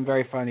 Some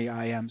very funny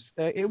IMs.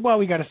 Well,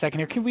 we got a second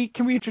here. Can we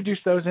introduce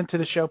those into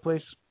the show,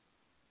 please?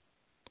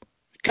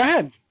 Go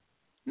ahead.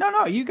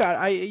 No, you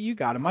got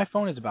it. My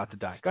phone is about to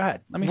die. Go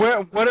ahead. Let me.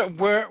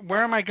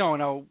 Where am I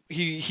going? Oh,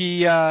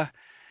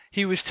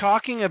 he was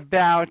talking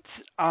about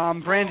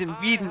Brandon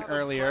Weeden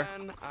earlier.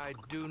 I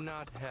do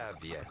not have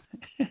yet.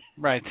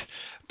 Right.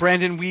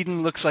 Brandon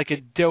Weeden looks like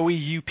a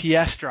doughy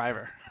UPS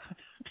driver,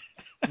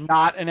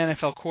 not an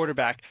NFL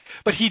quarterback.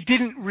 But he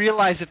didn't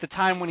realize at the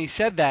time when he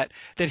said that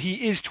he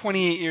is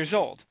 28 years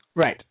old.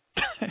 Right.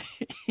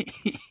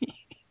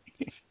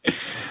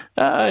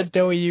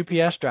 Doughy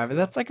UPS driver.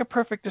 That's like a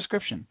perfect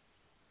description.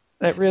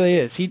 That really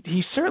is.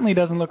 He certainly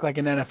doesn't look like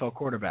an NFL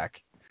quarterback.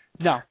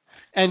 No.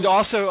 And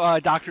also,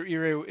 Dr.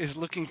 Iru is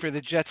looking for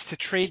the Jets to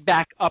trade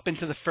back up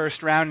into the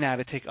first round now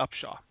to take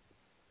Upshaw.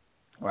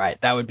 Right.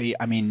 That would be.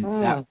 I mean,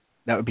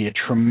 that would be a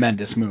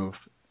tremendous move.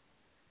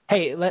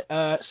 Hey,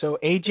 so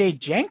A.J.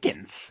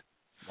 Jenkins.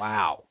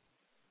 Wow.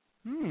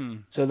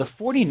 So the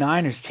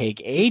 49ers take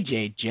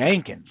A.J.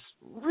 Jenkins.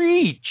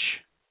 Reach.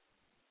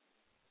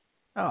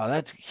 Oh,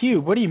 that's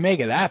huge. What do you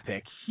make of that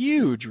pick?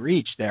 Huge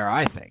reach there,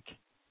 I think.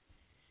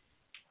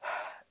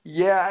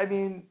 Yeah, I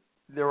mean,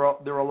 there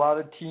were a lot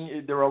of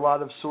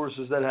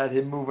sources that had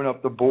him moving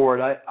up the board.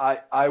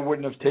 I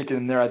wouldn't have taken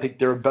him there. I think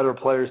there are better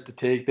players to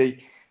take. The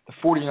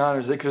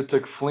 49ers, they could have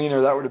took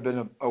Fleener. That would have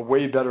been a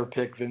way better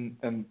pick than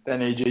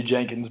A.J.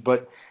 Jenkins.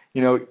 But,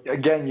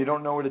 again, you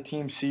don't know what a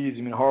team sees.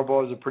 I mean,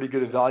 Harbaugh is a pretty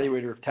good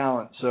evaluator of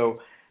talent. So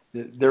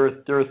there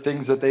are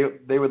things that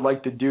they would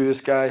like to do.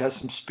 This guy has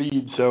some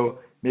speed, so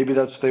maybe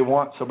that's what they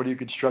want, somebody who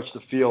could stretch the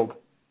field.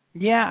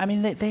 Yeah, I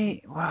mean,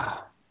 they wow,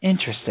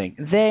 interesting.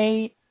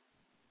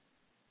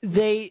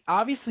 They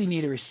obviously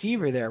need a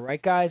receiver there,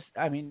 right, guys?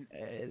 I mean,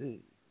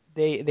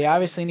 they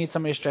obviously need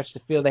somebody to stretch the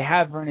field. They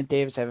have Vernon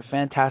Davis. They have a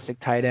fantastic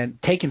tight end.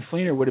 Taking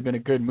Fleener would have been a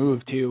good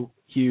move, too,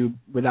 Hugh,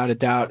 without a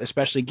doubt,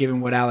 especially given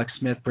what Alex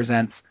Smith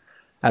presents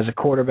as a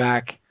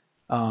quarterback.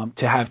 To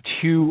have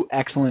two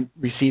excellent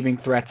receiving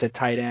threats at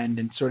tight end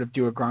and sort of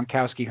do a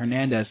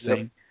Gronkowski-Hernandez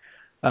thing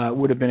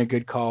would have been a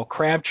good call.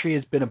 Crabtree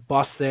has been a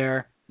bust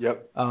there.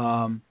 Yep.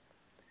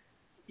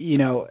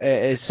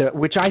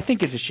 Which I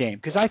think is a shame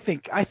because I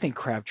think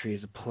Crabtree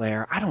is a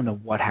player. I don't know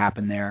what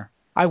happened there.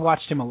 I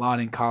watched him a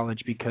lot in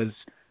college because,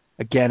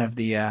 again, of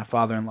the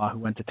father-in-law who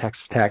went to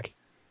Texas Tech.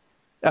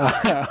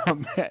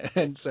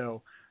 And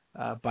so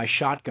by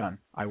shotgun,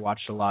 I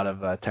watched a lot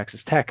of Texas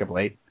Tech of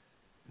late.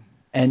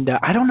 And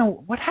I don't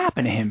know what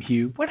happened to him,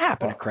 Hugh. What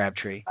happened to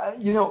Crabtree? I've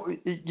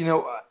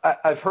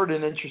heard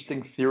an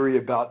interesting theory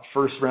about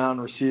first-round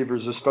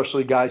receivers,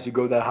 especially guys who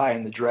go that high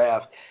in the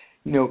draft.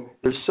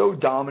 They're so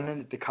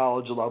dominant at the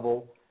college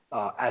level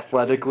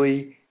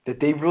athletically that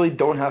they really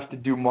don't have to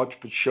do much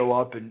but show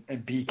up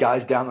and beat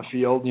guys down the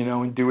field,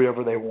 and do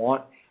whatever they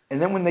want.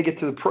 And then when they get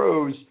to the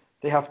pros,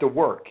 they have to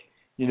work,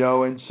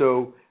 and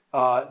so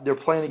they're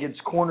playing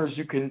against corners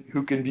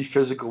who can be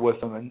physical with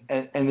them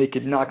and they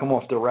can knock them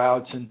off the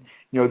routes and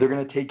they're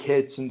going to take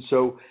hits. And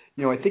so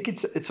I think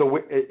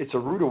it's a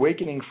rude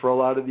awakening for a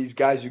lot of these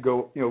guys who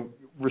go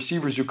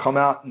receivers who come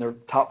out in their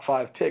top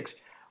 5 picks.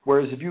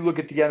 Whereas if you look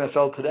at the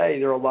NFL today,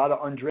 there are a lot of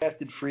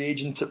undrafted free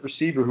agents at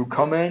receiver who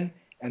come in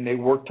and they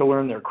work to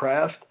learn their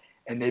craft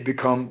and they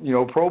become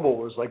Pro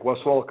Bowlers like Wes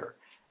Welker.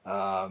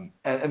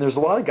 And there's a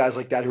lot of guys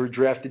like that who are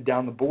drafted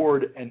down the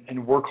board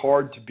and work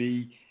hard to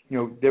be.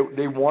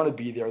 They want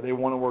to be there. They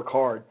want to work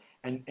hard.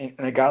 And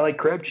a guy like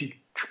Crabtree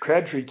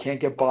can't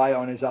get by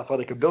on his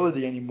athletic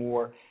ability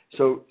anymore.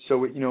 So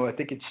I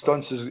think it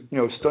stunts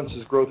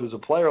his growth as a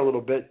player a little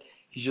bit.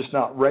 He's just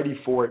not ready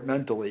for it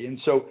mentally. And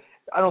so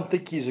I don't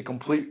think he's a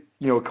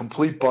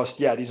complete bust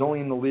yet. He's only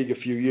in the league a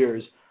few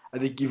years. I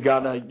think you've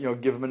got to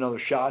give him another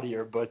shot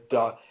here. But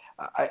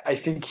I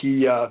think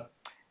he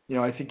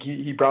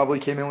probably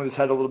came in with his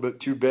head a little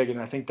bit too big, and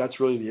I think that's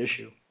really the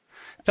issue.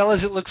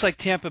 Fellas, it looks like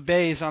Tampa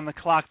Bay is on the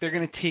clock. They're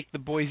going to take the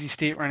Boise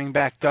State running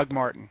back, Doug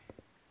Martin.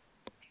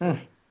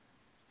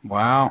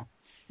 Wow.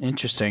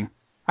 Interesting.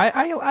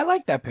 I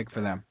like that pick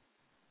for them.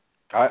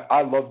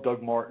 I love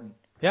Doug Martin.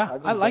 Yeah,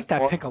 I like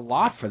that pick a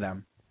lot for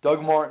them.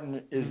 Doug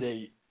Martin is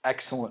a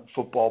excellent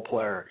football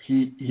player.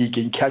 He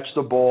can catch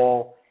the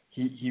ball.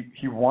 He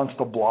wants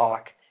to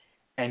block,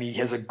 and he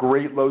has a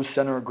great low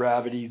center of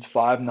gravity. He's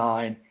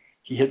 5'9".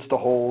 He hits the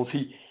holes.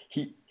 He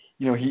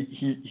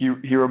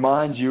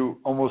reminds you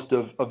almost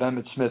of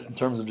Emmitt Smith in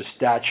terms of his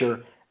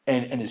stature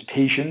and his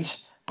patience,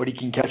 but he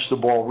can catch the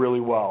ball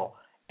really well.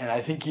 And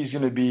I think he's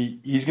going to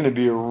be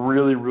a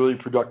really, really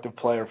productive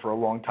player for a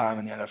long time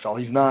in the NFL.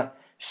 He's not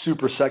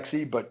super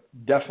sexy, but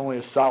definitely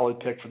a solid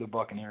pick for the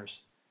Buccaneers.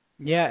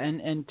 Yeah,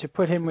 and to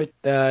put him with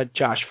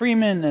Josh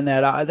Freeman and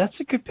that's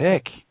a good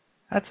pick.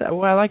 I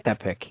like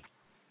that pick.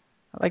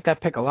 I like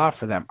that pick a lot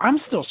for them. I'm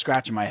still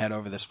scratching my head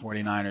over this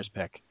 49ers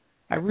pick.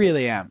 I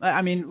really am.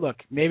 I mean, look,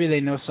 maybe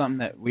they know something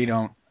that we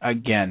don't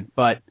again,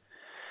 but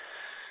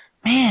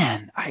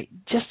man,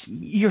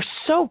 you're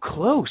so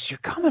close. You're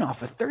coming off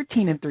a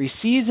 13-3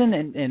 season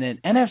and an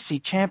NFC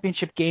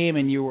Championship game,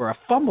 and you were a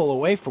fumble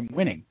away from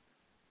winning.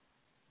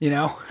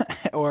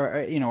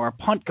 or a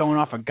punt going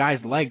off a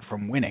guy's leg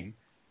from winning.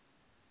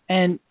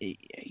 And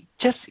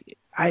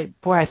I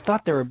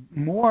thought there were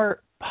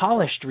more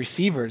polished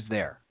receivers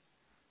there,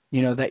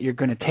 that you're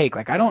going to take.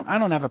 Like I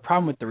don't have a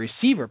problem with the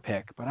receiver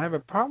pick, but I have a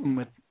problem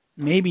with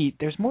maybe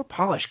there's more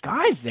polished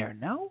guys there.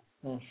 No.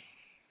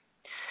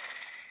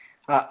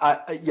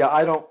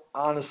 I don't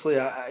honestly.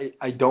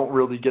 I don't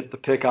really get the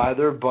pick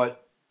either,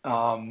 but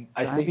I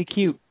think be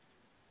cute.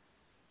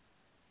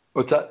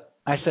 What's that?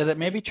 I said that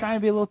maybe trying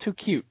to be a little too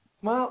cute.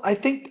 Well, I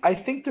think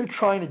they're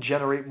trying to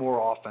generate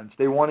more offense.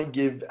 They want to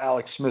give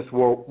Alex Smith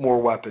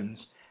more weapons,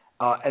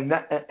 and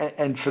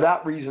for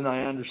that reason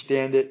I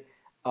understand it.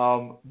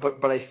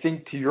 But I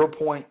think to your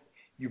point,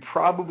 you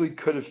probably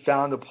could have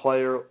found a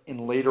player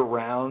in later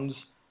rounds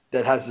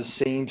that has the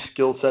same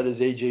skill set as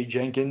A.J.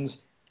 Jenkins,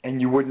 and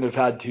you wouldn't have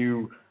had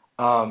to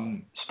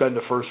spend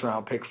a first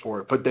round pick for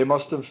it. But they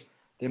must have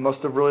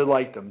really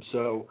liked him.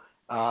 So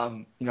now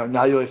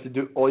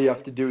all you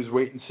have to do is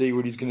wait and see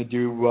what he's going to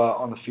do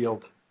on the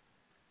field.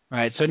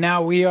 Right. So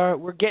now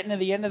we're getting to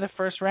the end of the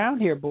first round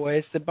here,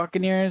 boys. The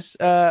Buccaneers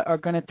are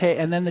going to take,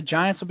 and then the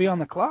Giants will be on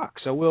the clock.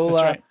 So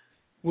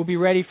we'll be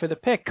ready for the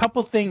pick.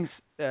 Couple things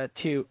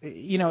too.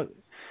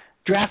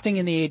 Drafting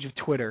in the age of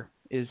Twitter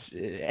is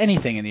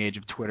anything in the age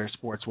of Twitter,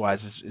 sports-wise,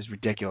 is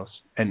ridiculous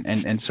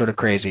and sort of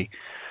crazy.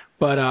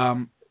 But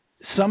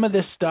some of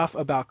this stuff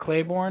about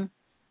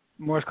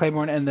Morris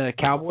Claiborne, and the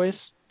Cowboys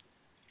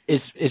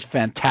is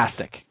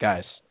fantastic,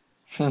 guys.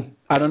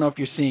 I don't know if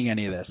you're seeing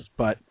any of this,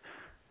 but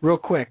real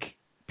quick,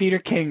 Peter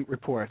King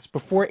reports,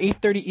 before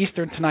 8:30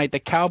 Eastern tonight, the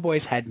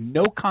Cowboys had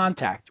no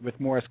contact with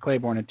Morris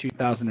Claiborne in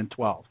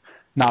 2012.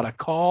 Not a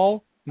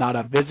call, not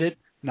a visit,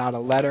 not a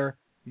letter,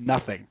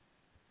 nothing.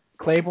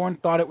 Claiborne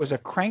thought it was a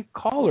crank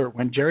caller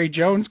when Jerry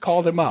Jones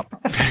called him up.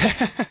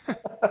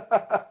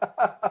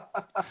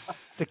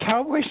 The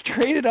Cowboys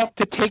traded up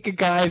to take a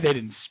guy they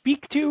didn't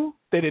speak to,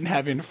 they didn't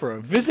have in for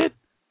a visit.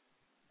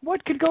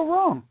 What could go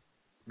wrong?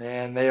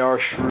 Man, they are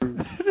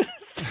shrewd.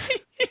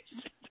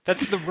 That's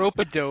the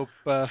rope-a-dope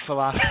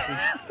philosophy.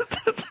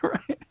 That's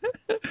right.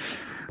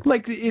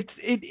 Like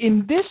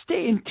in this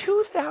day, in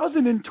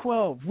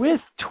 2012,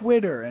 with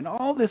Twitter and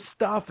all this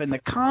stuff and the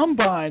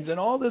combines and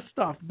all this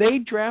stuff, they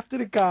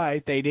drafted a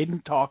guy they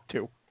didn't talk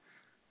to.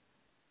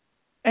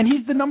 And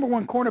he's the number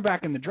one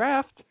cornerback in the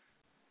draft.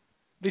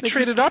 They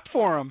traded up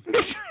for him.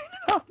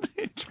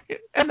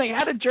 And they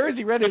had a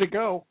jersey ready to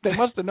go. They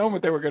must have known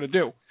what they were going to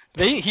do.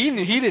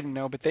 He didn't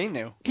know, but they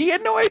knew. He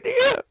had no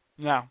idea.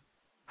 No.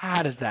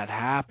 How does that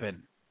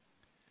happen?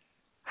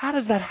 He had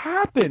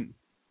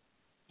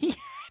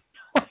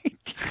no idea.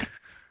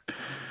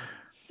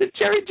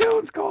 Jerry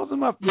Jones calls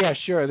him up. Yeah,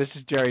 sure, this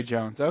is Jerry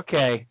Jones.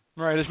 Okay.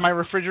 Right, is my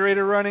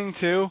refrigerator running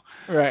too?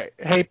 Right.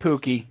 Hey,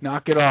 Pookie,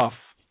 knock it off.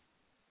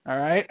 All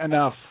right,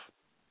 enough.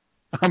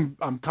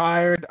 I'm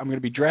tired. I'm going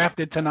to be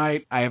drafted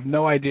tonight. I have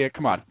no idea.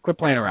 Come on, quit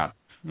playing around.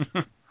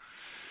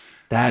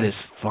 That is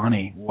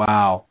funny.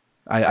 Wow.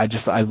 I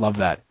love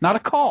that. Not a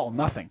call,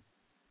 nothing.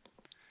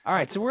 All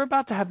right, so we're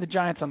about to have the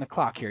Giants on the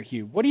clock here,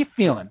 Hugh. What are you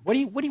feeling? What do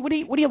you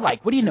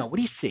like? What do you know? What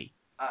do you see?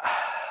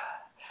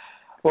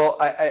 Well,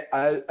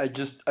 I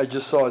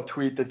just saw a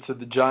tweet that said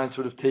the Giants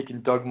would have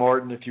taken Doug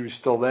Martin if he was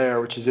still there,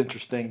 which is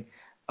interesting.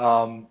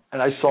 And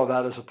I saw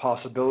that as a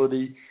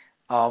possibility.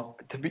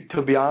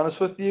 To be honest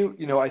with you,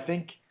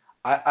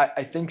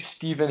 I think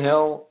Stephen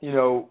Hill,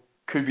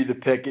 could be the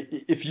pick.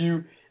 If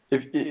you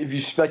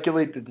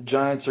speculate that the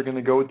Giants are going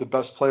to go with the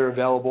best player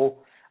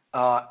available,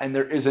 and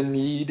there is a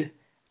need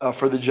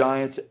for the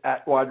Giants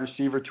at wide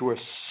receiver to a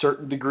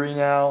certain degree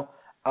now,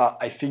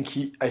 I think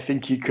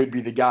he could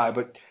be the guy.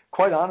 But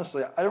quite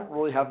honestly, I don't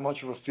really have much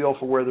of a feel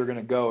for where they're going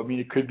to go. I mean,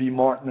 it could be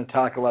Martin, the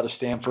tackle out of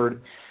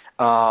Stanford,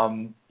 I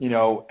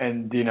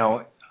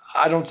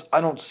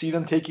don't see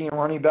them taking a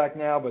running back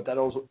now, but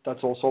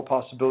that's also a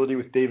possibility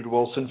with David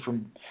Wilson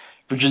from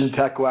Virginia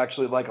Tech, who I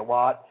actually like a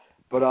lot.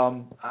 But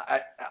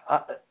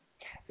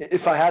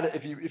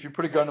if you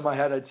put a gun to my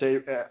head, I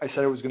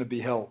said it was going to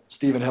be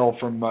Stephen Hill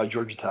from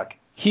Georgia Tech.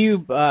 Hugh,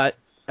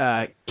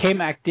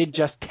 KMac did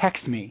just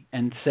text me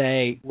and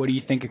say, "What do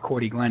you think of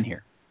Cordy Glenn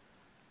here?"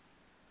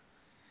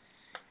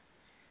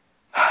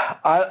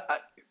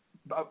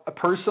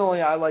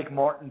 Personally, I like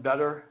Martin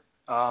better.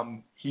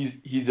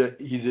 He's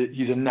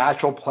a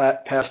natural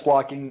pass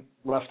blocking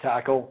left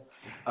tackle,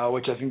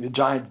 which I think the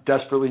Giants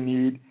desperately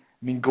need.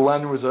 I mean,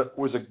 Glenn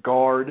was a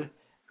guard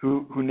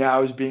who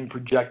now is being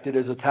projected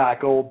as a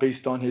tackle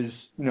based on his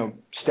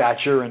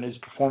stature and his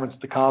performance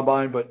at the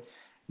combine. But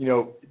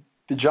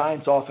the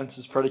Giants' offense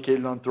is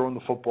predicated on throwing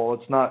the football.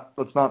 Let's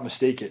not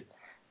mistake it.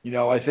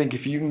 I think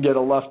if you can get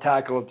a left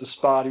tackle at the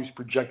spot who's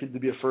projected to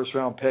be a first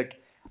round pick,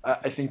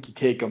 I think you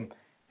take him.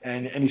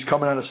 And he's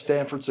coming out of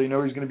Stanford, so he's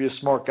going to be a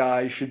smart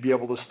guy. He should be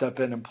able to step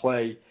in and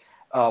play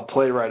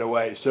right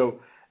away. So,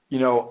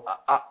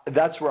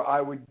 that's where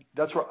I would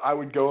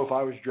go if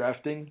I was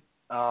drafting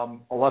a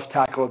left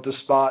tackle at this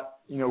spot.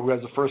 Who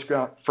has a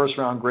first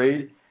round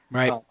grade.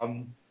 Right.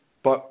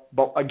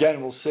 But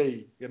again, we'll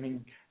see. I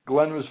mean,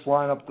 Glenn was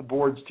flying up the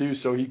boards too,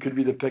 so he could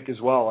be the pick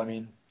as well. I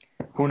mean,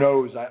 who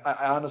knows?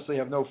 I honestly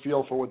have no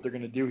feel for what they're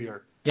going to do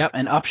here. Yep,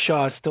 and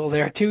Upshaw is still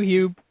there too,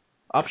 Hube.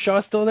 Upshaw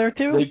is still there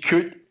too? They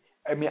could.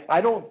 I mean, I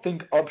don't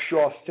think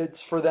Upshaw fits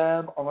for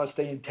them unless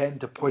they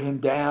intend to put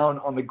him down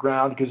on the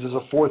ground because as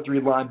a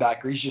 4-3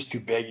 linebacker, he's just too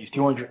big. He's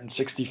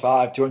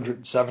 265,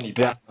 270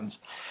 pounds.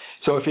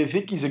 So if they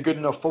think he's a good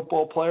enough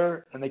football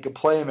player and they could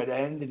play him at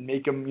end and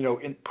make him,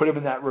 put him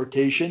in that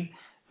rotation,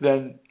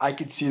 then I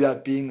could see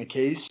that being the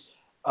case.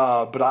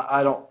 But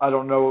I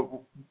don't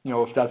know,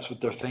 if that's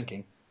what they're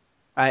thinking.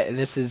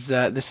 This is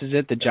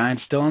it. The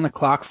Giants still on the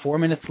clock. 4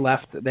 minutes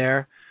left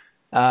there.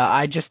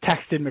 I just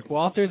texted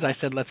McWalters. I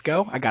said, let's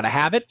go. I got to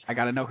have it. I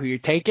got to know who you're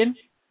taking.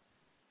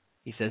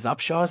 He says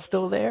Upshaw is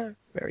still there.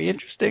 Very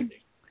interesting.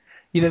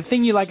 The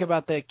thing you like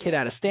about the kid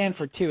out of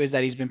Stanford, too, is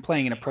that he's been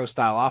playing in a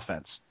pro-style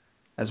offense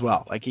as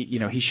well. Like,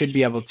 he should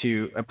be able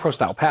to – a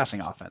pro-style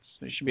passing offense.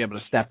 He should be able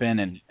to step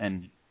in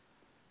and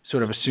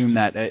sort of assume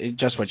that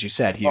just what you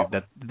said, Hugh,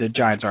 that the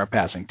Giants are a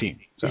passing team.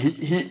 So.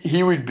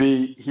 He would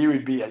be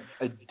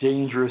a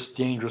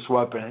dangerous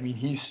weapon. I mean,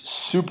 he's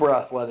super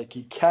athletic.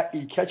 He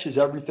catches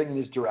everything in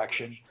his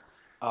direction.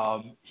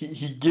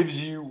 He gives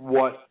you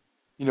what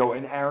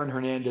an Aaron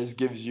Hernandez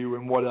gives you,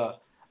 and what a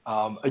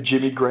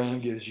Jimmy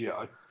Graham gives you.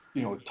 A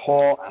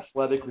tall,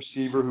 athletic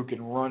receiver who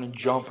can run and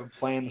jump and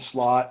play in the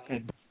slot.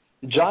 And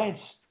the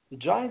Giants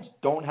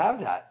don't have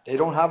that. They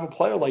don't have a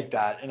player like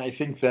that. And I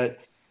think that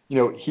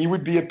he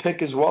would be a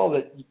pick as well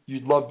that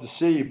you'd love to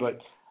see, but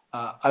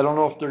I don't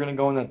know if they're going to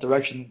go in that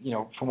direction,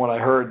 from what I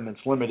heard, and it's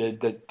limited,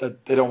 that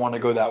they don't want to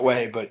go that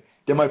way, but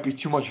there might be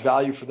too much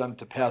value for them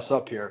to pass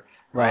up here.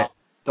 Right.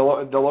 They'll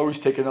always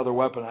take another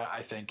weapon,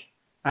 I think.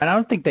 I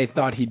don't think they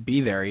thought he'd be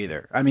there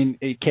either. I mean,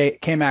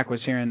 KMac was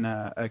hearing,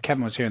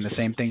 Kevin was hearing the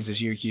same things as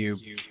you, Hugh,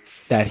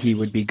 that he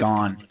would be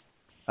gone.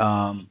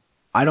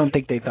 I don't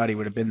think they thought he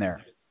would have been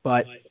there,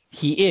 but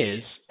he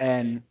is,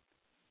 and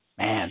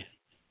man,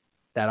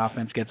 that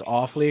offense gets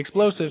awfully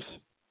explosive.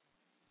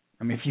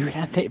 I mean,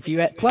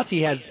 plus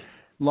he has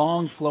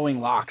long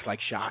flowing locks like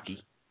Shockey.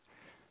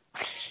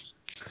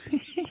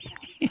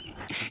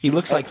 He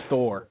looks like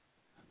Thor.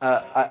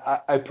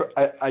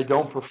 I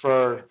don't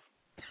prefer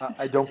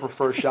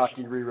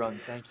Shockey reruns.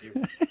 Thank you.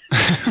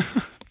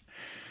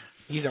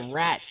 He's a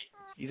rat.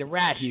 He's a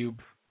rat, Hube.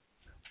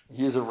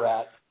 He is a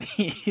rat.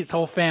 His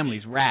whole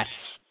family's rats.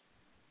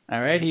 All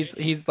right,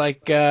 he's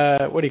like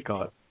what do you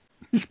call it?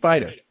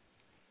 Spider.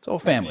 His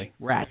whole family,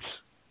 rats.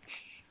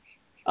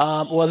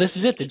 Well, this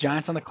is it. The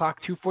Giants on the clock,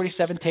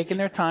 2:47, taking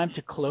their time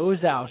to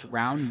close out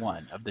round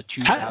one of the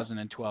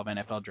 2012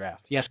 NFL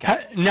Draft. Yes,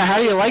 Captain. Now, how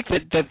do you like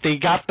that they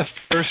got the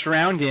first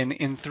round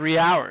in 3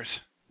 hours?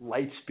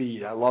 Light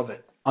speed. I love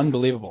it.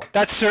 Unbelievable.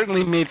 That's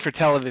certainly made for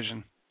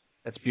television.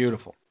 That's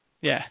beautiful.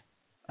 Yeah.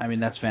 I mean,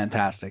 that's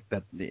fantastic.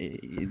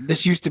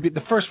 This used to be,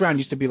 the first round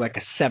used to be like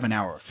a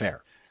 7-hour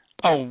affair.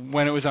 Oh,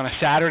 when it was on a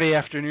Saturday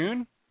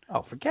afternoon?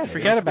 Oh, forget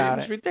about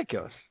it. It was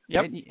ridiculous.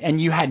 Yep. And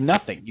you had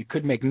nothing. You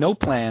could make no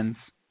plans.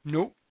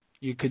 Nope.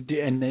 You could do,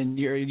 and then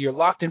you're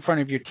locked in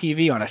front of your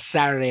TV on a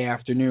Saturday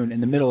afternoon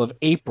in the middle of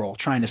April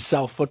trying to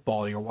sell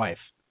football to your wife.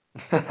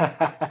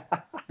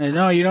 And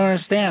no, you don't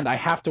understand. I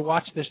have to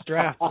watch this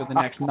draft for the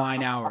next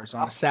 9 hours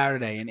on a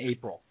Saturday in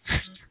April.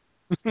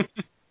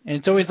 And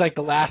it's always like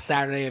the last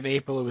Saturday of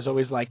April. It was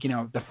always like,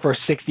 the first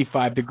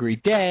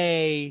 65-degree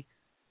day.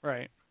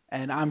 Right.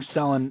 And I'm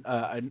selling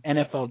an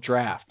NFL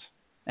draft.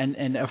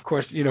 And of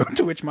course,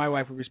 to which my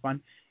wife would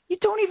respond, you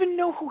don't even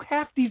know who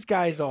half these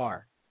guys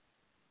are.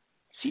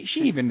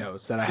 She even knows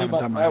that I haven't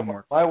done my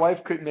homework. My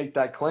wife couldn't make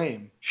that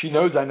claim. She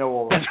knows I know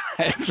all of them.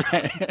 That's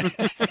right.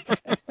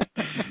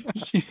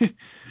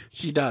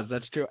 She does.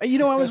 That's true. I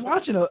was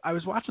watching a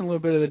little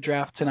bit of the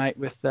draft tonight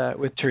with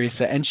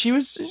Teresa, and she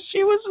was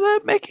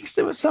making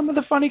some of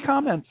the funny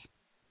comments.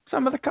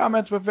 Some of the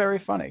comments were very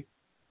funny.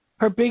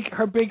 Her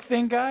big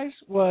thing, guys,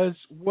 was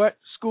what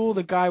school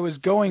the guy was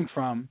going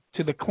from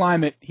to the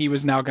climate he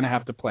was now going to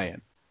have to play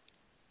in.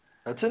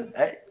 That's it.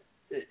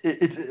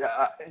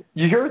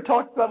 You hear it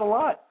talked about a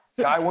lot.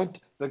 The guy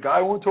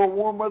went to a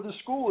warm weather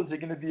school. Is he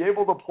going to be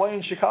able to play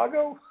in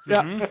Chicago?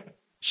 Yeah.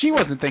 She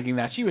wasn't thinking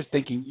that. She was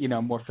thinking,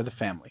 more for the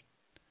family.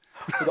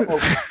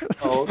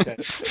 Oh, okay.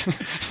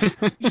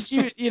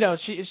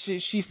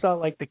 She saw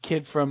like the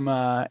kid from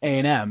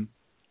A&M,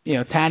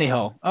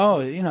 Tannehill.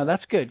 Oh,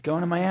 that's good.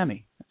 Going to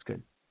Miami. That's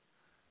good.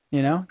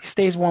 He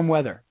stays warm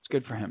weather. It's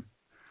good for him.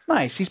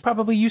 Nice. He's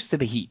probably used to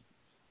the heat.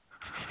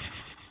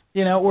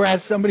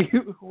 Whereas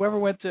whoever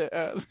went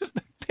to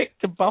pick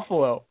to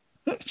Buffalo,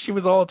 she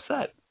was all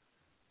upset.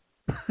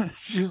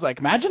 She was like,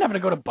 imagine having to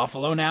go to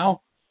Buffalo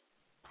now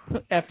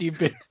after you've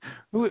been.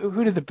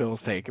 Who did the Bills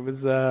take? It was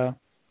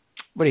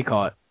what do you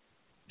call it?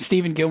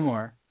 Stephen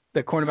Gilmore,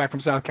 the cornerback from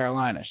South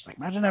Carolina. She's like,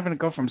 imagine having to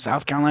go from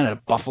South Carolina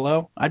to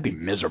Buffalo. I'd be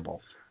miserable.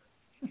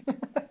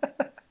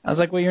 I was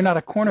like, well, you're not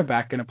a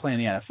cornerback going to play in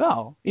the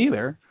NFL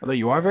either, although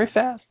you are very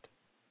fast.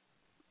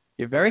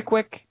 You're very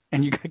quick,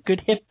 and you got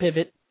good hip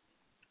pivot.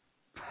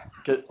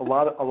 Get a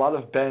lot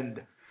of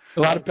bend. A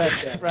lot of bend,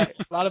 right?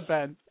 A lot of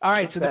bend. All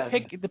right, so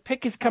the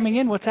pick is coming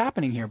in. What's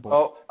happening here, boy?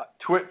 Oh,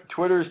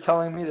 Twitter is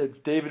telling me that it's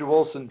David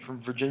Wilson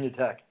from Virginia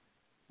Tech.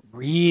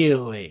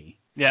 Really?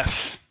 Yes.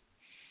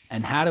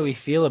 And how do we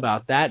feel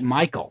about that,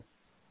 Michael?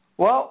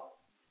 Well,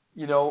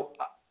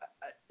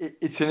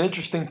 it's an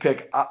interesting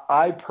pick.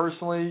 I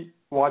personally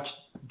watched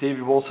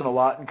David Wilson a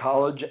lot in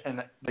college,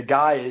 and the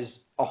guy is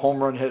a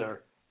home run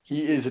hitter. He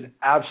is an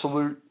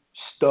absolute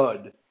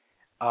stud.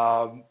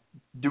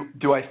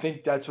 Do I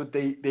think that's what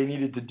they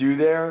needed to do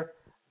there?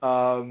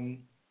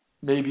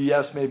 Maybe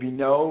yes, maybe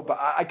no. But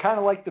I kind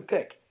of like the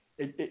pick.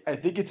 I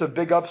think it's a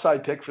big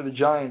upside pick for the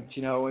Giants,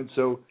 and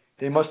so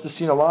they must have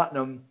seen a lot in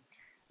him.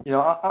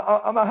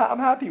 I'm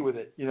happy with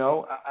it.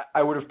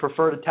 I would have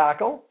preferred a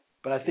tackle,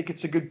 but I think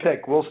it's a good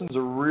pick. Wilson's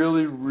a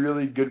really,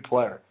 really good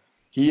player.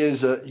 He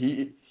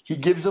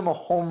gives them a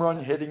home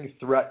run hitting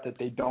threat that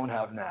they don't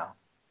have now.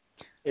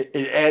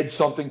 It adds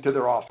something to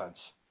their offense.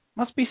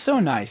 Must be so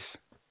nice.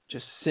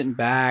 Just sitting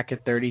back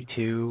at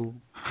 32,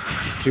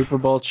 Super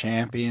Bowl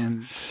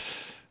champions.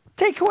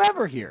 Take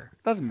whoever here.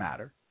 Doesn't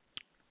matter.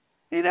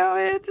 We're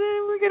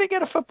going to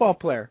get a football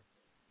player.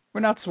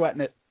 We're not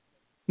sweating it.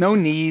 No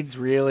needs,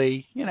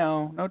 really.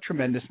 No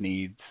tremendous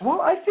needs.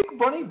 Well, I think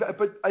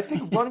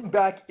running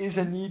back is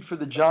a need for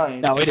the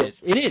Giants. No, it is.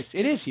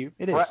 It is, Hugh.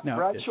 It is.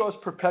 Bradshaw's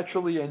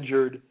perpetually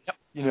injured.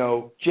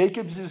 Yep.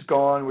 Jacobs is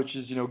gone, which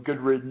is, good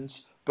riddance.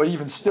 But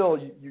even still,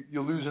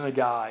 you're losing a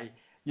guy.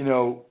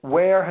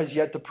 Ware has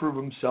yet to prove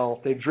himself.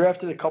 They've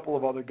drafted a couple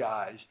of other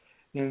guys.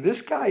 This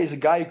guy is a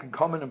guy who can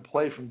come in and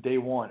play from day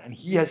one, and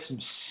he has some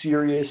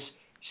serious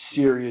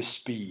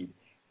speed.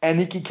 And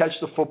he can catch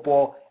the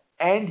football,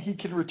 and he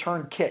can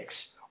return kicks,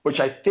 which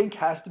I think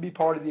has to be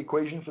part of the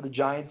equation for the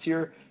Giants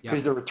here,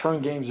 because their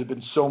return games have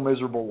been so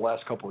miserable the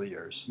last couple of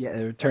years. Yeah,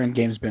 the return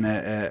game's been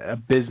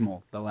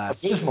abysmal the last.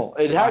 Abysmal.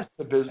 It has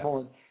been abysmal.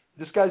 And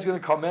this guy's going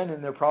to come in,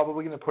 and they're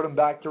probably going to put him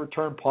back to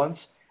return punts,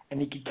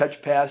 and he can catch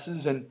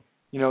passes, and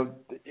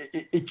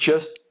it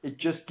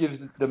just gives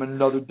them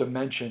another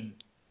dimension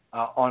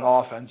on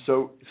offense.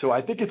 So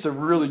I think it's a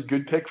really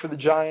good pick for the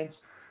Giants.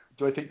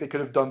 Do I think they could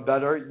have done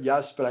better?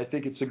 Yes, but I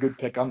think it's a good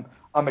pick.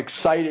 I'm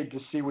excited to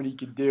see what he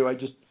can do. I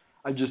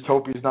just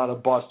hope he's not a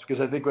bust,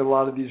 because I think with a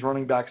lot of these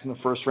running backs in the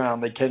first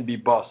round, they can be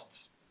busts.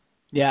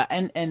 Yeah,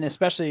 and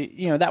especially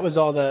that was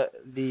all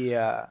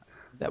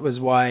that was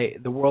why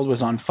the world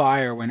was on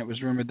fire when it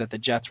was rumored that the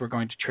Jets were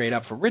going to trade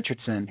up for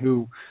Richardson,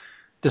 who,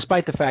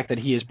 despite the fact that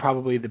he is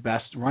probably the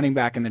best running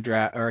back in the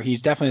draft, or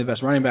he's definitely the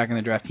best running back in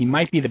the draft, he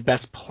might be the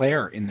best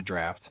player in the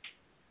draft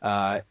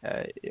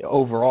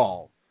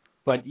overall.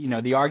 But,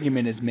 the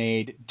argument is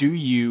made, do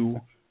you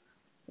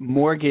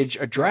mortgage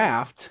a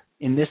draft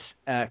in this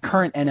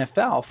current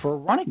NFL for a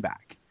running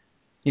back?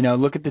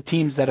 Look at the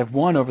teams that have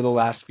won over the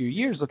last few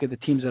years. Look at the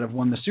teams that have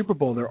won the Super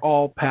Bowl. They're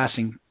all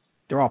passing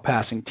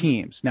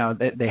teams. Now,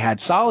 they had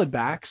solid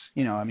backs.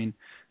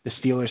 The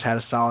Steelers had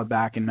a solid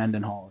back in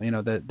Mendenhall.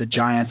 The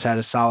Giants had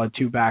a solid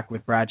two-back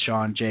with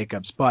Bradshaw and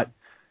Jacobs. But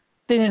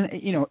they didn't,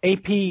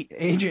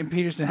 Adrian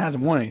Peterson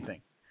hasn't won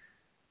anything.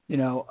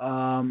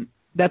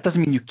 That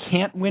doesn't mean you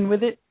can't win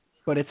with it,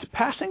 but it's a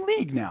passing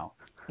league now.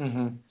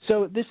 Mm-hmm.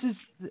 So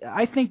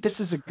I think this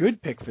is a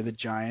good pick for the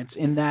Giants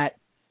in that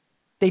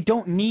they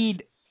don't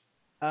need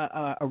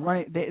a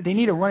running. They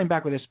need a running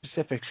back with a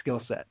specific skill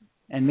set,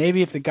 and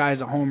maybe if the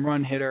guy's a home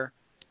run hitter,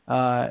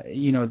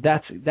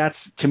 that's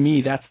to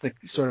me that's the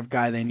sort of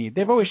guy they need.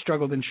 They've always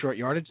struggled in short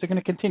yardage. They're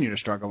going to continue to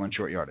struggle in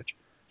short yardage.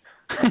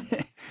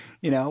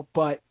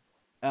 But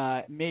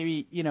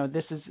maybe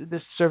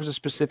this serves a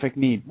specific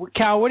need.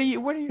 Cal, what are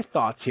your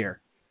thoughts here?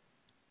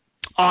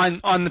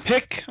 On the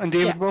pick on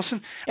David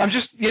Wilson? Yeah. I'm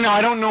just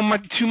I don't know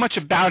too much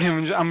about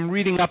him. I'm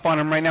reading up on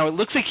him right now. It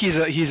looks like he's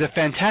a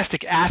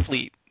fantastic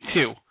athlete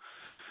too,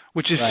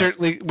 which is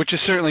certainly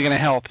going to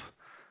help.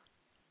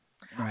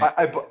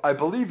 Right. I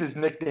believe his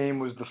nickname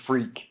was the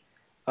Freak,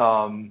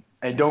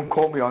 and don't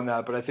quote me on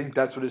that, but I think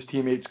that's what his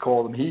teammates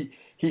called him.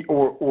 He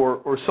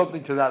or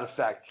something to that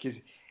effect. Because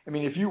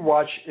if you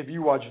watch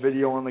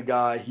video on the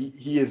guy,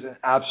 he is an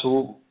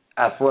absolute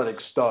athletic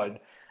stud.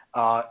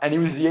 And he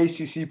was the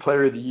ACC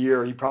Player of the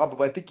Year.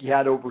 I think he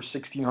had over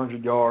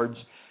 1,600 yards.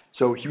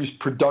 So he was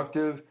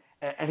productive,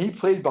 and he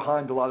played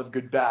behind a lot of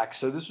good backs.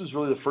 So this was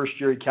really the first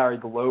year he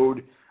carried the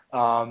load.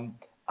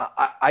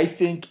 I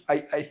think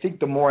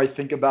the more I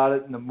think about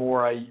it and the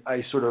more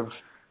I sort of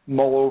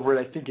mull over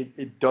it, I think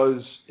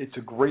it's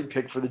a great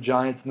pick for the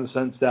Giants in the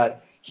sense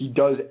that he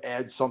does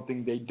add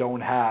something they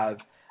don't have.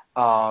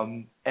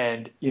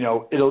 And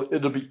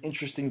it'll be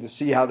interesting to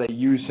see how they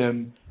use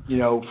him,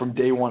 from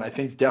day one. I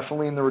think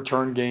definitely in the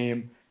return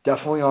game,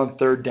 definitely on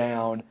third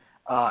down,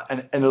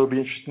 and it'll be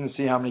interesting to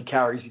see how many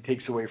carries he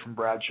takes away from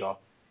Bradshaw.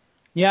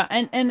 Yeah,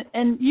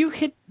 and you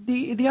hit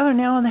the other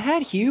nail on the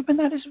head, Hube, and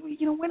that is,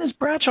 when has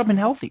Bradshaw been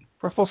healthy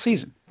for a full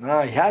season?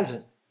 No, he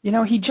hasn't.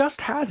 He just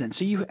hasn't.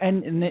 So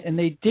and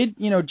they did.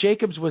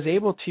 Jacobs was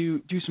able to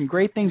do some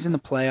great things in the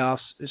playoffs,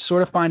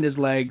 sort of find his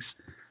legs.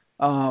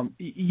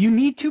 You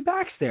need two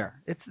backs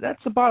there.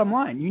 That's the bottom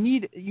line. You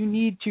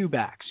need two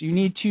backs. You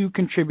need two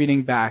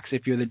contributing backs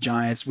if you're the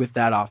Giants with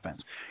that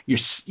offense.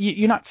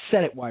 You're not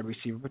set at wide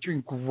receiver, but you're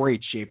in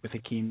great shape with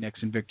Hakeem Nicks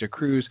and Victor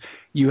Cruz.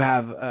 You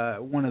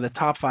have one of the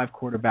top 5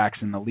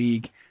 quarterbacks in the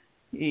league.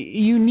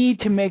 You need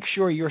to make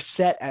sure you're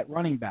set at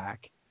running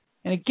back.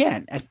 And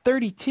again, at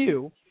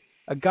 32,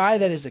 a guy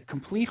that is a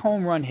complete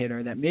home run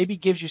hitter that maybe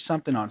gives you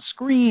something on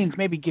screens,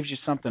 maybe gives you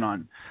something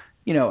on,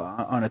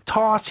 on a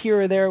toss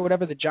here or there,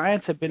 whatever. The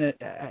Giants have been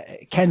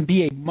can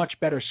be a much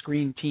better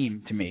screen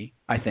team to me,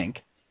 I think.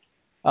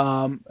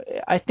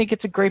 I think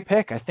it's a great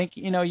pick. I think,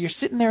 you're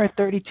sitting there at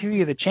 32,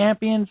 you're the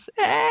champions.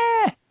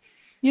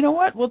 You know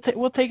what?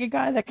 We'll take a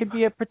guy that could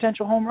be a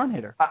potential home run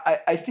hitter.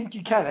 I think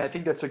you can. I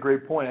think that's a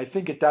great point. I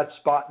think at that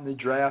spot in the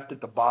draft,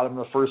 at the bottom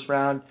of the first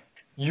round,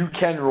 you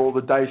can roll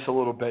the dice a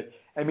little bit.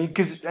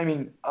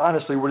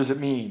 Honestly, what does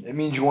it mean? It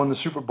means you won the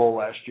Super Bowl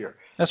last year.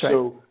 That's right.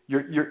 So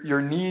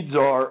your needs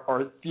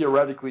are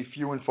theoretically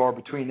few and far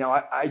between. Now,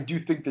 I do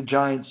think the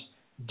Giants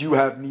do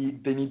have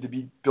need. They need to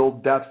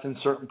build depth in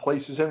certain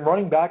places, and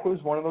running back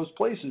was one of those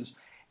places.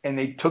 And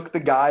they took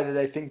the guy that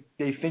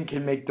they think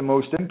can make the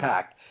most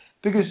impact.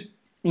 Because,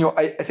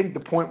 I think the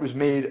point was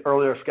made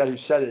earlier, I forgot who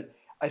said it.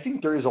 I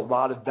think there is a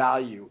lot of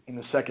value in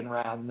the second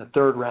round and the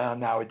third round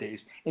nowadays.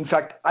 In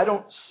fact, I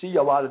don't see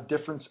a lot of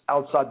difference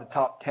outside the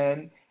top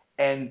 10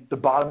 and the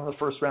bottom of the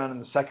first round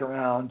and the second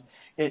round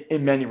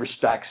in many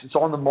respects. It's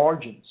on the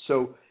margins.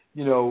 So,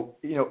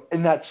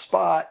 in that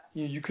spot,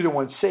 you could have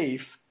went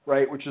safe,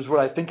 right, which is what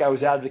I think I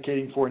was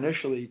advocating for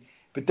initially.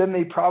 But then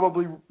they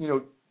probably,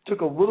 took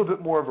a little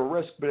bit more of a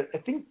risk. But I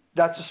think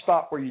that's a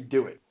spot where you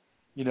do it,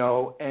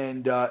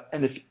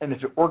 and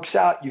if it works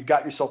out, you've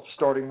got yourself a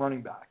starting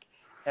running back.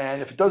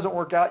 And if it doesn't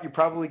work out, you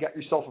probably got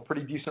yourself a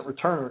pretty decent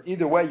returner.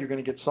 Either way, you're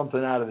going to get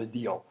something out of the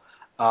deal.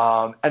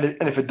 And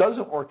if it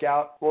doesn't work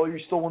out, well, you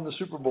still won the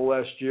Super Bowl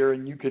last year,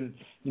 and you can,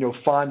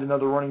 find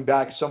another running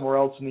back somewhere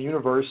else in the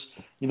universe,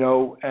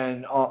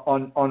 and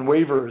on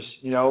waivers,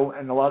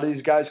 and a lot of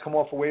these guys come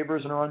off of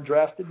waivers and are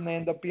undrafted, and they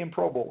end up being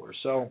Pro Bowlers.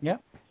 So, yeah,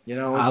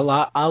 a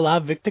la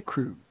Victor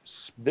Cruz.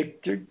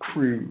 Victor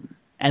Cruz.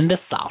 And the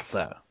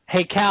salsa.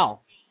 Hey,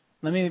 Cal,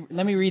 let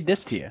me read this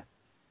to you.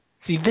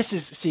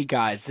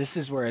 Guys, this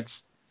is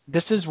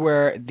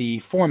where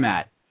the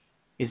format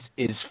is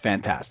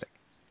fantastic,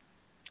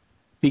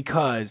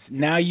 because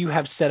now you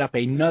have set up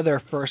another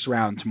first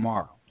round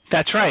tomorrow.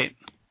 That's right.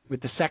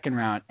 With the second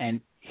round, and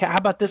how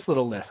about this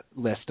little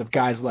list of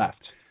guys left?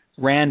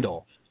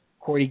 Randall,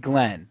 Cordy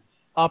Glenn,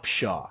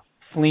 Upshaw,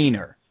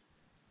 Fleener,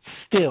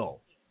 Still,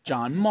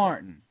 John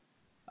Martin.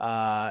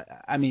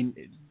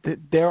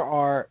 There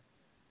are.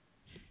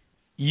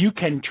 You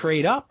can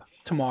trade up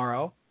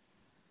tomorrow,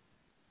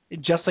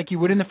 just like you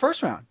would in the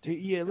first round.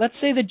 Let's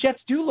say the Jets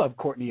do love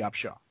Courtney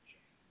Upshaw.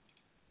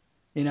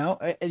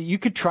 You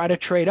could try to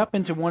trade up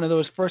into one of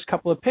those first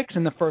couple of picks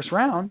in the first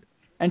round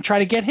and try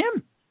to get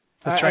him.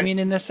 That's right.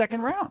 In the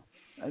second round.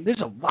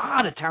 There's a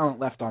lot of talent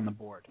left on the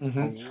board.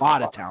 Mm-hmm. A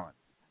lot of talent.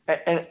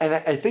 And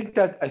I think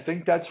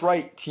that's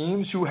right.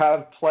 Teams who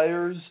have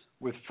players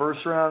with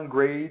first round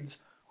grades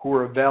who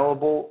are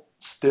available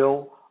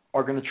still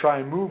are going to try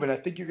and move, and I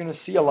think you're going to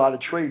see a lot of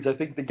trades. I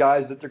think the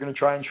guys that they're going to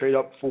try and trade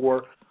up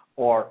for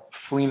are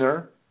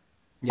Fleener,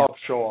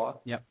 Upshaw.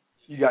 Yep.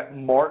 You got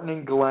Martin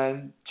and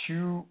Glenn,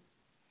 two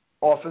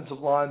offensive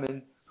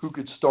linemen who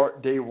could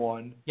start day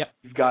one. Yep.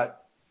 You've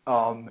got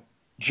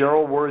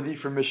Gerald Worthy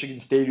from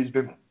Michigan State, who's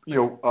been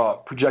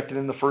projected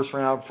in the first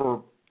round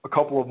for a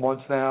couple of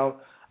months now.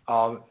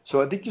 So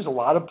I think there's a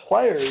lot of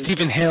players.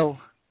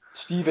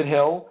 Stephen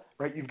Hill,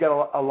 right? You've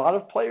got a lot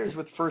of players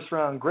with first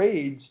round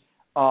grades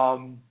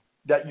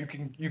that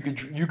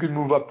you could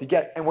move up to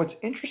get. And what's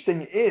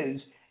interesting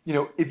is,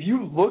 if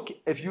you look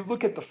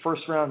at the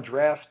first round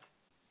draft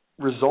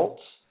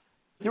results,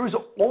 there was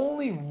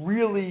only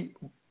really,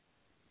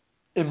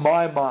 in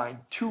my mind,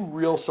 two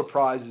real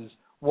surprises.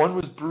 One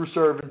was Bruce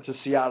Irvin to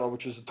Seattle,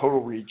 which was a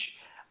total reach,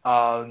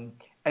 and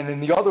then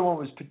the other one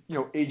was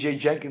A.J.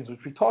 Jenkins, which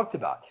we talked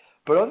about.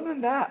 But other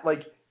than that,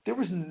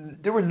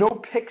 there were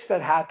no picks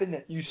that happened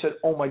that you said,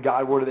 "Oh my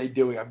God, what are they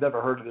doing? I've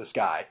never heard of this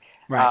guy."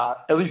 Right.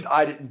 At least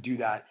I didn't do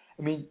that.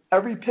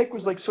 Every pick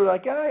was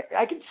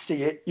I can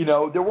see it.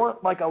 There weren't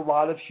a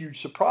lot of huge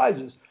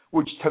surprises,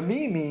 which to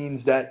me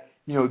means that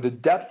the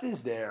depth is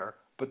there,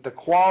 but the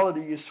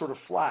quality is sort of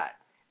flat.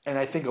 And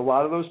I think a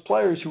lot of those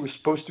players who were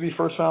supposed to be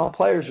first round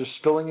players are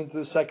spilling into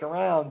the second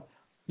round.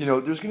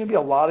 There's going to be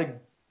a lot of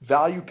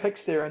value picks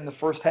there in the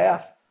first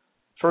half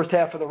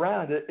of the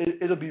round.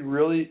 It'll be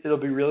really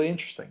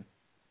interesting.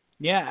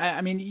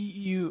 Yeah,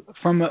 you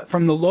from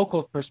the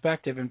local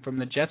perspective and from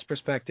the Jets'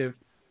 perspective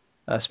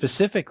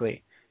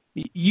specifically,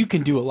 you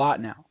can do a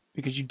lot now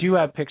because you do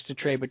have picks to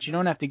trade, but you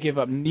don't have to give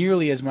up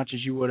nearly as much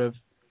as you would have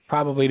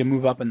probably to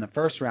move up in the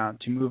first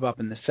round to move up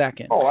in the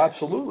second. Oh,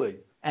 absolutely.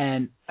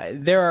 And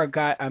there are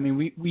guys.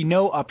 We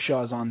know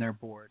Upshaw's on their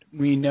board.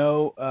 We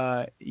know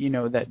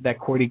that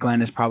Cordy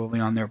Glenn is probably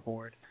on their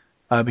board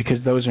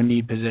because those are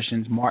need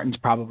positions. Martin's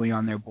probably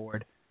on their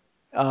board.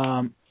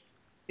 And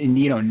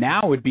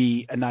now would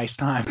be a nice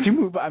time to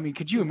move.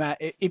 Could you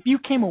imagine if you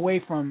came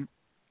away from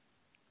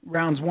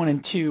rounds 1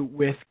 and 2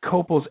 with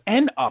Copels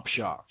and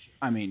Upshaw?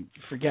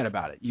 Forget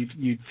about it.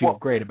 You'd feel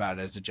great about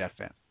it as a Jet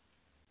fan.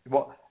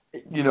 Well,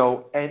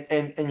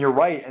 and you're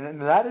right,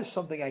 and that is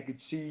something I could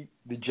see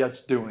the Jets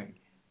doing.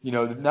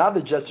 Now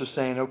the Jets are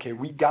saying, okay,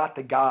 we got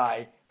the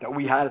guy that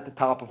we had at the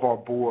top of our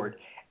board,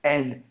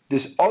 and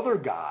this other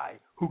guy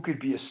who could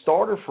be a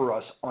starter for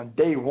us on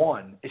day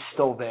one is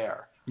still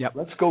there. Yep.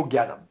 Let's go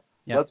get him.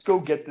 Yep. Let's go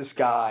get this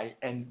guy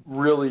and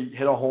really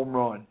hit a home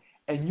run.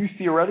 And you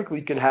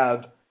theoretically could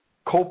have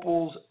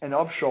Copels and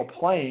Upshaw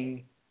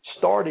playing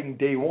starting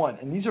day one.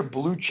 And these are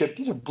blue chip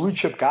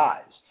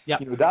guys. Yep.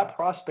 That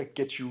prospect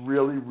gets you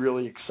really,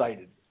 really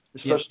excited,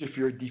 especially if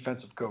you're a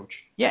defensive coach.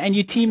 Yeah, and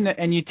you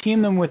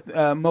team them with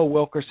Mo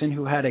Wilkerson,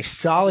 who had a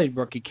solid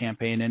rookie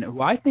campaign and who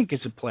I think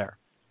is a player.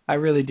 I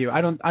really do.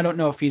 I don't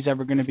know if he's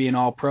ever going to be an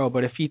All-Pro,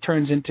 but if he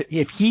turns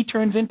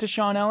into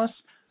Sean Ellis,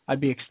 I'd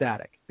be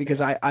ecstatic because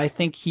I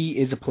think he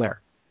is a player.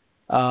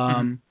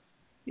 I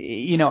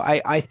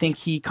think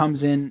he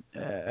comes in,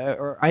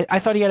 I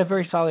thought he had a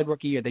very solid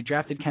rookie year. They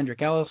drafted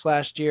Kendrick Ellis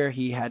last year.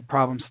 He had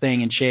problems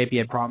staying in shape. He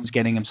had problems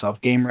getting himself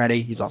game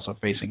ready. He's also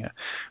facing a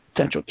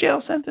potential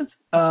jail sentence.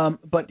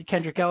 But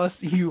Kendrick Ellis,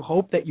 you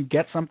hope that you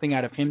get something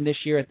out of him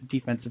this year at the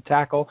defensive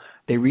tackle.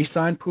 They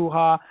re-signed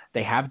Puha.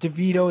 They have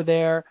DeVito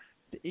there.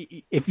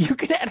 If you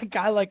could add a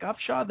guy like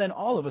Upshaw, then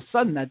all of a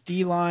sudden that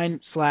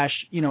D-line /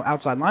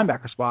 outside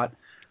linebacker spot,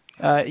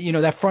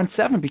 that front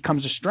seven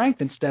becomes a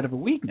strength instead of a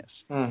weakness.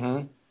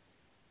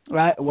 Mm-hmm.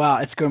 Right? Wow,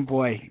 it's good,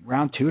 boy.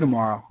 Round 2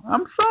 tomorrow.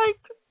 I'm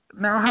psyched.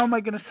 Now how am I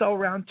going to sell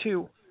round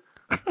 2?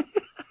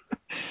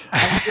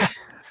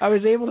 I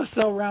was able to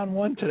sell round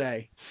 1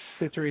 today,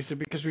 Teresa,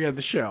 because we had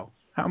the show.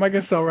 How am I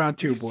going to sell round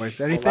 2, boys?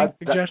 Anything?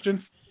 Suggestions?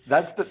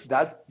 That's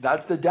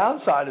the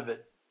downside of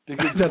it.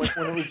 Because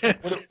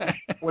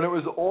when it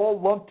was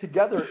all lumped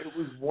together, it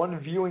was one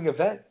viewing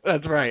event.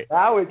 That's right.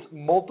 Now it's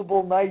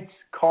multiple nights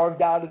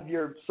carved out of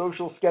your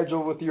social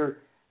schedule with your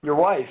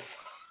wife.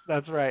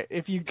 That's right.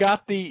 If you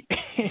got the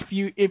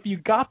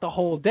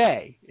whole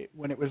day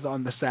when it was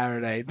on the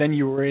Saturday, then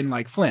you were in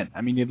like Flint.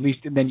 I mean, at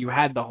least then you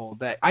had the whole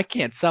day. I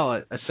can't sell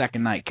it a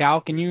second night.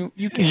 Cal, can you?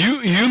 You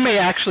may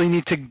actually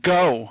need to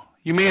go.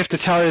 You may have to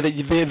tell her that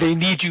they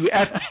need you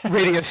at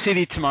Radio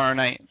City tomorrow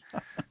night.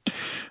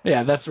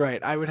 Yeah, that's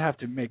right. I would have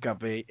to make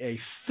up a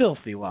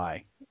filthy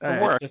lie.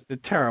 Just a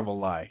terrible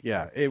lie.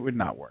 Yeah, it would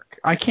not work.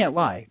 I can't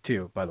lie,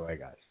 too, by the way,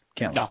 guys.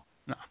 Can't lie.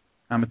 No.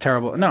 I'm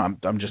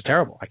just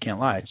terrible. I can't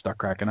lie. I start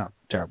cracking up.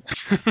 Terrible.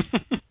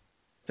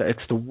 It's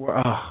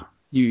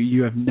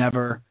you have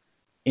never,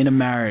 in a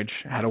marriage,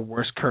 had a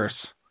worse curse.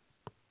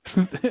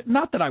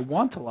 Not that I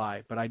want to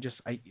lie, but I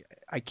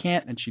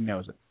can't, and she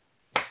knows it.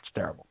 It's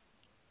terrible.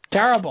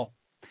 Terrible.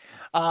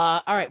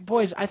 All right,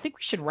 boys, I think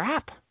we should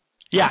wrap.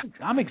 Yeah,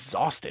 I'm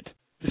exhausted.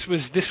 This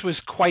was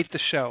quite the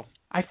show.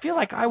 I feel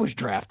like I was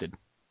drafted.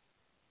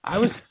 I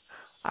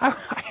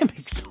am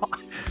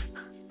exhausted.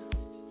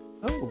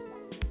 Oh,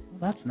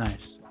 that's nice.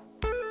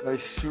 Nice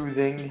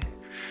soothing.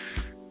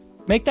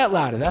 Make that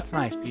louder. That's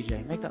nice,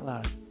 PJ. Make that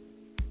louder.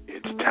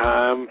 It's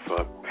time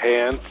for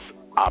Pants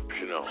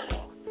Optional.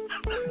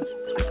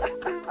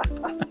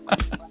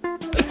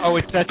 Oh,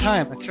 it's that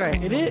time. That's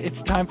right. It is.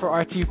 It's time for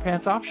RTU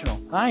Pants Optional.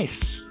 Nice.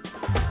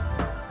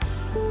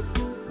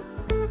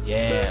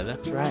 Yeah,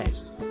 that's right.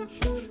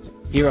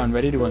 Here on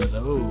Ready to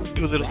Unload.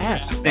 Do a little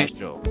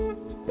special.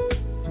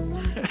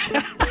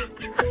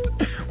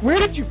 Where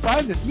did you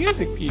find this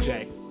music,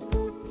 PJ?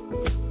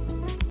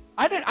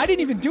 I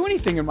didn't even do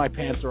anything and my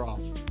pants are off.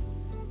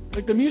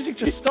 Like the music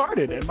just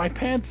started and my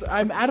pants,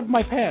 I'm out of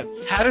my pants.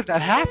 How did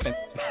that happen?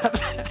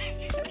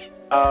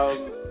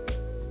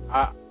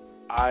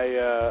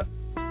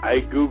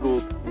 I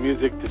Googled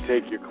music to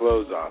take your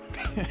clothes off,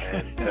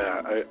 and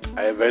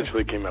I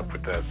eventually came up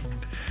with this.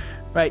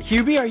 Right,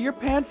 Hubie, are your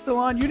pants still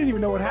on? You didn't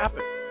even know what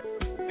happened.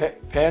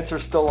 Pants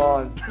are still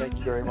on. Thank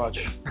you very much.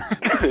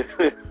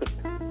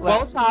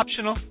 Well, it's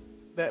optional.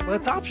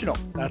 It's optional.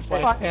 That's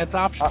why pants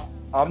optional.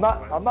 I'm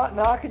not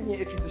knocking you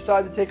if you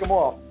decide to take them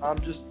off.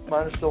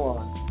 Mine are still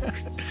on.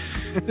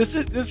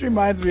 This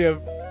reminds me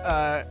of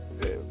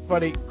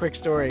funny quick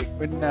story.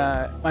 When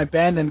my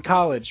band in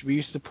college, we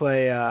used to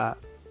play.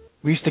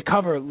 We used to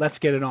cover "Let's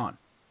Get It On,"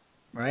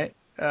 right?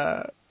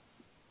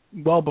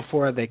 Well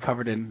before they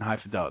covered it in High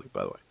Fidelity,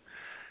 by the way.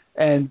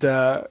 And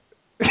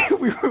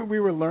we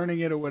were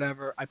learning it or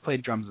whatever. I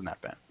played drums in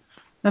that band.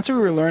 That's why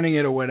we were learning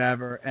it or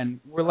whatever, and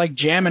we're like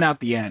jamming out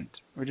the end.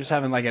 We're just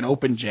having like an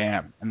open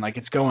jam, and like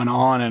it's going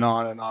on and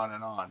on and on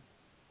and on.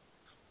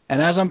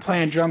 And as I'm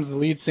playing drums, the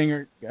lead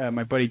singer,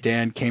 my buddy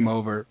Dan, came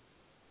over,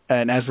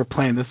 and as we're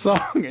playing the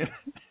song,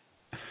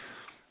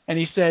 and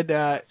he said,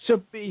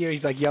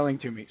 he's like yelling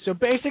to me. So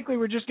basically,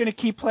 we're just going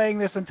to keep playing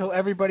this until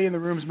everybody in the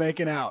room's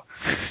making out.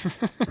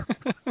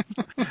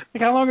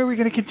 Like, how long are we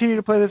going to continue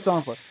to play this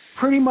song for?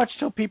 Pretty much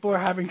till people are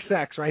having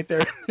sex right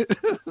there.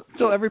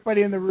 Till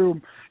everybody in the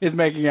room is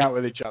making out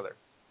with each other.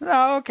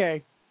 Oh,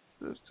 okay.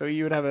 So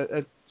you would have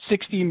a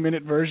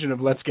 16-minute version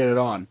of Let's Get It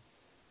On.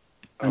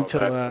 That's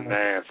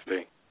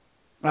nasty.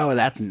 Oh,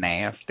 that's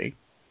nasty.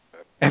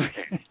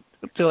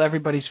 Until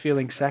everybody's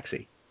feeling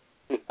sexy.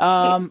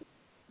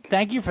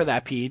 Thank you for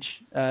that, Peach.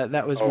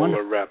 That was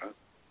wonderful. Loretta.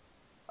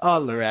 Oh,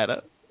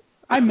 Loretta.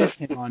 I miss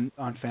him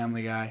on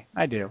Family Guy.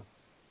 I do.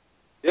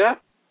 Yeah?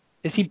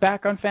 Is he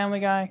back on Family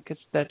Guy? Because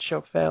that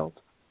show failed.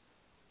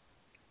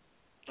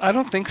 I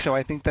don't think so.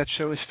 I think that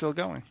show is still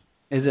going.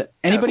 Is it?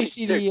 Anybody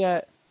see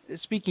the?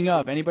 Speaking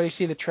of, anybody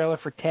see the trailer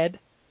for Ted?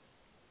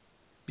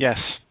 Yes.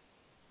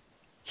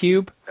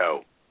 Cube?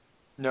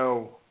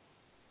 No.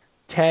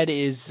 Ted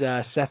is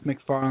Seth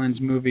MacFarlane's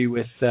movie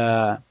with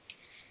Mark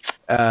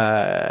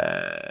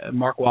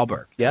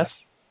Wahlberg. Yes.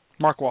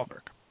 Mark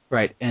Wahlberg.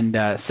 Right, and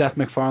Seth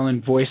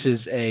MacFarlane voices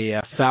a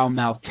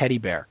foul-mouthed teddy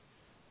bear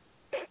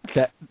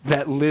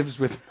that lives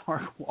with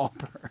Mark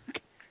Wahlberg.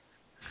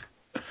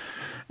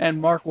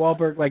 And Mark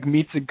Wahlberg like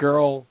meets a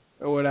girl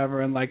or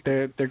whatever, and like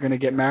they're gonna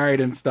get married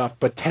and stuff.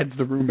 But Ted's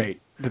the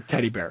roommate, the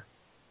teddy bear.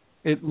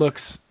 It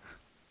looks,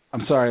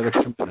 I'm sorry, it looks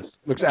tremendous.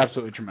 It looks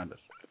absolutely tremendous.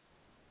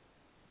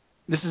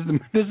 This is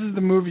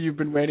the movie you've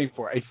been waiting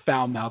for, a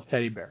foul-mouthed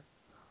teddy bear.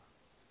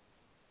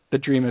 The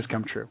dream has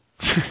come true.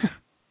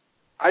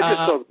 I just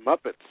saw the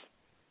Muppets.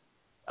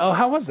 Oh,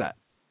 how was that?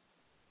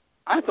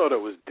 I thought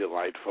it was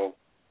delightful.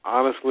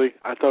 Honestly,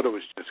 I thought it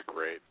was just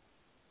great.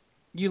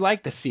 You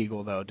like the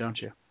seagull, though, don't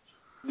you?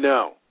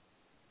 No.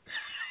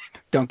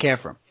 Don't care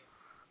for him.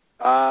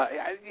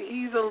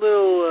 He's a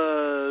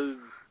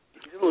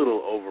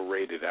little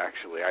overrated,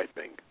 actually, I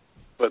think.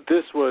 But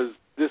this was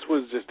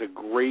just a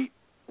great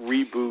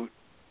reboot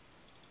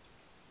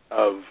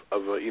of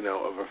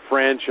a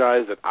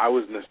franchise that I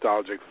was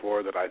nostalgic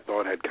for, that I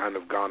thought had kind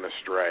of gone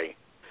astray,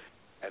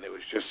 and it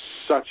was just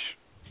such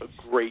a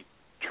great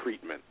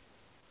treatment.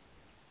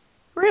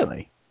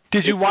 Really?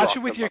 Did you watch it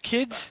with your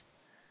kids?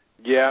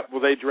 Yeah, well,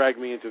 they dragged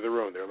me into the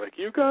room. They're like,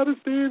 "You got to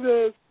see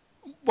this.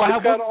 Well,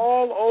 it's got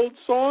all old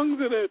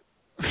songs in it."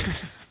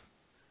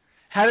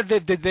 How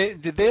did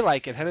they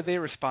like it? How did they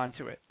respond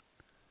to it?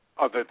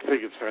 Oh, they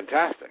think it's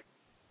fantastic.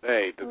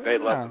 They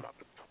love the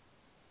Muppets.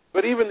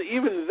 But even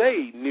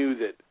they knew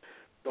that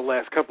the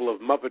last couple of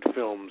Muppet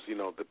films,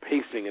 the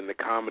pacing and the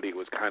comedy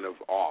was kind of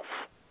off.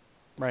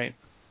 Right.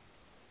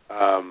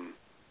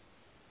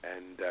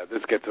 And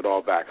this gets it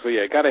all back. So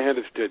yeah, got to hand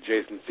it to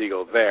Jason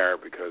Segel there,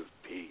 because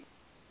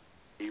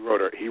he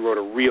wrote a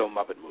real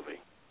Muppet movie,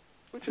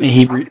 which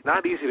is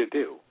not easy to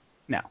do.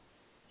 No,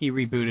 he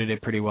rebooted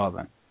it pretty well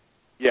then.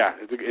 Yeah,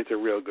 it's a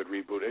real good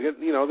reboot.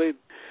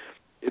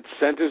 It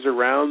centers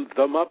around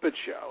the Muppet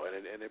Show,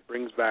 and it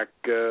brings back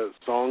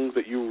songs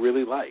that you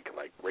really like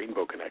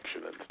Rainbow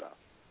Connection and stuff.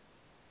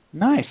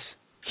 Nice.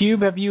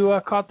 Cube, have you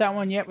caught that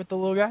one yet with the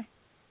little guy?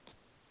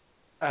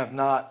 I have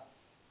not.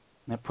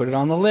 I put it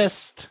on the list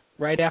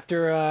right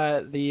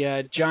after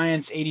the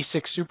Giants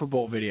 '86 Super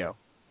Bowl video.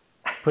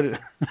 Put it.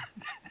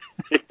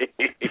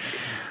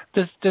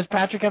 Does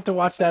Patrick have to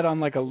watch that on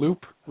like a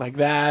loop like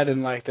that,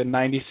 and like the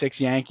 '96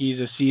 Yankees,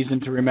 A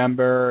Season to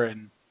Remember,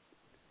 and?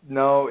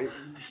 No,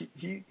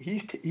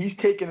 he's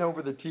taken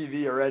over the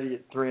TV already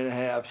at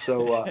 3.5.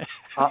 So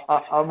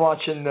I'm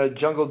watching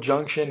Jungle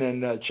Junction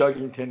and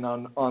Chuggington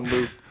on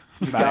loop.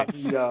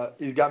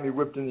 He's got me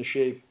whipped into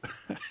shape.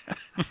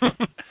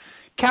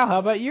 Cal, how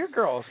about your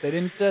girls? They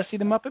didn't see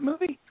the Muppet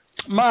movie?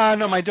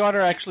 No, my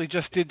daughter actually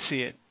just did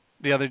see it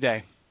the other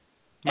day.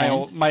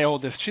 My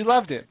oldest, she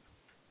loved it.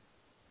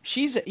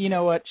 You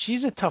know what?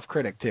 She's a tough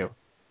critic too.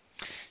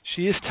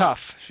 She is tough.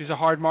 She's a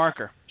hard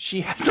marker.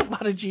 She has a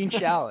lot of Gene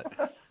Shalit.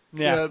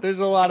 Yeah, there's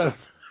a lot of.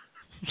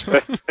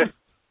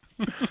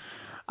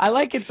 I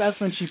like it best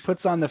when she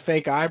puts on the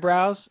fake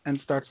eyebrows and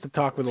starts to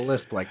talk with a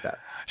lisp like that.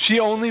 She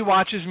only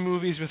watches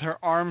movies with her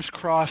arms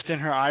crossed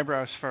and her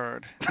eyebrows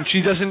furrowed. And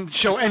she doesn't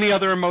show any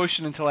other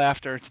emotion until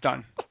after it's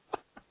done.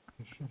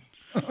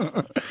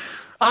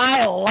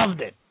 I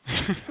loved it.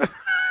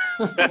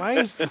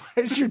 Why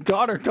is your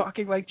daughter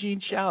talking like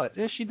Gene Shalit?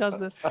 Yeah, she does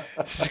this.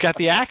 She's got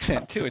the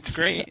accent, too. It's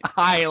great.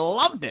 I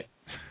loved it.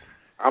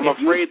 I'm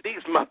afraid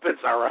these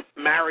Muppets are a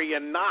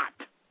marionette.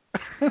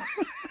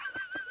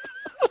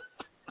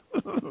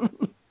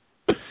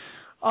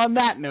 On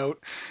that note,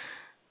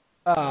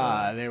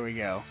 there we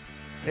go.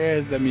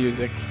 There's the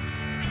music.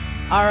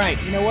 All right,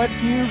 you know what,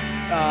 Hugh?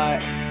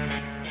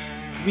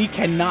 We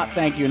cannot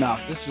thank you enough.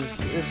 This is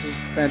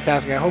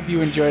fantastic. I hope you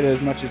enjoyed it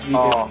as much as we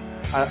did.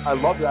 I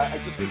love that. I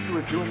just think you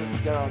were doing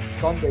this again on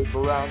Sunday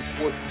for rounds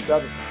 4 through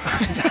 7.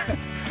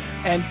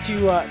 And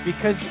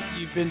because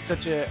you've been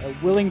such a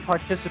willing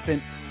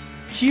participant,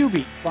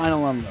 Hubie,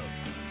 final unload.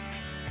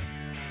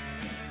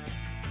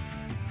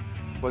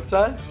 What's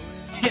that?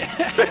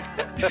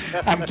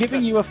 I'm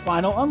giving you a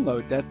final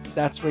unload.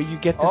 That's where you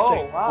get to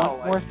say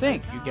one more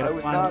thing. You get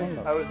a final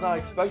unload. I was not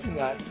expecting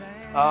that.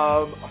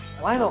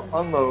 Final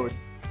unload.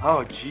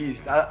 Oh, jeez.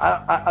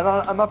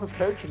 I'm not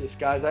prepared for this,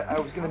 guys. I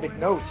was going to make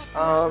notes.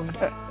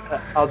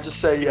 I'll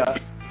just say,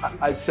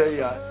 I'd say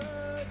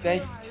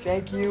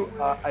thank you.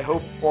 I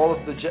hope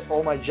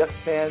all my Jet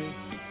fan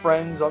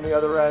friends on the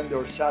other end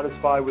are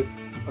satisfied with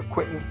the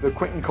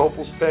Quentin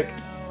Copel's pick.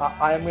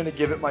 I am going to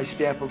give it my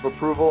stamp of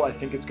approval. I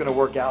think it's going to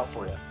work out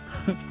for you.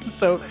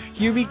 So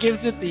Hubie gives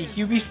it the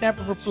Hubie stamp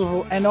of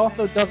approval, and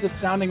also does it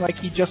sounding like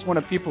he just won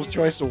a People's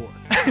Choice Award.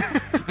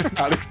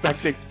 Not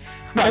expecting.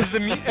 As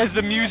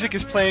the music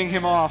is playing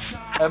him off.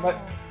 And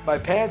my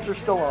pants are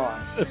still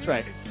on. That's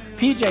right.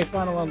 PJ,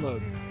 final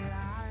unload.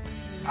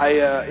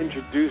 I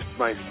introduced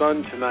my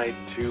son tonight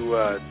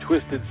to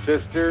Twisted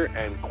Sister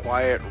and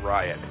Quiet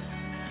Riot,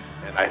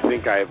 and I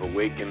think I have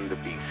awakened the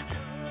beast.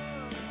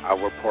 I'll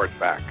report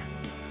back.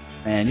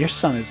 Man, your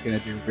son is going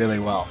to do really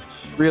well.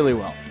 Really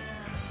well.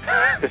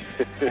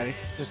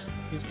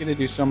 He's going to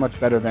do so much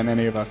better than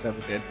any of us ever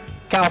did.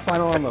 Cal,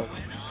 final unload.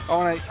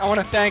 I want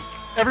to thank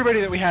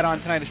everybody that we had on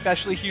tonight,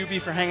 especially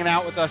Hubie for hanging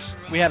out with us.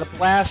 We had a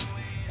blast.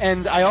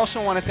 And I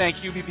also want to thank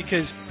Hubie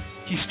because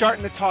he's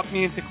starting to talk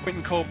me into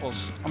Quentin Copels.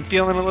 I'm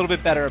feeling a little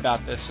bit better about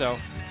this. So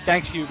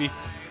thanks, Hubie.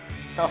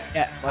 Oh,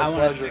 yeah, my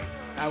pleasure.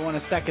 I want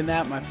to second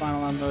that. My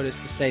final unload is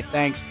to say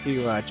thanks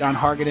to John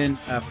Hargeden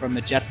from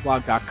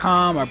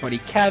thejetsblog.com, our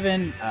buddy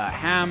Kevin,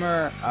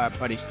 Hammer, our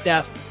buddy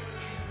Steph,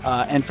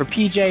 and for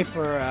PJ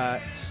for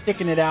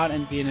sticking it out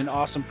and being an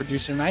awesome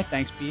producer tonight.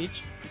 Thanks, PJ.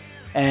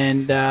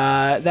 And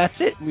that's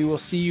it. We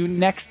will see you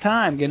next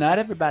time. Good night,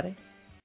 everybody.